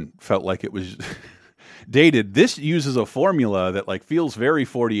Sun felt like it was dated. This uses a formula that like feels very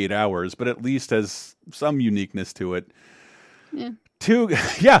 48 Hours, but at least has some uniqueness to it.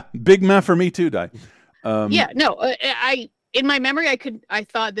 Yeah. Big meh for me too, Di. In my memory, I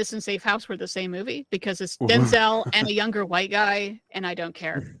thought this and Safe House were the same movie because it's Denzel and a younger white guy, and I don't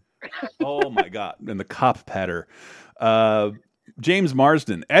care. Oh my God. And the cop patter. James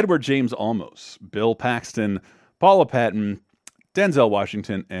Marsden, Edward James Olmos, Bill Paxton, Paula Patton, Denzel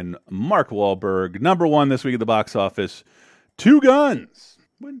Washington, and Mark Wahlberg. #1 this week at the box office. 2 Guns.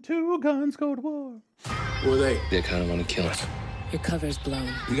 When 2 guns go to war. Who are they? They kind of want to kill us. Your cover's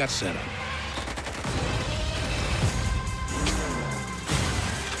blown. We got set up.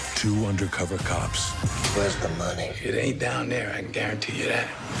 2 undercover cops. Where's the money? It ain't down there, I can guarantee you that.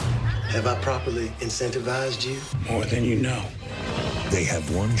 Have I properly incentivized you? More than you know. They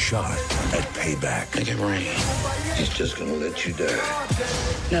have one shot at payback. Make it rain. He's just gonna let you die.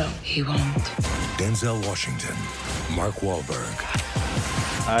 No, he won't. Denzel Washington, Mark Wahlberg.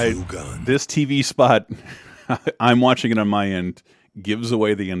 Two Guns. This TV spot, I'm watching it on my end, gives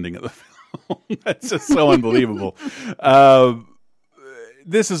away the ending of the film. That's just so unbelievable.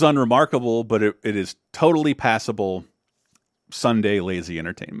 This is unremarkable, but it is totally passable Sunday lazy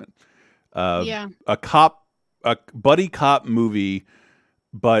entertainment. A buddy cop movie,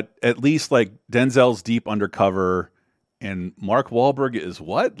 but at least like Denzel's deep undercover, and Mark Wahlberg is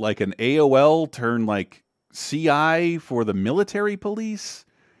what? Like an AOL turned like CI for the military police?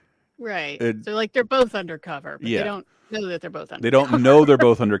 Right. So like they're both undercover, but they don't know that they're both undercover. They don't know they're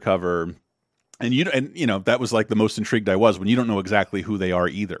both undercover. And you know, that was like the most intrigued I was when you don't know exactly who they are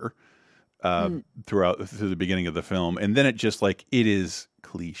either through the beginning of the film. And then it just like, it is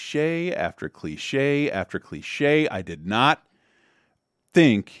cliche after cliche after cliche. I did not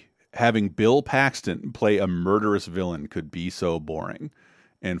think having Bill Paxton play a murderous villain could be so boring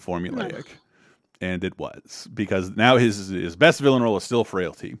and formulaic. And it was, because now his best villain role is still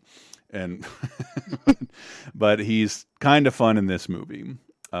Frailty. And but he's kind of fun in this movie.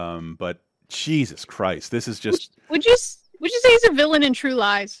 But Jesus Christ, this is just. Would you say he's a villain in True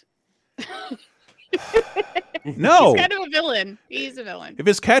Lies? No, he's kind of a villain. He's a villain. If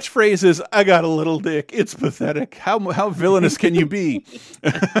his catchphrase is "I got a little dick," it's pathetic. How villainous can you be?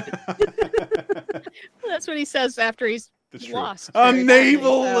 Well, that's what he says after he's lost. A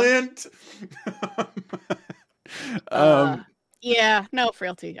naval lint. Yeah, no,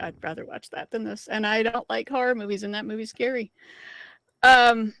 Frailty. I'd rather watch that than this, and I don't like horror movies, and that movie's scary.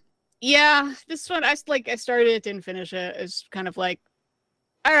 Yeah, this one I started it, didn't finish it. It's kind of like,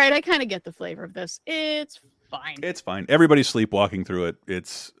 all right, I kind of get the flavor of this. It's fine. It's fine. Everybody's sleepwalking through it.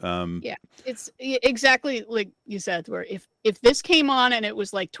 It's yeah, it's exactly like you said, where if this came on and it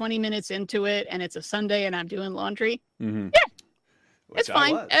was like 20 minutes into it and it's a Sunday and I'm doing laundry, yeah, it's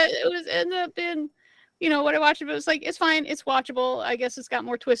fine. It ended up being, you know, what I watched, it was like, it's fine, it's watchable. I guess it's got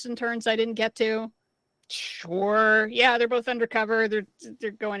more twists and turns I didn't get to. Sure, yeah, they're both undercover.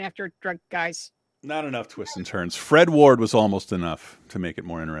 They're going after drug guys. Not enough twists and turns. Fred Ward was almost enough to make it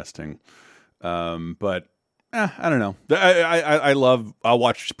more interesting. But I don't know. I'll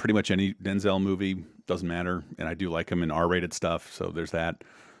watch pretty much any Denzel movie. Doesn't matter. And I do like him in R-rated stuff. So there's that.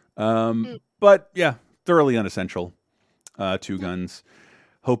 But yeah, thoroughly unessential. Two Guns.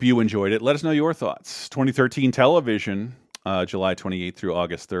 Hope you enjoyed it. Let us know your thoughts. 2013 television, July 28th through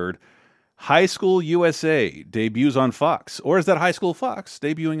August 3rd. High School USA debuts on Fox, or is that High School Fox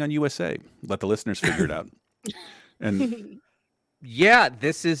debuting on USA? Let the listeners figure it out. And yeah,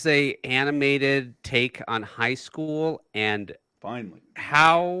 this is a animated take on high school, and finally,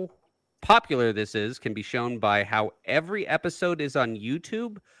 how popular this is can be shown by how every episode is on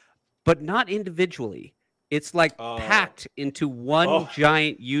YouTube, but not individually. It's like packed into one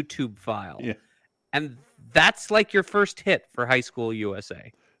giant YouTube file, and that's like your first hit for High School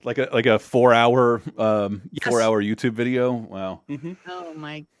USA. Like a 4-hour YouTube video. Wow. Mm-hmm. Oh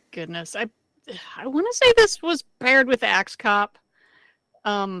my goodness. I want to say this was paired with Axe Cop.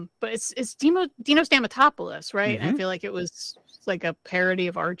 But it's Dino Stamatopoulos, right? Mm-hmm. I feel like it was like a parody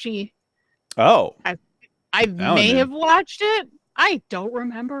of Archie. Oh. I may have watched it. I don't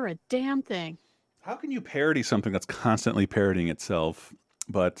remember a damn thing. How can you parody something that's constantly parodying itself?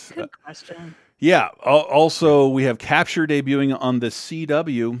 But good question. Yeah. Also, we have Capture debuting on the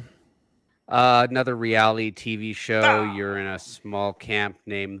CW. Another reality TV show. You're in a small camp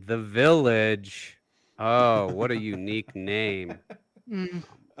named The Village. Oh, what a unique name. And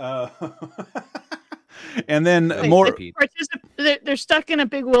then they're stuck in a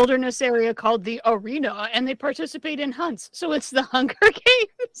big wilderness area called the Arena, and they participate in hunts. So it's the Hunger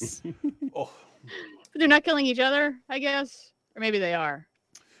Games. But they're not killing each other, I guess. Or maybe they are.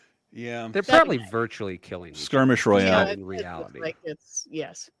 Yeah, they're probably virtually killing Skirmish Royale in reality.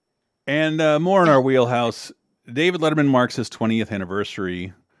 Yes. And more in our wheelhouse. David Letterman marks his 20th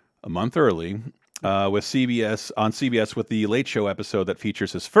anniversary a month early with CBS with the Late Show episode that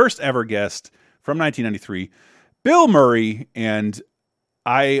features his first ever guest from 1993, Bill Murray. And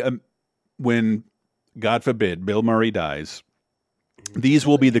when God forbid Bill Murray dies, these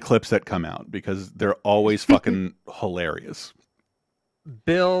will be the clips that come out because they're always fucking hilarious.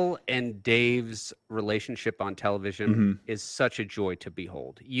 Bill and Dave's relationship on television is such a joy to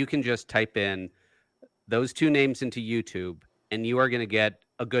behold. You can just type in those two names into YouTube and you are going to get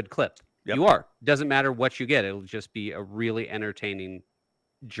a good clip. Yep. You are. Doesn't matter what you get. It'll just be a really entertaining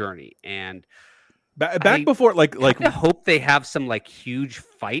journey. And Back before, like I hope they have some like huge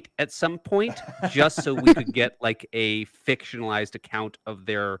fight at some point, just so we could get like a fictionalized account of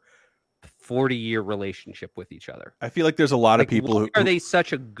their 40-year relationship with each other. I feel like there's a lot of people who are they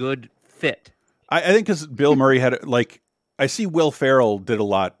such a good fit? I think because Bill Murray had like, I see Will Ferrell did a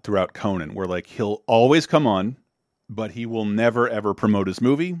lot throughout Conan, where like he'll always come on, but he will never ever promote his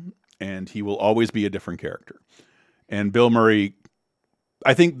movie, and he will always be a different character. And Bill Murray,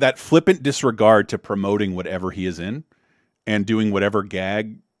 I think that flippant disregard to promoting whatever he is in and doing whatever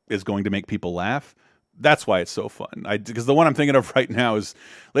gag is going to make people laugh, that's why it's so fun. Because the one I'm thinking of right now is,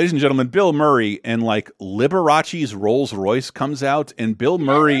 ladies and gentlemen, Bill Murray, and like Liberace's Rolls Royce comes out, and Bill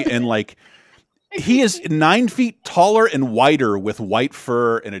Murray and like, he is 9 feet taller and whiter with white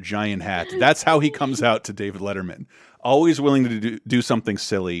fur and a giant hat. That's how he comes out to David Letterman. Always willing to do something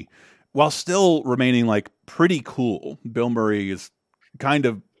silly while still remaining like pretty cool. Bill Murray was kind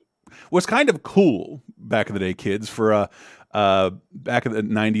of cool back in the day, kids, for back in the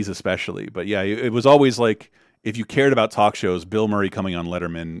 90s especially. But yeah, it was always like, if you cared about talk shows, Bill Murray coming on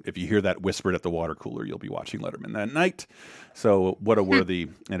Letterman, if you hear that whispered at the water cooler, you'll be watching Letterman that night. So what a worthy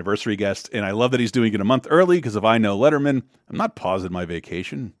anniversary guest. And I love that he's doing it a month early, because if I know Letterman, I'm not pausing my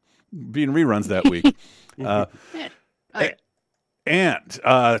vacation. Being reruns that week. And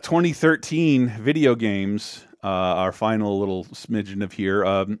 2013 video games, our final little smidgen of here.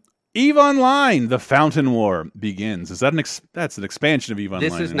 EVE Online, the Fountain War begins. Is that that's an expansion of EVE Online?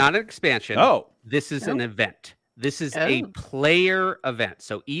 This is not an expansion. Oh. This is an event. This is a player event.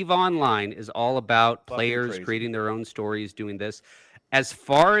 So EVE Online is all about players creating their own stories, doing this. As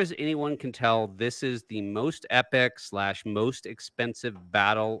far as anyone can tell, this is the most epic / most expensive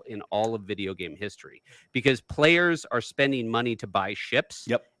battle in all of video game history, because players are spending money to buy ships.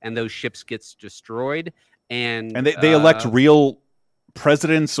 Yep. And those ships gets destroyed. And they elect real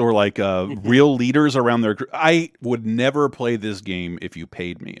presidents or like real leaders around their. I would never play this game if you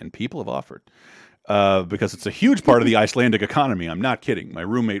paid me, and people have offered, because it's a huge part of the Icelandic economy. I'm not kidding. My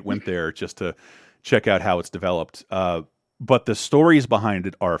roommate went there just to check out how it's developed. But the stories behind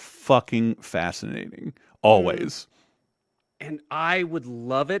it are fucking fascinating, always. And I would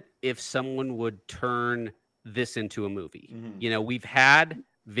love it if someone would turn this into a movie. You know, we've had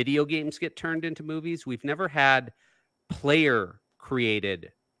video games get turned into movies. We've never had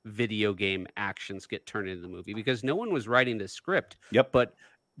player-created video game actions get turned into the movie, because no one was writing the script. Yep. But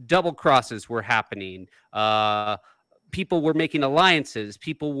double crosses were happening. People were making alliances.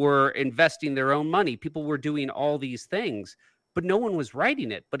 People were investing their own money. People were doing all these things, but no one was writing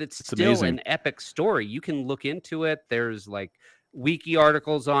it. But it's still amazing. An epic story. You can look into it. There's like wiki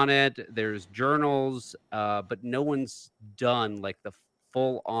articles on it. There's journals, but no one's done like the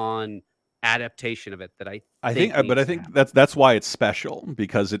full-on adaptation of it that I think. But I think that's why it's special,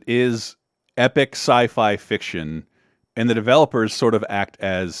 because it is epic sci-fi fiction, and the developers sort of act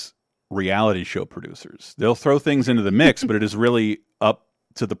as reality show producers. They'll throw things into the mix, but it is really up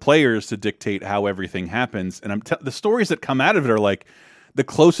to the players to dictate how everything happens. And the stories that come out of it are like the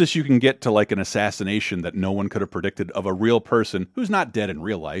closest you can get to like an assassination that no one could have predicted of a real person who's not dead in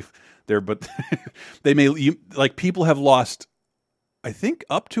real life. But like people have lost, I think,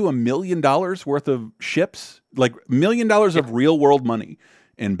 up to $1 million worth of ships, like $1 million of real world money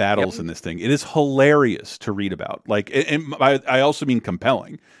in battles in this thing. It is hilarious to read about. Like, and I also mean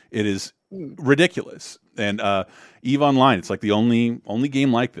compelling. It is ridiculous. And EVE Online, it's like the only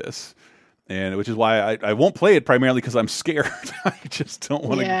game like this, and which is why I won't play it, primarily because I'm scared. I just don't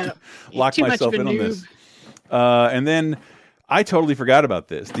want to lock myself in on this. And then I totally forgot about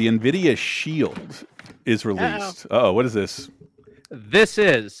this. The NVIDIA Shield is released. Uh-oh, what is this? This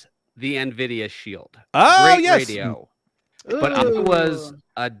is the NVIDIA Shield. Oh, Great yes. Radio. But I was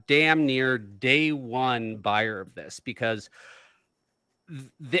a damn near day one buyer of this, because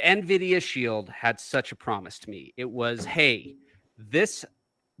the NVIDIA Shield had such a promise to me. It was, hey, this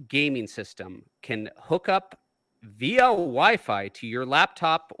gaming system can hook up via Wi-Fi to your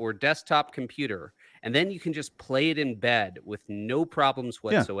laptop or desktop computer, and then you can just play it in bed with no problems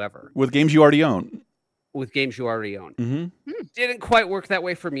whatsoever. With games you already own. Didn't quite work that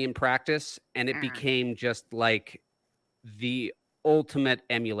way for me in practice, and it became just like the ultimate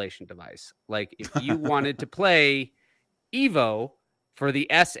emulation device. Like, if you wanted to play Evo for the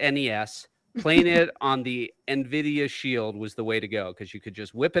SNES, playing it on the NVIDIA Shield was the way to go, because you could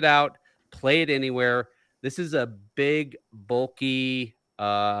just whip it out, play it anywhere. This is a big, bulky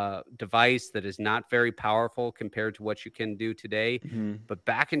device that is not very powerful compared to what you can do today. But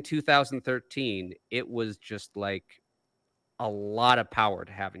back in 2013, it was just like a lot of power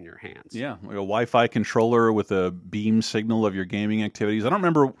to have in your hands. Yeah, like a Wi-Fi controller with a beam signal of your gaming activities. I don't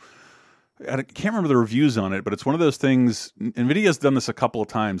remember. I can't remember the reviews on it, but it's one of those things. NVIDIA's done this a couple of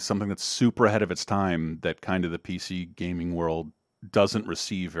times, something that's super ahead of its time that kind of the PC gaming world doesn't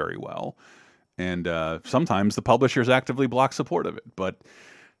receive very well. And sometimes the publishers actively block support of it. But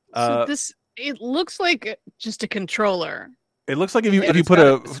so it looks like just a controller. It looks like if you put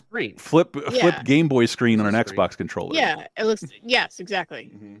a flip Yeah. Game Boy screen on an Xbox controller. Yeah, it looks. Yes,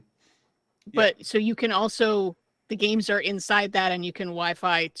 exactly. But so you can also, the games are inside that, and you can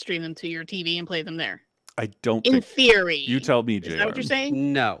Wi-Fi stream them to your TV and play them there. I don't. In theory, you tell me, JR. Is that what you're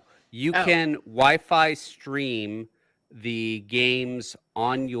saying? No, you can Wi-Fi stream the games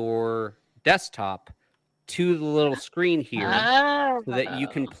on your desktop to the little screen here, so that you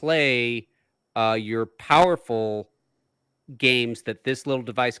can play your powerful games that this little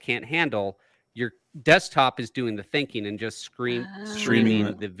device can't handle. Your desktop is doing the thinking and just streaming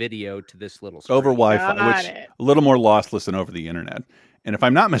the video to this little screen. Over Wi-Fi, which a little more lossless than over the internet. And if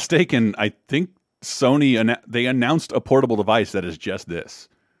I'm not mistaken, I think Sony they announced a portable device that is just this.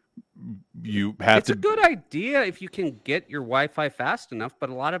 It's a good idea if you can get your Wi-Fi fast enough, but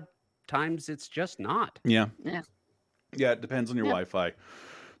a lot of times it's just not. Yeah, it depends on your Wi-Fi.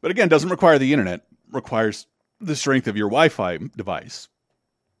 But again, it doesn't require the internet. It requires the strength of your Wi-Fi device,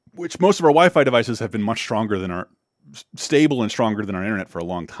 which most of our Wi-Fi devices have been much stronger than stable and stronger than our internet for a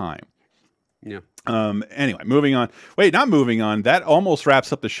long time. Yeah. Anyway, moving on. Wait, not moving on. That almost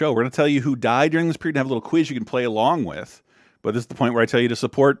wraps up the show. We're going to tell you who died during this period and have a little quiz you can play along with. But this is the point where I tell you to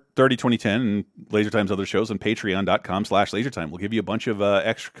support 30-2010 and Laser Time's other shows on patreon.com/lasertime. We'll give you a bunch of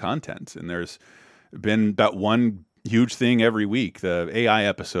extra content. And there's been about one huge thing every week, the AI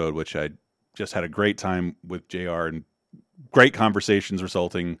episode, which I just had a great time with JR and great conversations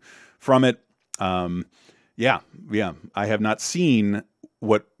resulting from it. Yeah. I have not seen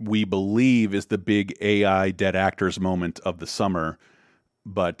what we believe is the big AI dead actors moment of the summer,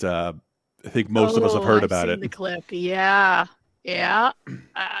 but I think most of us have heard about it. The clip, yeah. But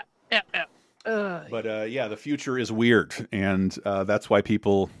the future is weird, and that's why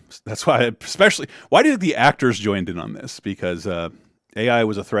especially, why do you think the actors joined in on this? Because AI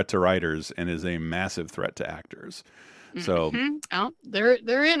was a threat to writers and is a massive threat to actors. So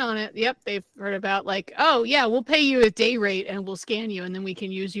they're in on it. Yep, they've heard about oh yeah, we'll pay you a day rate and we'll scan you and then we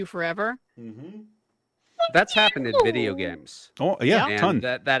can use you forever. That's happened in video games. Oh yeah, and ton.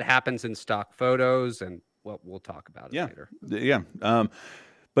 That happens in stock photos, and we'll talk about it later. Yeah.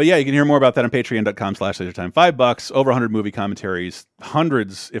 But yeah, you can hear more about that on patreon.com/lasertime. $5, over 100 movie commentaries,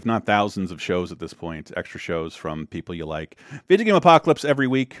 hundreds, if not thousands of shows at this point, extra shows from people you like. Video Game Apocalypse every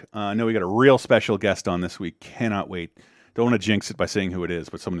week. I know we got a real special guest on this week. Cannot wait. Don't want to jinx it by saying who it is,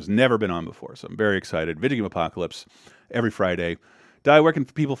 but someone who's never been on before. So I'm very excited. Video Game Apocalypse every Friday. Di, where can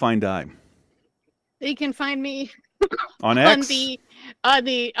people find Di? They can find me on X? on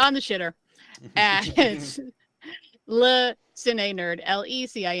the shitter at Le Cine Nerd,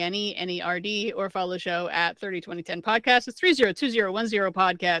 LECINENERD, or follow the show at 302010 podcast. It's 302010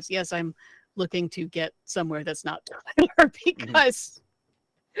 podcast. Yes, I'm looking to get somewhere that's not Tyler because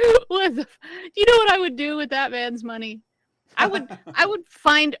do you know what I would do with that man's money? I would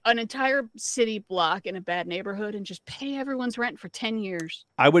find an entire city block in a bad neighborhood and just pay everyone's rent for 10 years.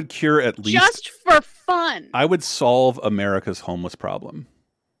 I would cure at least just for fun. I would solve America's homeless problem.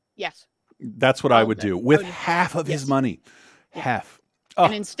 Yes. That's what I would do with half of his money. Half. Oh.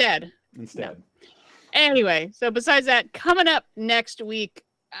 And instead. No. Anyway, so besides that, coming up next week,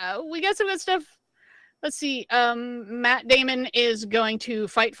 we got some good stuff. Let's see. Matt Damon is going to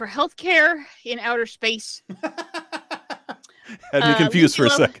fight for healthcare in outer space. Had me confused for a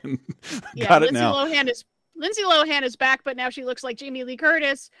second. Got it now. Lindsay Lohan is back, but now she looks like Jamie Lee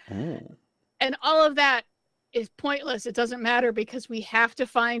Curtis. Oh. And all of that is pointless. It doesn't matter because we have to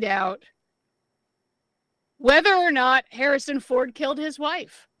find out whether or not Harrison Ford killed his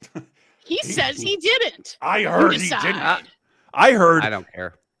wife. He says he didn't. I heard he didn't. I don't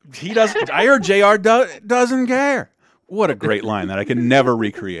care. He doesn't. I heard JR doesn't care. What a great line that I can never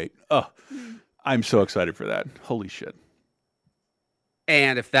recreate. Oh, I'm so excited for that. Holy shit.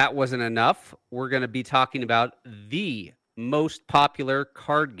 And if that wasn't enough, we're going to be talking about the most popular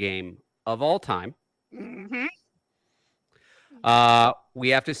card game of all time. Mm-hmm. We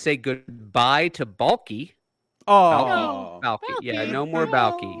have to say goodbye to Balky. Oh, Balky. Yeah, no more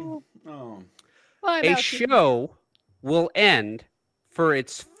Balky. Oh. Bye, A show will end for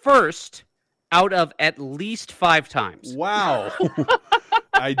its first out of at least 5 times. Wow.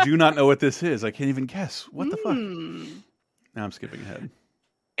 I do not know what this is. I can't even guess. What the fuck? Now I'm skipping ahead.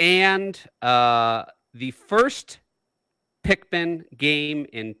 And the first Pikmin game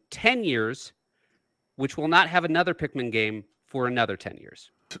in 10 years, which will not have another Pikmin game for another 10 years.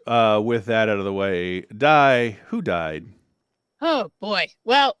 With that out of the way, who died? Oh boy.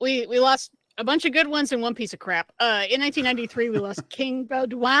 Well, we lost a bunch of good ones and one piece of crap. In 1993, we lost King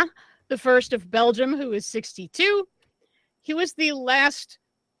Baudouin the First of Belgium, who was 62. He was the last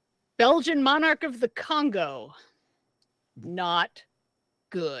Belgian monarch of the Congo. Not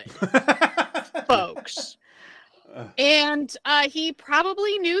good, folks. And he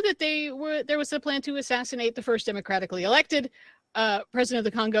probably knew that there was a plan to assassinate the first democratically elected president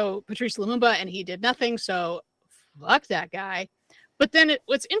of the Congo, Patrice Lumumba, and he did nothing. So fuck that guy. But then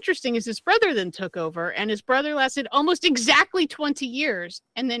what's interesting is his brother then took over, and his brother lasted almost exactly 20 years,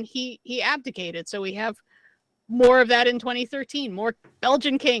 and then he abdicated. So we have more of that in 2013, more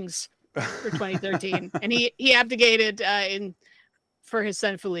Belgian kings for 2013, and he abdicated for his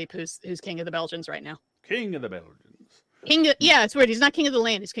son Philippe, who's king of the Belgians right now. King of the Belgians. It's weird. He's not king of the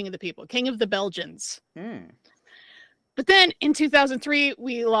land. He's king of the people. King of the Belgians. But then in 2003,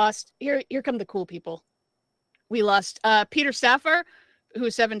 we lost. Here come the cool people. We lost Peter Safar, who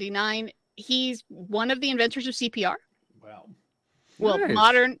is 79. He's one of the inventors of CPR. Wow. Well,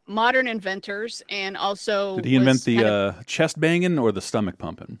 Nice. modern inventors, and also Did he invent the chest banging or the stomach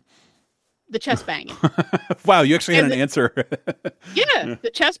pumping? the chest banging. Wow, you actually had an answer. Yeah, the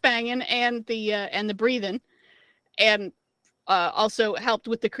chest banging and the breathing, and also helped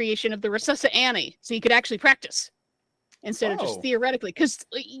with the creation of the Resusci Annie, so you could actually practice instead of just theoretically. Because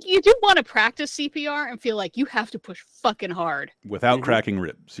you do want to practice CPR and feel like you have to push fucking hard Without cracking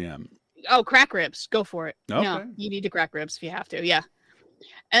ribs, yeah. Oh, crack ribs, go for it. Okay. No, you need to crack ribs if you have to. Yeah.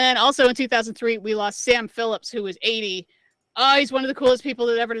 And then also in 2003, we lost Sam Phillips, who was 80. Oh, he's one of the coolest people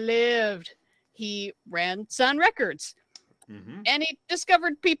that ever lived. He ran Sun Records. And he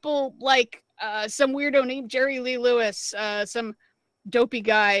discovered people like some weirdo named Jerry Lee Lewis, some dopey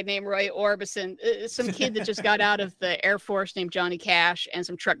guy named Roy Orbison, some kid that just got out of the Air Force named Johnny Cash, and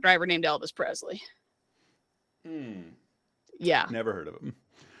some truck driver named Elvis Presley. Yeah. Never heard of him.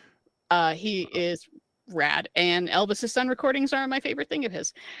 He is rad, and Elvis's Sun recordings are my favorite thing of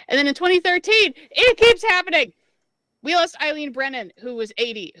his. And then in 2013, it keeps happening. We lost Eileen Brennan, who was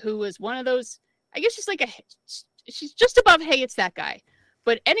 80, who was one of those, I guess she's just above, hey, it's that guy.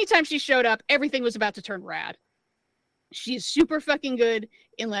 But anytime she showed up, everything was about to turn rad. She's super fucking good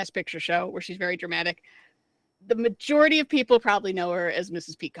in Last Picture Show, where she's very dramatic. The majority of people probably know her as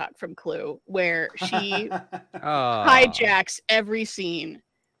Mrs. Peacock from Clue, where she hijacks every scene.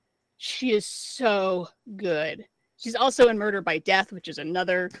 She is so good. She's also in Murder by Death, which is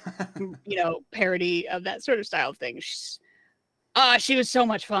another, parody of that sort of style of thing. She was so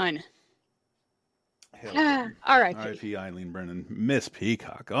much fun. All right. R.I.P. Eileen Brennan. Miss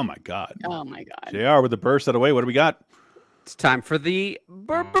Peacock. Oh, my God. Oh, my God. JR with the burst out of the way. What do we got? It's time for the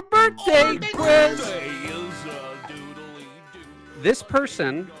birthday quiz. This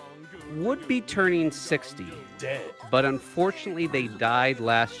person would be turning 60. Dead. But unfortunately, they died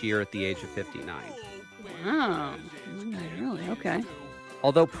last year at the age of 59. Oh, really? Okay.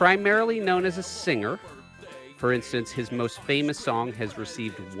 Although primarily known as a singer, for instance, his most famous song has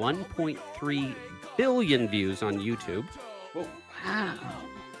received 1.3 billion views on YouTube. Wow.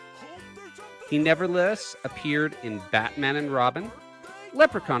 He nevertheless appeared in Batman and Robin,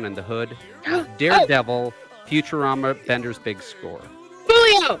 Leprechaun in the Hood, Daredevil, Futurama, Bender's Big Score.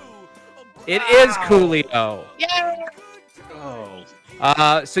 Coolio! It is Coolio. Yeah.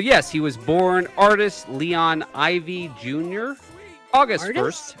 Oh. So yes, he was born artist Leon Ivy Jr. August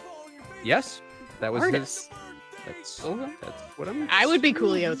 1st. Yes, that was Artist. That's what I'm. I would be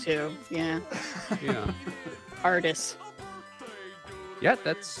Coolio too. Yeah. Yeah. Artist. Yeah,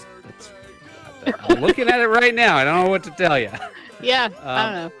 that's. I'm looking at it right now. I don't know what to tell you. Yeah,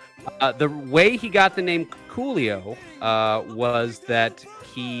 I don't know. The way he got the name Coolio was that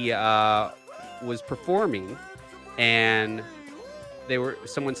he was performing, and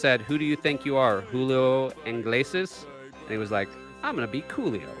someone said, "Who do you think you are, Julio Iglesias?" And he was like, "I'm gonna be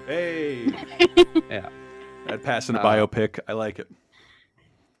Coolio." Hey. Yeah. I'd pass in a biopic. I like it.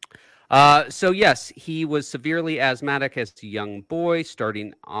 So yes, he was severely asthmatic as a young boy,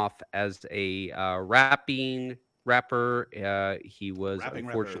 starting off as a rapper. He was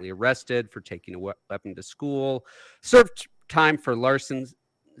unfortunately arrested for taking a weapon to school, served time for larceny,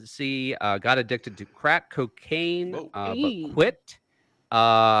 got addicted to crack cocaine, but quit,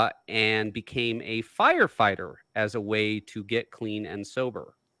 and became a firefighter as a way to get clean and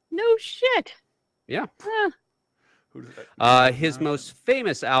sober. No shit. Yeah. His most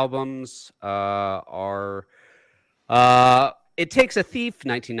famous albums are It Takes a Thief,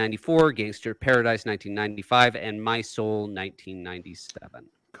 1994, Gangster Paradise, 1995, and My Soul, 1997.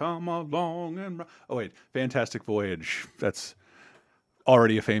 Come along and... Oh, wait. Fantastic Voyage. That's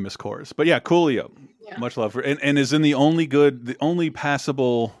already a famous chorus. But yeah, Coolio. Yeah. Much love for, and is in the only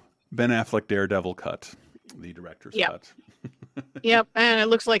passable Ben Affleck Daredevil cut, the director's cut. Yep, and it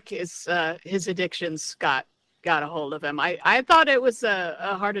looks like his addictions got a hold of him. I thought it was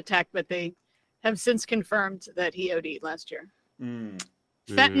a heart attack, but they have since confirmed that he OD'd last year.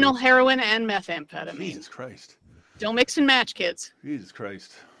 Fentanyl, heroin, and methamphetamine. Jesus Christ! Don't mix and match, kids. Jesus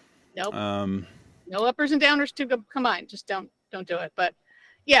Christ! Nope. No uppers and downers to combine. Just don't do it. But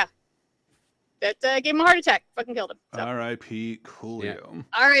yeah, that gave him a heart attack. Fucking killed him. So. R.I.P. Coolio. Yeah.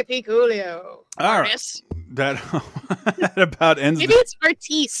 R.I.P. Coolio. All right. That about ends. Maybe it's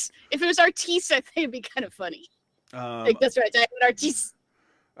Artis. If it was Artis, I think it'd be kind of funny. Like that's right. Artis.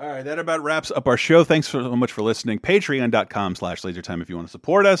 All right, that about wraps up our show. Thanks so much for listening. Patreon.com/LaserTime if you want to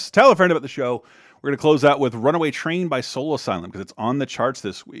support us. Tell a friend about the show. We're going to close out with Runaway Train by Soul Asylum because it's on the charts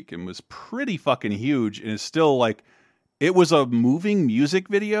this week and was pretty fucking huge. And it's still like, it was a moving music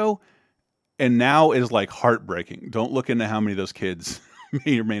video and now is like heartbreaking. Don't look into how many of those kids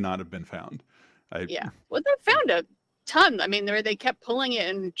may or may not have been found. Yeah. Well, they found a ton. I mean, they kept pulling it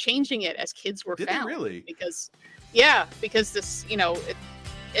and changing it as kids were found. Did they really? Because this,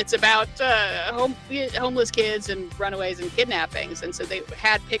 it's about homeless kids and runaways and kidnappings. And so they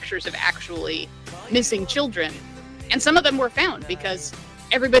had pictures of actually missing children. And some of them were found because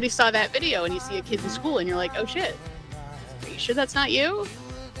everybody saw that video and you see a kid in school and you're like, oh shit, are you sure that's not you?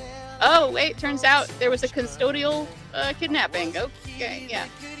 Oh, wait, turns out there was a custodial kidnapping. Okay, yeah.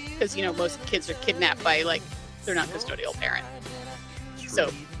 Because, most kids are kidnapped by, they're not custodial parent.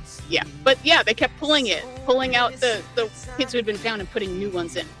 So, yeah. But, yeah, they kept pulling out the kids who had been found and putting new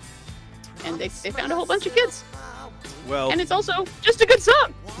ones in. And they found a whole bunch of kids. Well, and it's also just a good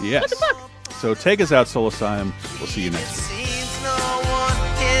song. Yes. What the fuck? So take us out, Soul Asylum. We'll see you next week. Seems no one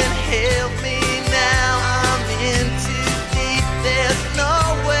can help me now. I'm in too deep. There's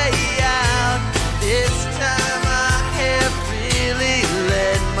no way out. This time I have really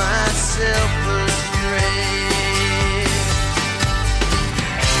led myself astray.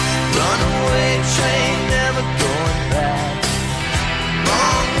 Runaway train, never going back.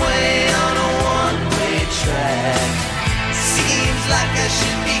 Wrong way on a one-way track. Seems like I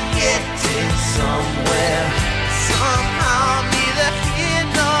should be getting somewhere. Somehow neither here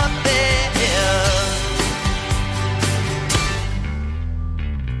nor there.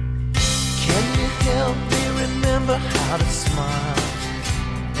 Can you help me remember how to